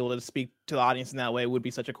Returnal be able to speak to the audience in that way would be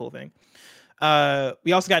such a cool thing.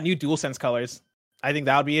 We also got new DualSense colors. I think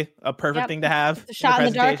that would be a perfect thing to have. A shot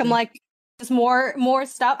in the dark. I'm like, just more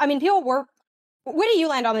stuff. I mean, where do you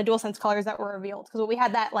land on the DualSense colors that were revealed? Because we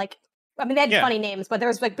had that they had funny names, but there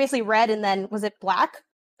was like basically red and then was it black?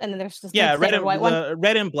 And then there's just red and white one.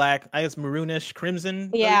 Red and black. I guess maroonish, crimson.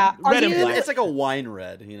 Yeah, red and black. It's like a wine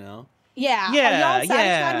red, Yeah. Are Yeah, y'all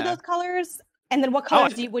satisfied with yeah. those colors? And then what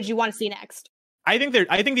colors would you want to see next? I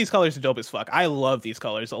think these colors are dope as fuck. I love these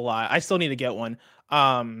colors a lot. I still need to get one.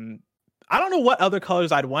 I don't know what other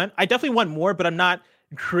colors I'd want. I definitely want more, but I'm not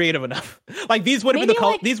creative enough. Like these would have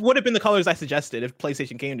been these would have been the colors I suggested if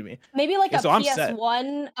PlayStation came to me. Maybe like a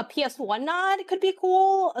PS1 nod could be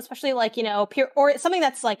cool, especially like, you know, or something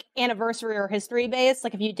that's like anniversary or history based.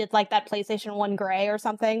 Like if you did like that PlayStation 1 gray or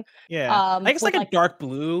something. Yeah, I guess like a dark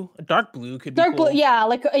blue. A dark blue could be cool. Blue, yeah.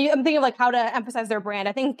 Like I'm thinking of like how to emphasize their brand.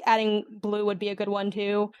 I think adding blue would be a good one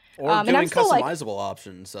too. Or doing customizable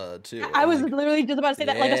options too. I was literally just about to say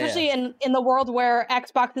that, like especially in the world where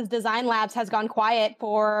Xbox's design labs has gone quiet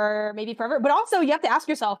for maybe forever. But also you have to ask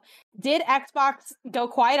yourself, did Xbox go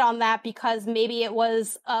quiet on that because maybe it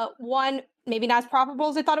was one, maybe not as profitable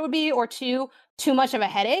as they thought it would be, or two, too much of a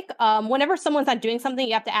headache? Whenever someone's not doing something,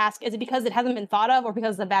 you have to ask, is it because it hasn't been thought of or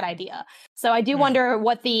because it's a bad idea? So I do wonder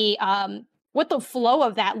what the flow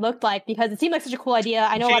of that looked like, because it seemed like such a cool idea.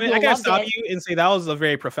 I know a lot of people loved it. I gotta stop you and say that was a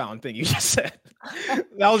very profound thing you just said.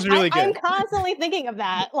 That was really good. I'm constantly thinking of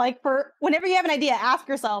that. Like for whenever you have an idea, ask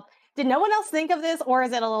yourself, did no one else think of this, or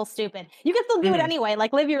is it a little stupid? You can still do it anyway,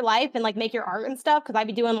 like live your life and like make your art and stuff, because I'd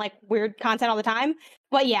be doing like weird content all the time.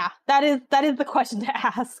 But yeah, that is the question to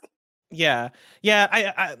ask. Yeah.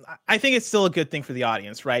 I think it's still a good thing for the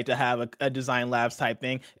audience, right? To have a design labs type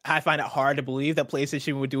thing. I find it hard to believe that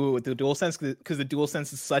PlayStation would do it with the DualSense, because the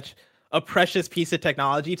DualSense is such a precious piece of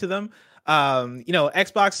technology to them. You know,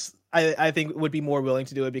 Xbox, I think would be more willing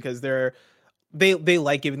to do it because they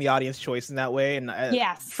like giving the audience choice in that way. And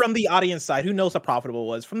from the audience side, who knows how profitable it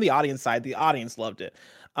was? From the audience side, the audience loved it.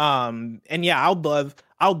 And yeah, I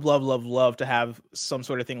would love to have some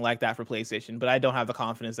sort of thing like that for PlayStation, but I don't have the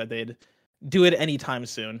confidence that they'd do it anytime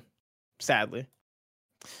soon, sadly.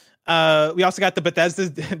 We also got the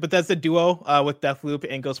Bethesda duo with Deathloop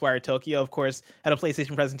and Ghostwire Tokyo, of course, at a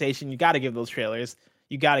PlayStation presentation. You got to give those trailers.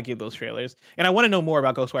 And I want to know more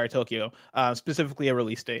about Ghostwire Tokyo, specifically a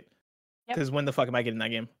release date. Because when the fuck am I getting that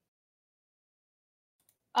game?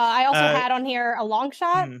 I also had on here a long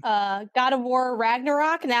shot, God of War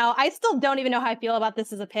Ragnarok. Now, I still don't even know how I feel about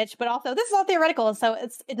this as a pitch, but also this is all theoretical, so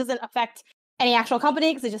it doesn't affect any actual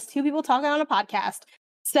company because it's just two people talking on a podcast.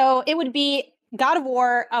 So it would be God of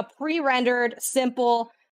War, a pre-rendered,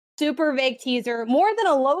 simple, super vague teaser, more than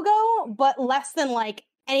a logo, but less than like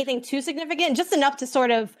anything too significant, just enough to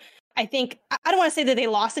sort of, I think, I don't want to say that they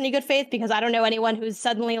lost any good faith, because I don't know anyone who's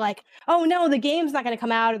suddenly like, oh no, the game's not going to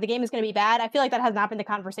come out or the game is going to be bad. I feel like that has not been the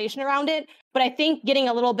conversation around it. But I think getting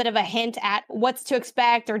a little bit of a hint at what's to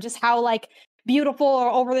expect, or just how like beautiful or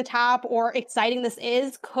over the top or exciting this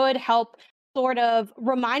is, could help sort of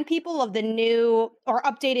remind people of the new or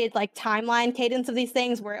updated like timeline cadence of these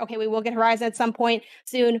things, where, okay, we will get Horizon at some point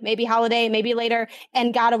soon, maybe holiday, maybe later,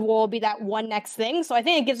 and God of War will be that one next thing. So I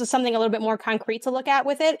think it gives us something a little bit more concrete to look at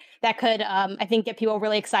with it that could, I think, get people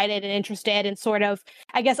really excited and interested, and sort of,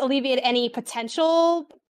 I guess, alleviate any potential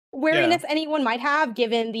wariness anyone might have,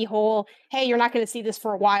 given the whole, hey, you're not going to see this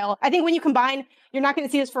for a while. I think when you combine, you're not going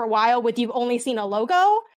to see this for a while with you've only seen a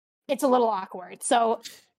logo, it's a little awkward. So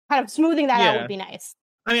kind of smoothing that out would be nice.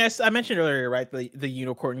 I mean, I mentioned earlier, right, the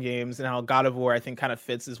unicorn games, and how God of War, I think, kind of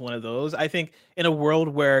fits as one of those. I think in a world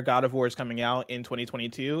where God of War is coming out in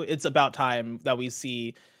 2022, it's about time that we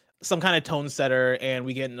see some kind of tone setter and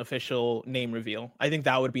we get an official name reveal. I think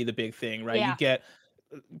that would be the big thing, right? You get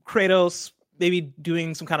Kratos maybe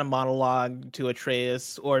doing some kind of monologue to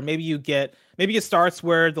Atreus, or maybe it starts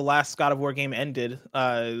where the last God of War game ended.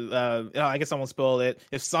 I guess I won't spoil it.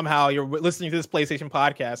 If somehow you're listening to this PlayStation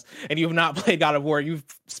podcast and you've not played God of War, you've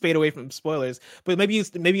stayed away from spoilers. But maybe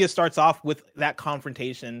it starts off with that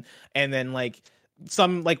confrontation, and then like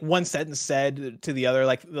some like one sentence said to the other,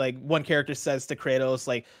 like one character says to Kratos,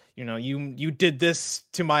 like, you know, you did this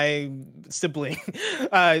to my sibling.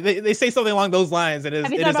 They say something along those lines, and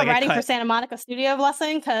have you thought about writing for Santa Monica Studio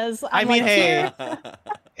Blessing? Because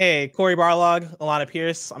hey, Corey Barlog, Alana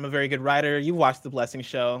Pierce. I'm a very good writer. You watched the Blessing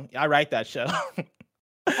show. I write that show.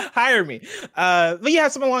 Hire me. But yeah,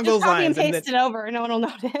 something along those lines. And paste it over. No one will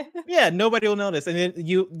notice. Yeah, nobody will notice. And then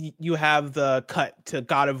you have the cut to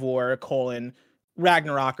God of War :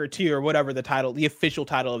 Ragnarok or 2 or whatever the official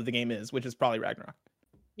title of the game is, which is probably Ragnarok.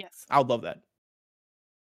 Yes. I would love that.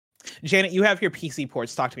 Janet, you have your PC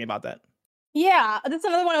ports. Talk to me about that. Yeah, that's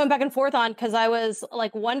another one I went back and forth on, because I was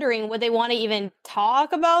like wondering, would they want to even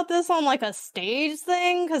talk about this on like a stage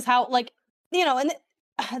thing? Because how, like, you know, and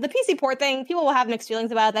the PC port thing, people will have mixed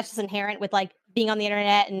feelings about it. That's just inherent with like being on the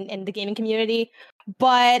internet and the gaming community.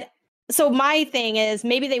 But So my thing is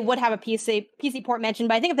maybe they would have a PC port mentioned,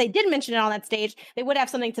 but I think if they did mention it on that stage, they would have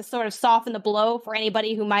something to sort of soften the blow for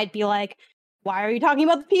anybody who might be like, why are you talking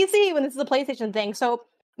about the PC when this is a PlayStation thing? So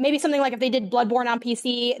maybe something like if they did Bloodborne on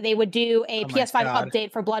PC, they would do a PS5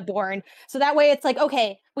 update for Bloodborne. So that way it's like,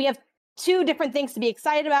 okay, we have two different things to be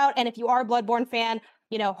excited about. And if you are a Bloodborne fan,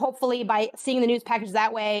 you know, hopefully by seeing the news package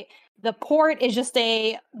that way, the port is just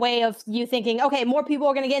a way of you thinking, okay, more people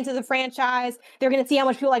are going to get into the franchise. They're going to see how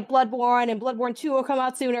much people like Bloodborne, and Bloodborne 2 will come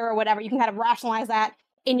out sooner or whatever. You can kind of rationalize that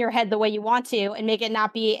in your head the way you want to and make it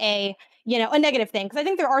not be a, you know, a negative thing. Because I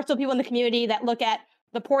think there are still people in the community that look at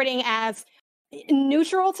the porting as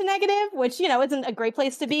neutral to negative, which, you know, isn't a great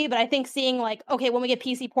place to be. But I think seeing like, okay, when we get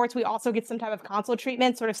PC ports, we also get some type of console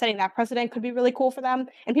treatment, sort of setting that precedent could be really cool for them.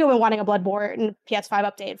 And people have been wanting a Bloodborne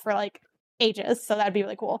PS5 update for like ages. So that'd be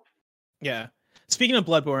really cool. Yeah. Speaking of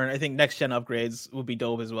Bloodborne, I think next gen upgrades would be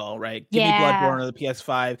dope as well, right? Give me Bloodborne on the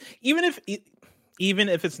PS5, even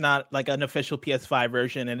if it's not like an official PS5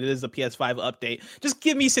 version and it is a PS5 update. Just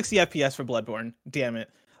give me 60 FPS for Bloodborne. Damn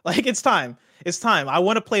it. Like, it's time. It's time. I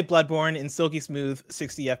want to play Bloodborne in silky smooth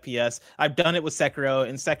 60 FPS. I've done it with Sekiro,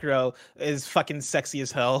 and Sekiro is fucking sexy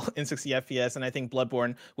as hell in 60 FPS, and I think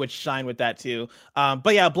Bloodborne would shine with that too.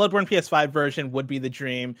 But yeah, Bloodborne PS5 version would be the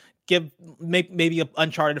dream. Make maybe a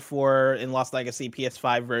Uncharted 4 in Lost Legacy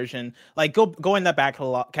PS5 version. Like, go in that back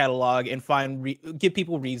catalog and give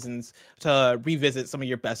people reasons to revisit some of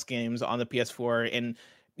your best games on the PS4 in,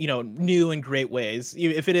 you know, new and great ways.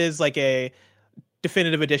 If it is like a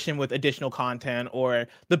definitive edition with additional content, or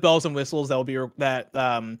the bells and whistles that will be would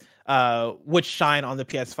shine on the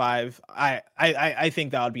PS5, I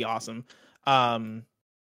think that would be awesome.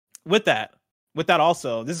 With that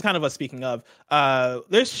also, this is kind of us speaking of,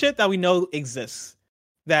 there's shit that we know exists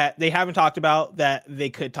that they haven't talked about that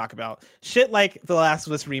they could talk about. Shit like The Last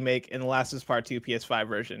of Us remake and The Last of Us Part 2 PS5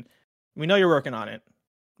 version. We know you're working on it.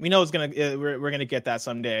 We know we're gonna get that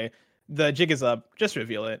someday. The jig is up. Just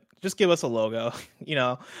reveal it. Just give us a logo. You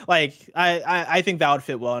know, like I think that would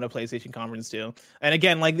fit well in a PlayStation conference too. And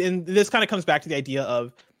again, like, this kind of comes back to the idea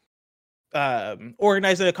of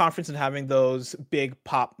organizing a conference and having those big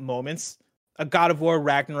pop moments. A God of War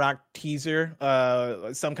Ragnarok teaser,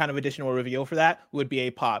 some kind of additional reveal for that would be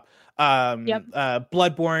a pop.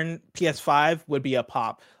 Bloodborne PS5 would be a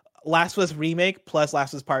pop. Last of Us remake plus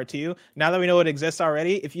Last of Us Part 2. Now that we know it exists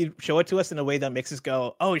already, if you show it to us in a way that makes us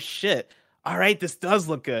go, oh shit, all right, this does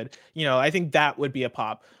look good. You know, I think that would be a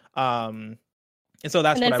pop. And so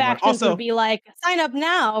that's what I want. Also, would be like, sign up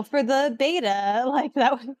now for the beta. Like,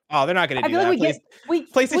 that would. Oh, they're not going to do that.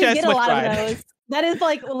 PlayStation get a lot of those. That is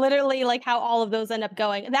like literally like how all of those end up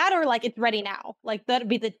going. That, or like it's ready now. Like, that'd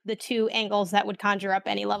be the two angles that would conjure up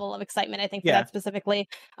any level of excitement, I think, for that specifically.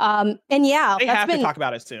 And yeah, they have to talk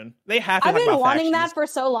about it soon. They have to. I've been wanting that for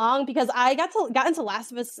so long because I got into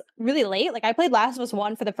Last of Us really late. Like, I played Last of Us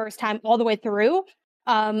 1 for the first time all the way through,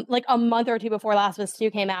 like a month or two before Last of Us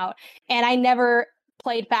 2 came out, and I never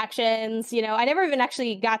played Factions. You know, I never even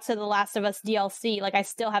actually got to the Last of Us DLC. Like, I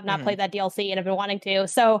still have not played that DLC and have been wanting to.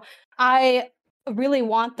 So I really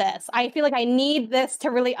want this. I feel like I need this to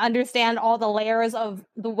really understand all the layers of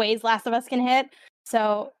the ways Last of Us can hit.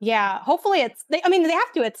 So yeah, hopefully they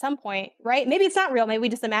have to at some point, right? Maybe it's not real. Maybe we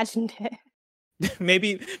just imagined it.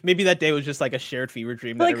 maybe that day was just like a shared fever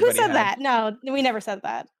dream. Like, who said that? No, we never said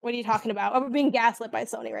that. What are you talking about? Oh, we're being gaslit by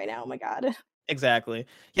Sony right now. Oh my God. Exactly.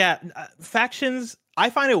 Yeah. Factions. I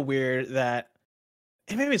find it weird that,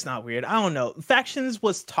 and maybe it's not weird, I don't know. Factions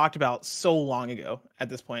was talked about so long ago at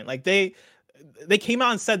this point. Like, they came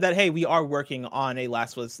out and said that, hey, we are working on a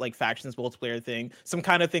Last of Us like Factions multiplayer thing, some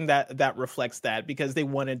kind of thing that reflects that, because they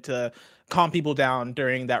wanted to calm people down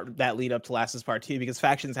during that lead up to Last of Us Part 2, because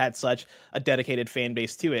Factions had such a dedicated fan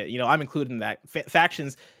base to it. You know, I'm included in that.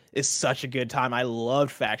 Factions is such a good time. I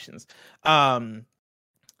loved Factions.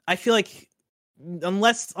 I feel like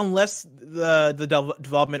unless the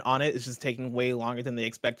development on it is just taking way longer than they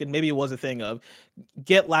expected, maybe it was a thing of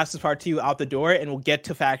get Last of Us Part 2 out the door and we'll get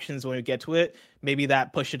to Factions when we get to it. Maybe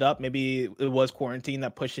that pushed it up. Maybe it was quarantine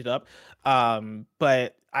that pushed it up.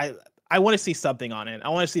 But I want to see something on it. I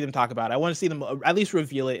want to see them talk about it. I want to see them at least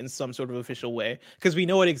reveal it in some sort of official way, because we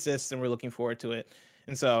know it exists and we're looking forward to it.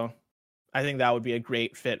 And so I think that would be a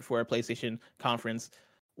great fit for a PlayStation conference.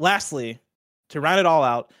 Lastly, to round it all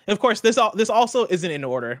out, and of course, this also isn't in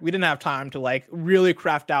order. We didn't have time to like really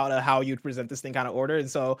craft out how you'd present this thing kind of order, and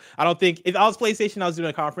so I don't think, if I was PlayStation, I was doing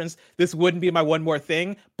a conference, this wouldn't be my one more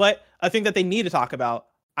thing. But a thing that they need to talk about,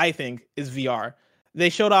 I think, is VR. They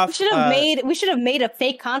showed off. We should have made a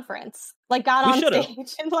fake conference. Like, got on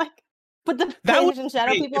stage and like. put the PlayStation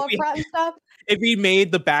Shadow people up front and stuff. If we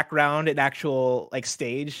made the background an actual like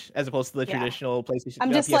stage as opposed to the traditional PlayStation.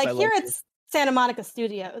 I'm just like, here it's Santa Monica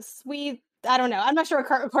Studios. I don't know. I'm not sure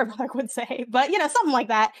what Cormac would say, but something like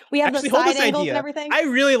that. We have the side angles and everything. I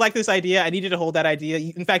really like this idea. I need you to hold that idea.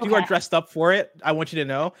 In fact, you are dressed up for it. I want you to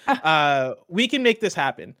know. We can make this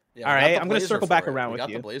happen. Yeah, all right. I'm going to circle back around with you.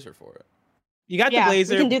 We got the blazer for it. You got the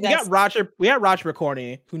blazer. We got Roger. We got Roger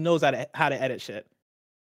McCorney, who knows how to edit shit.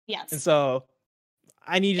 Yes. And so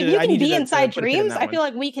I need you. If you can be inside Dreams, I feel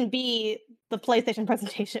like we can be the PlayStation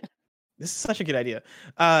presentation. This is such a good idea.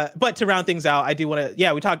 But to round things out, I do want to.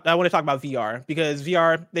 I want to talk about VR because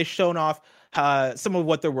VR, they've shown off some of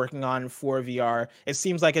what they're working on for VR. It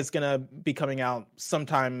seems like it's gonna be coming out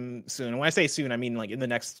sometime soon. When I say soon, I mean like in the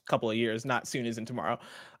next couple of years, not soon as in tomorrow.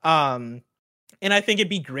 And I think it'd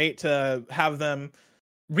be great to have them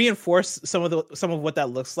reinforce some of what that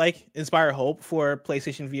looks like, inspire hope for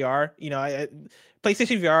PlayStation VR.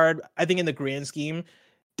 PlayStation VR, I think in the grand scheme,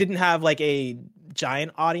 didn't have like a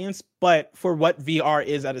giant audience, but for what VR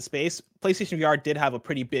is at a space, PlayStation VR did have a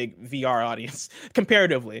pretty big VR audience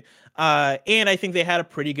comparatively. And I think they had a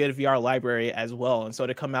pretty good VR library as well. And so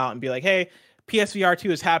to come out and be like, hey, PSVR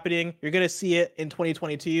 2 is happening. You're going to see it in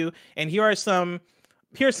 2022. And here's some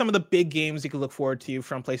of the big games you can look forward to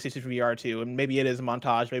from PlayStation VR 2. And maybe it is a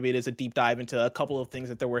montage. Maybe it is a deep dive into a couple of things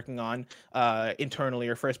that they're working on internally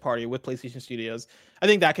or first party with PlayStation Studios. I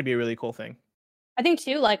think that could be a really cool thing. I think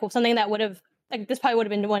too, like something that would have, like this probably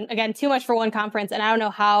would have been too much for one conference. And I don't know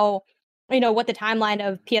how, what the timeline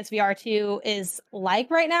of PSVR 2 is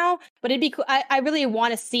like right now, but it'd be cool. I really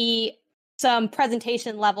want to see some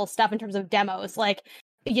presentation level stuff in terms of demos. Like,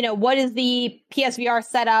 what is the PSVR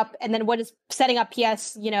setup? And then what is setting up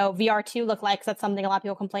VR 2 look like? 'Cause that's something a lot of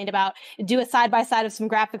people complained about. Do a side-by-side of some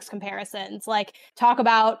graphics comparisons. Like talk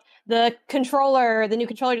about the new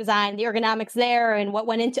controller design, the ergonomics there, and what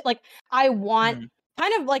went into, like, I want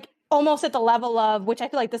kind of like almost at the level of, which I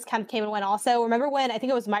feel like this kind of came and went also. Remember when I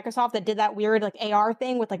think it was Microsoft that did that weird like AR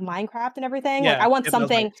thing with like Minecraft and everything? Yeah, like I want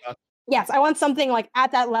something, I want something like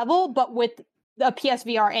at that level, but with a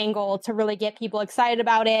PSVR angle to really get people excited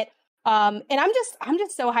about it. And I'm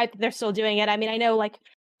just so hyped that they're still doing it. I mean, I know like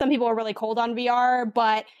some people are really cold on VR,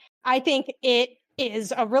 but I think it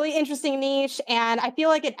is a really interesting niche, and I feel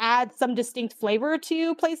like it adds some distinct flavor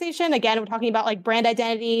to PlayStation. Again, we're talking about like brand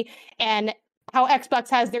identity and how Xbox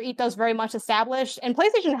has their ethos very much established, and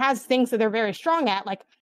PlayStation has things that they're very strong at, like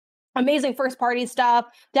amazing first party stuff,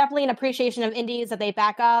 definitely an appreciation of indies that they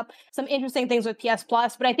back up, some interesting things with PS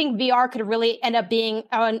Plus, but I think VR could really end up being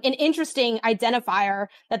an interesting identifier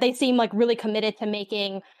that they seem like really committed to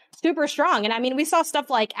making super strong. And I mean, we saw stuff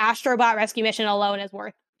like Astrobot Rescue Mission alone is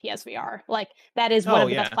worth PSVR. Like that is one of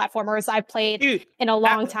the best platformers I've played in a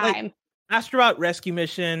long time. Like, Astrobot Rescue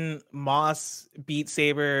Mission, Moss, Beat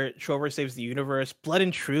Saber, Trover Saves the Universe, Blood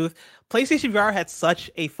and Truth. PlayStation VR had such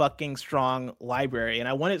a fucking strong library, and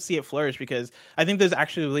I wanted to see it flourish because I think there's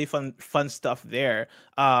actually really fun stuff there.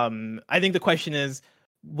 I think the question is,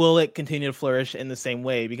 will it continue to flourish in the same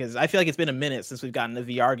way? Because I feel like it's been a minute since we've gotten a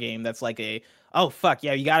VR game that's like you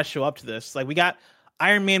got to show up to this. Like we got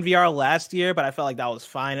Iron Man VR last year, but I felt like that was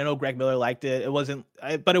fine. I know Greg Miller liked it. It wasn't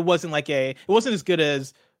as good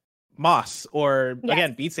as Moss or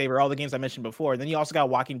again Beat Saber, all the games I mentioned before. And then you also got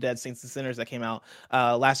Walking Dead Saints and Sinners that came out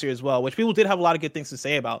last year as well, which people did have a lot of good things to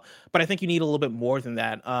say about, but I think you need a little bit more than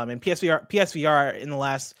that. And PSVR in the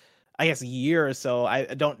last, I guess, year or so,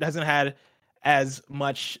 hasn't had as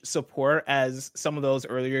much support as some of those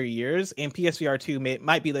earlier years, and PSVR 2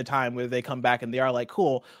 might be the time where they come back and they are like,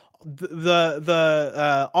 cool,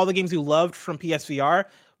 the all the games you loved from PSVR,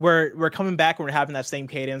 we're coming back and we're having that same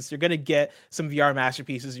cadence. You're going to get some VR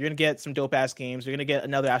masterpieces. You're going to get some dope-ass games. You're going to get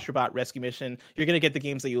another Astrobot Rescue Mission. You're going to get the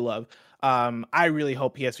games that you love. I really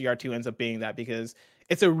hope PSVR 2 ends up being that because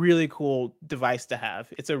it's a really cool device to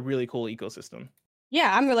have. It's a really cool ecosystem.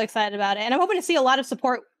 Yeah, I'm really excited about it. And I'm hoping to see a lot of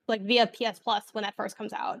support like via PS Plus when that first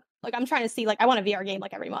comes out. Like I'm trying to see, like I want a VR game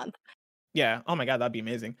like every month. Yeah. Oh my God, that'd be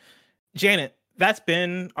amazing. Janet, that's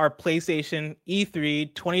been our PlayStation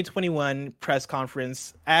E3 2021 press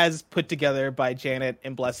conference as put together by Janet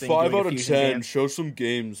and Blessing. 5 out of 10. Dance. Show some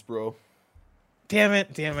games, bro. Damn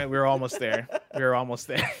it. We were almost there.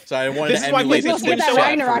 So I wanted to emulate the Twitch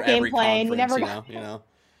chat for every conference, you know?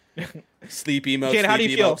 Sleep emote, Janet, how do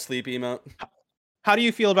you feel? Sleep emote. How do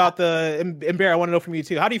you feel about and Bear, I want to know from you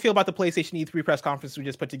too. How do you feel about the PlayStation E3 press conference we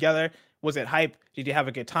just put together? Was it hype? Did you have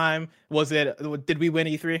a good time? Did we win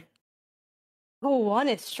E3? Oh, one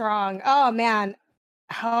is strong. Oh man.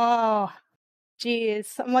 Oh,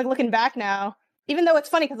 geez. I'm like looking back now. Even though it's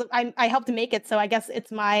funny because I helped make it, so I guess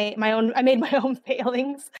it's my own. I made my own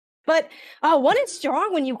failings. But one is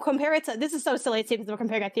strong when you compare it to. This is so silly too because we're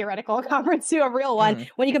comparing a theoretical conference to a real one.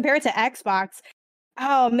 When you compare it to Xbox,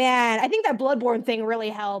 oh man, I think that Bloodborne thing really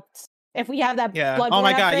helped. If we have that, Bloodborne oh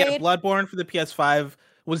my god, upgrade, Bloodborne for the PS5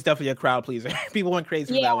 was definitely a crowd pleaser. People went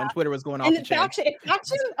crazy for that when Twitter was going off the chain.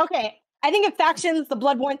 Factions, okay, I think if Factions, the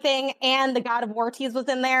Bloodborne thing, and the God of War tease was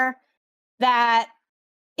in there, that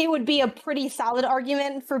it would be a pretty solid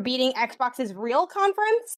argument for beating Xbox's real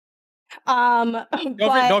conference.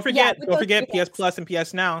 Don't forget PS Plus and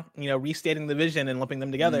PS Now. Restating the vision and lumping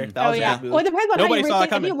them together. That was a big move. Well, it depends on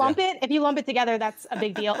how you restate. If you lump it together, that's a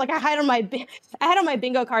big deal. Like I had on my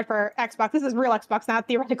bingo card for Xbox. This is real Xbox, not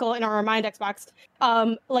theoretical in our mind Xbox.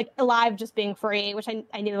 Like Live just being free, which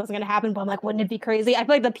I knew wasn't going to happen, but I'm like, wouldn't it be crazy? I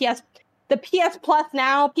feel like the PS Plus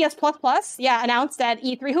now, PS Plus, announced at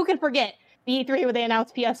E3. Who can forget the E3 where they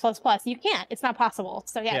announced PS Plus? You can't. It's not possible.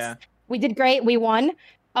 So yes, we did great. We won.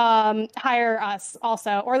 Hire us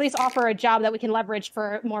also, or at least offer a job that we can leverage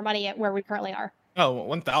for more money at where we currently are. Oh,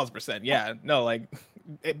 1000%. Yeah, no, like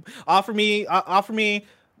offer me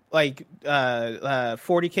like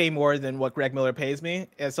 40K more than what Greg Miller pays me,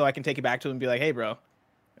 and so I can take it back to him and be like, hey bro,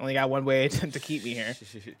 only got one way to keep me here.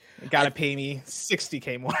 You gotta pay me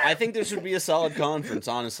 60K more. I think this would be a solid conference,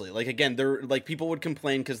 honestly. Like again, there like people would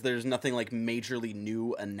complain because there's nothing like majorly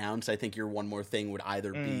new announced. I think your one more thing would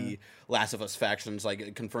either be Last of Us Factions,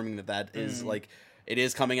 like confirming that is like it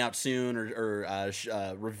is coming out soon, or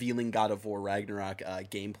revealing God of War Ragnarok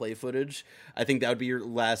gameplay footage. I think that would be your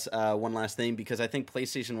one last thing, because I think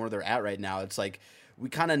PlayStation, where they're at right now, it's like we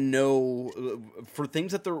kind of know for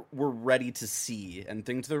things that we're ready to see and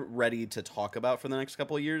things they're ready to talk about for the next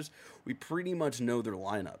couple of years, we pretty much know their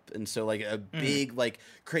lineup. And so like a big, like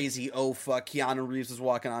crazy, oh fuck, Keanu Reeves is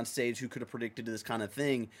walking on stage, who could have predicted this kind of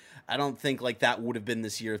thing? I don't think like that would have been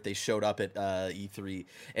this year if they showed up at E3.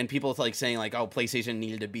 And people like saying like, oh, PlayStation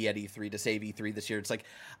needed to be at E3 to save E3 this year. It's like,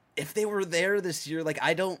 if they were there this year, like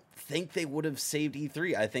I don't think they would have saved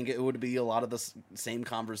E3. I think it would be a lot of the same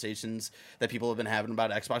conversations that people have been having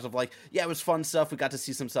about Xbox of like, yeah, it was fun stuff. We got to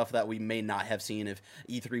see some stuff that we may not have seen if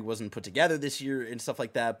E3 wasn't put together this year and stuff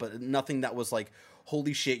like that, but nothing that was like,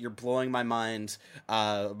 holy shit, you're blowing my mind.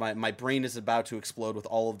 My brain is about to explode with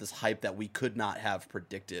all of this hype that we could not have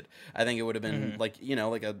predicted. I think it would have been like,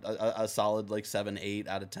 like a solid like 7, 8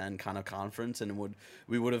 out of 10 kind of conference, and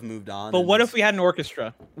we would have moved on. But what if we had an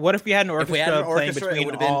orchestra? What if we had an orchestra? If we had an orchestra, it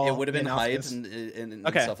would have been hyped and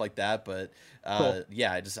stuff like that. But cool.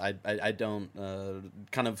 Yeah, I don't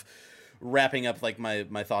kind of wrapping up like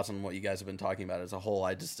my thoughts on what you guys have been talking about as a whole.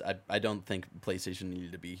 I don't think PlayStation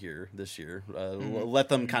needed to be here this year. Let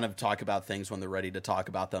them kind of talk about things when they're ready to talk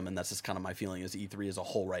about them, and that's just kind of my feeling is E3 as a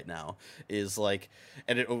whole right now is like,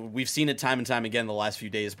 and we've seen it time and time again the last few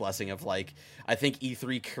days, blessing of like, I think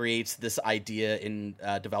E3 creates this idea in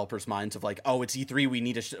developers' minds of like, oh, it's E3,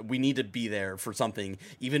 we need to be there for something,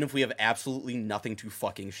 even if we have absolutely nothing to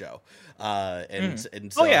fucking show. And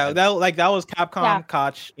so that was Capcom,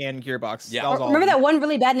 Koch, and Gearbox. Yeah, remember that one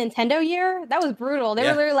really bad Nintendo year? That was brutal. They were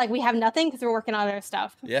literally like, we have nothing because we're working on other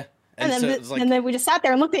stuff. Yeah. And then we just sat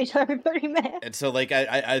there and looked at each other for 30 minutes. And so like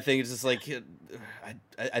I think it's just like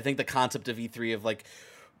I think the concept of E3 of like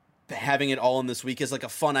having it all in this week is like a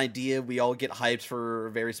fun idea. We all get hyped for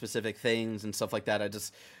very specific things and stuff like that.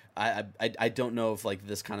 I don't know if like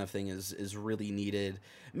this kind of thing is really needed.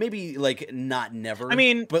 Maybe like not never. I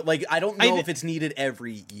mean, but like I don't know if it's needed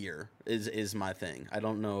every year. Is my thing. I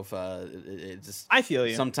don't know if it just. I feel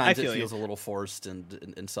you. Sometimes it feels a little forced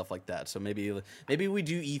and stuff like that. So maybe we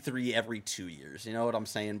do E3 every 2 years. You know what I'm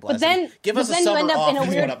saying? But then give us a summer off.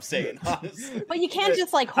 Is what I'm saying. Honestly. But you can't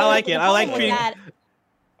just like. Hold I like it.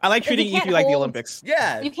 I like treating E3 like the Olympics.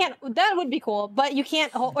 Yeah, you can't. That would be cool, but you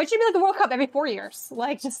can't hold. Or it should be like the World Cup every 4 years.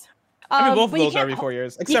 Like just. I mean, both of those are every 4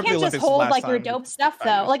 years. Except you can't for the Olympics just hold last like time. your dope stuff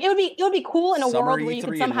though. Like it would be cool in a Summer world E3 where you could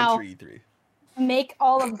and somehow winter E3. make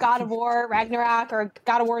all of God of War Ragnarok or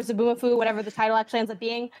God of War Zabumafu, whatever the title actually ends up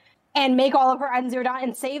being, and make all of Horizon Zero Dawn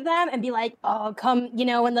and save them and be like, oh, come,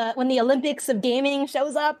 when the Olympics of gaming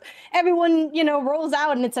shows up, everyone, rolls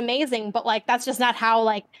out and it's amazing. But like, that's just not how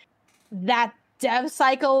like that dev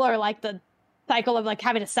cycle or like the cycle of like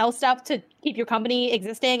having to sell stuff to keep your company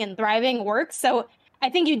existing and thriving works. So I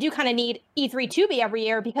think you do kind of need E3 to be every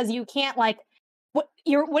year, because you can't like, what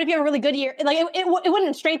if you have a really good year? Like it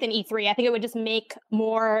wouldn't strengthen E3. I think it would just make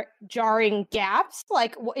more jarring gaps.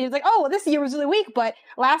 Like it's like, oh, well, this year was really weak, but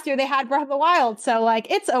last year they had Breath of the Wild, so like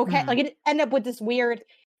it's okay. Like it ended up with this weird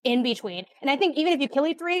in between. And I think even if you kill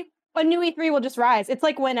E3, a new E3 will just rise. It's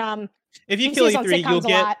like when if you kill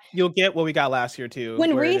E3, you'll get what we got last year too.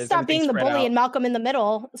 When Reese stopped being the bully in Malcolm in the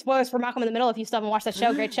Middle, spoilers for Malcolm in the Middle if you still haven't watched that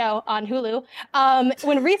show, great show on Hulu.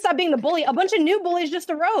 When Reese stopped being the bully, a bunch of new bullies just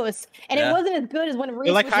arose, and it wasn't as good as when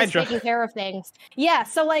Reese was just taking care of things. Yeah,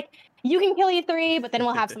 so like you can kill E3, but then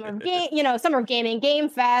we'll have summer gaming, Game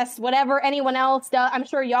Fest, whatever anyone else does. I'm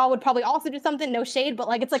sure y'all would probably also do something. No shade, but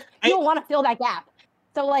like it's like you don't want to fill that gap.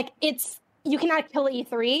 So like you cannot kill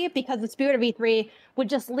E3 because the spirit of E3 would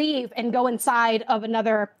just leave and go inside of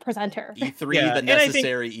another presenter. E3, the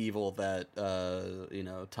necessary evil that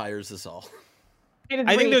tires us all.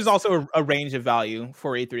 I think there's also a range of value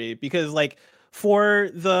for E3 because like for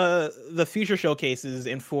the future showcases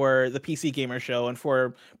and for the PC Gamer Show and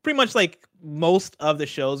for pretty much like most of the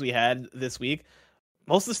shows we had this week,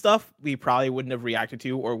 most of the stuff we probably wouldn't have reacted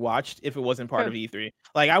to or watched if it wasn't part of E3.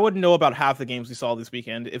 Like I wouldn't know about half the games we saw this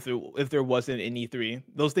weekend if there wasn't an E3.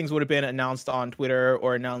 Those things would have been announced on Twitter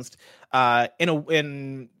or announced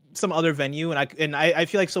in some other venue, and I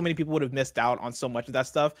feel like so many people would have missed out on so much of that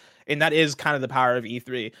stuff. And that is kind of the power of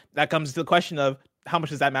E3. That comes to the question of how much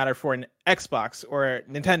does that matter for an Xbox or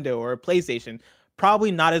Nintendo or a PlayStation?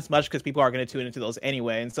 Probably not as much because people are going to tune into those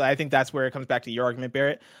anyway. And so I think that's where it comes back to your argument,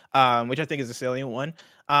 Barrett, which I think is a salient one.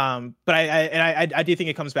 But I do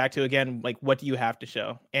think it comes back to, again, like, what do you have to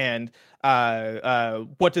show? And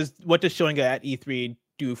what does showing it at E3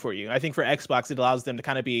 do for you? I think for Xbox, it allows them to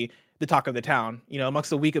kind of be the talk of the town. You know,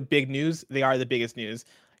 amongst a week of big news, they are the biggest news.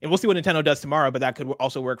 And we'll see what Nintendo does tomorrow, but that could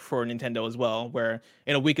also work for Nintendo as well, where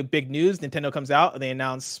in a week of big news, Nintendo comes out and they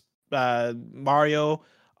announce Mario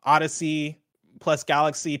Odyssey plus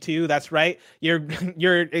Galaxy 2. That's right. You're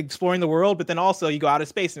exploring the world, but then also you go out of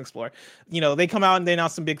space and explore. You know, they come out and they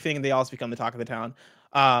announce some big thing and they also become the talk of the town.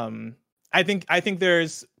 I think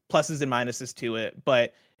there's pluses and minuses to it,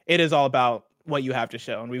 but it is all about what you have to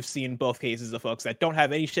show. And we've seen both cases of folks that don't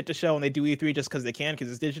have any shit to show and they do E3 just because they can, because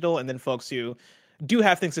it's digital, and then folks who do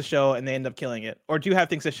have things to show and they end up killing it, or do have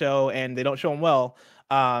things to show and they don't show them well.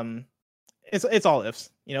 It's all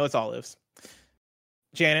ifs. You know, it's all ifs.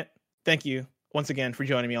 Janet, thank you once again for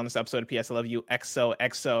joining me on this episode of PS I Love You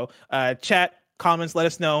XOXO. Chat, comments, let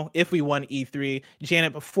us know if we won E3.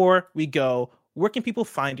 Janet, before we go, where can people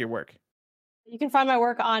find your work? You can find my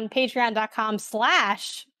work on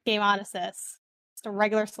patreon.com/GameOnasis. Just a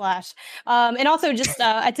regular slash. And also just,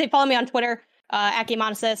 I'd say follow me on Twitter at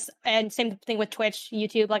GameOnasis, and same thing with Twitch,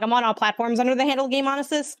 YouTube. Like I'm on all platforms under the handle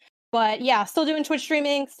GameOnasis. But yeah, still doing Twitch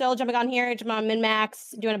streaming, still jumping on here, jumping on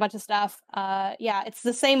MinMax, doing a bunch of stuff. Yeah, it's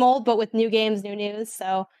the same old, but with new games, new news.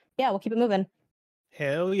 So yeah, we'll keep it moving.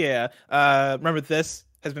 Hell yeah. Remember, this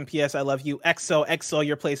has been PS I Love You XOXO,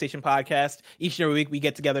 your PlayStation podcast. Each and every week we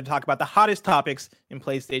get together to talk about the hottest topics in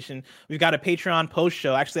PlayStation. We've got a Patreon post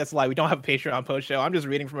show. Actually, that's a lie. We don't have a Patreon post show. I'm just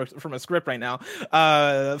reading from a script right now.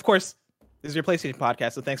 Of course, this is your PlayStation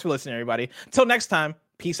podcast, so thanks for listening, everybody. Until next time,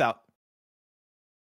 peace out.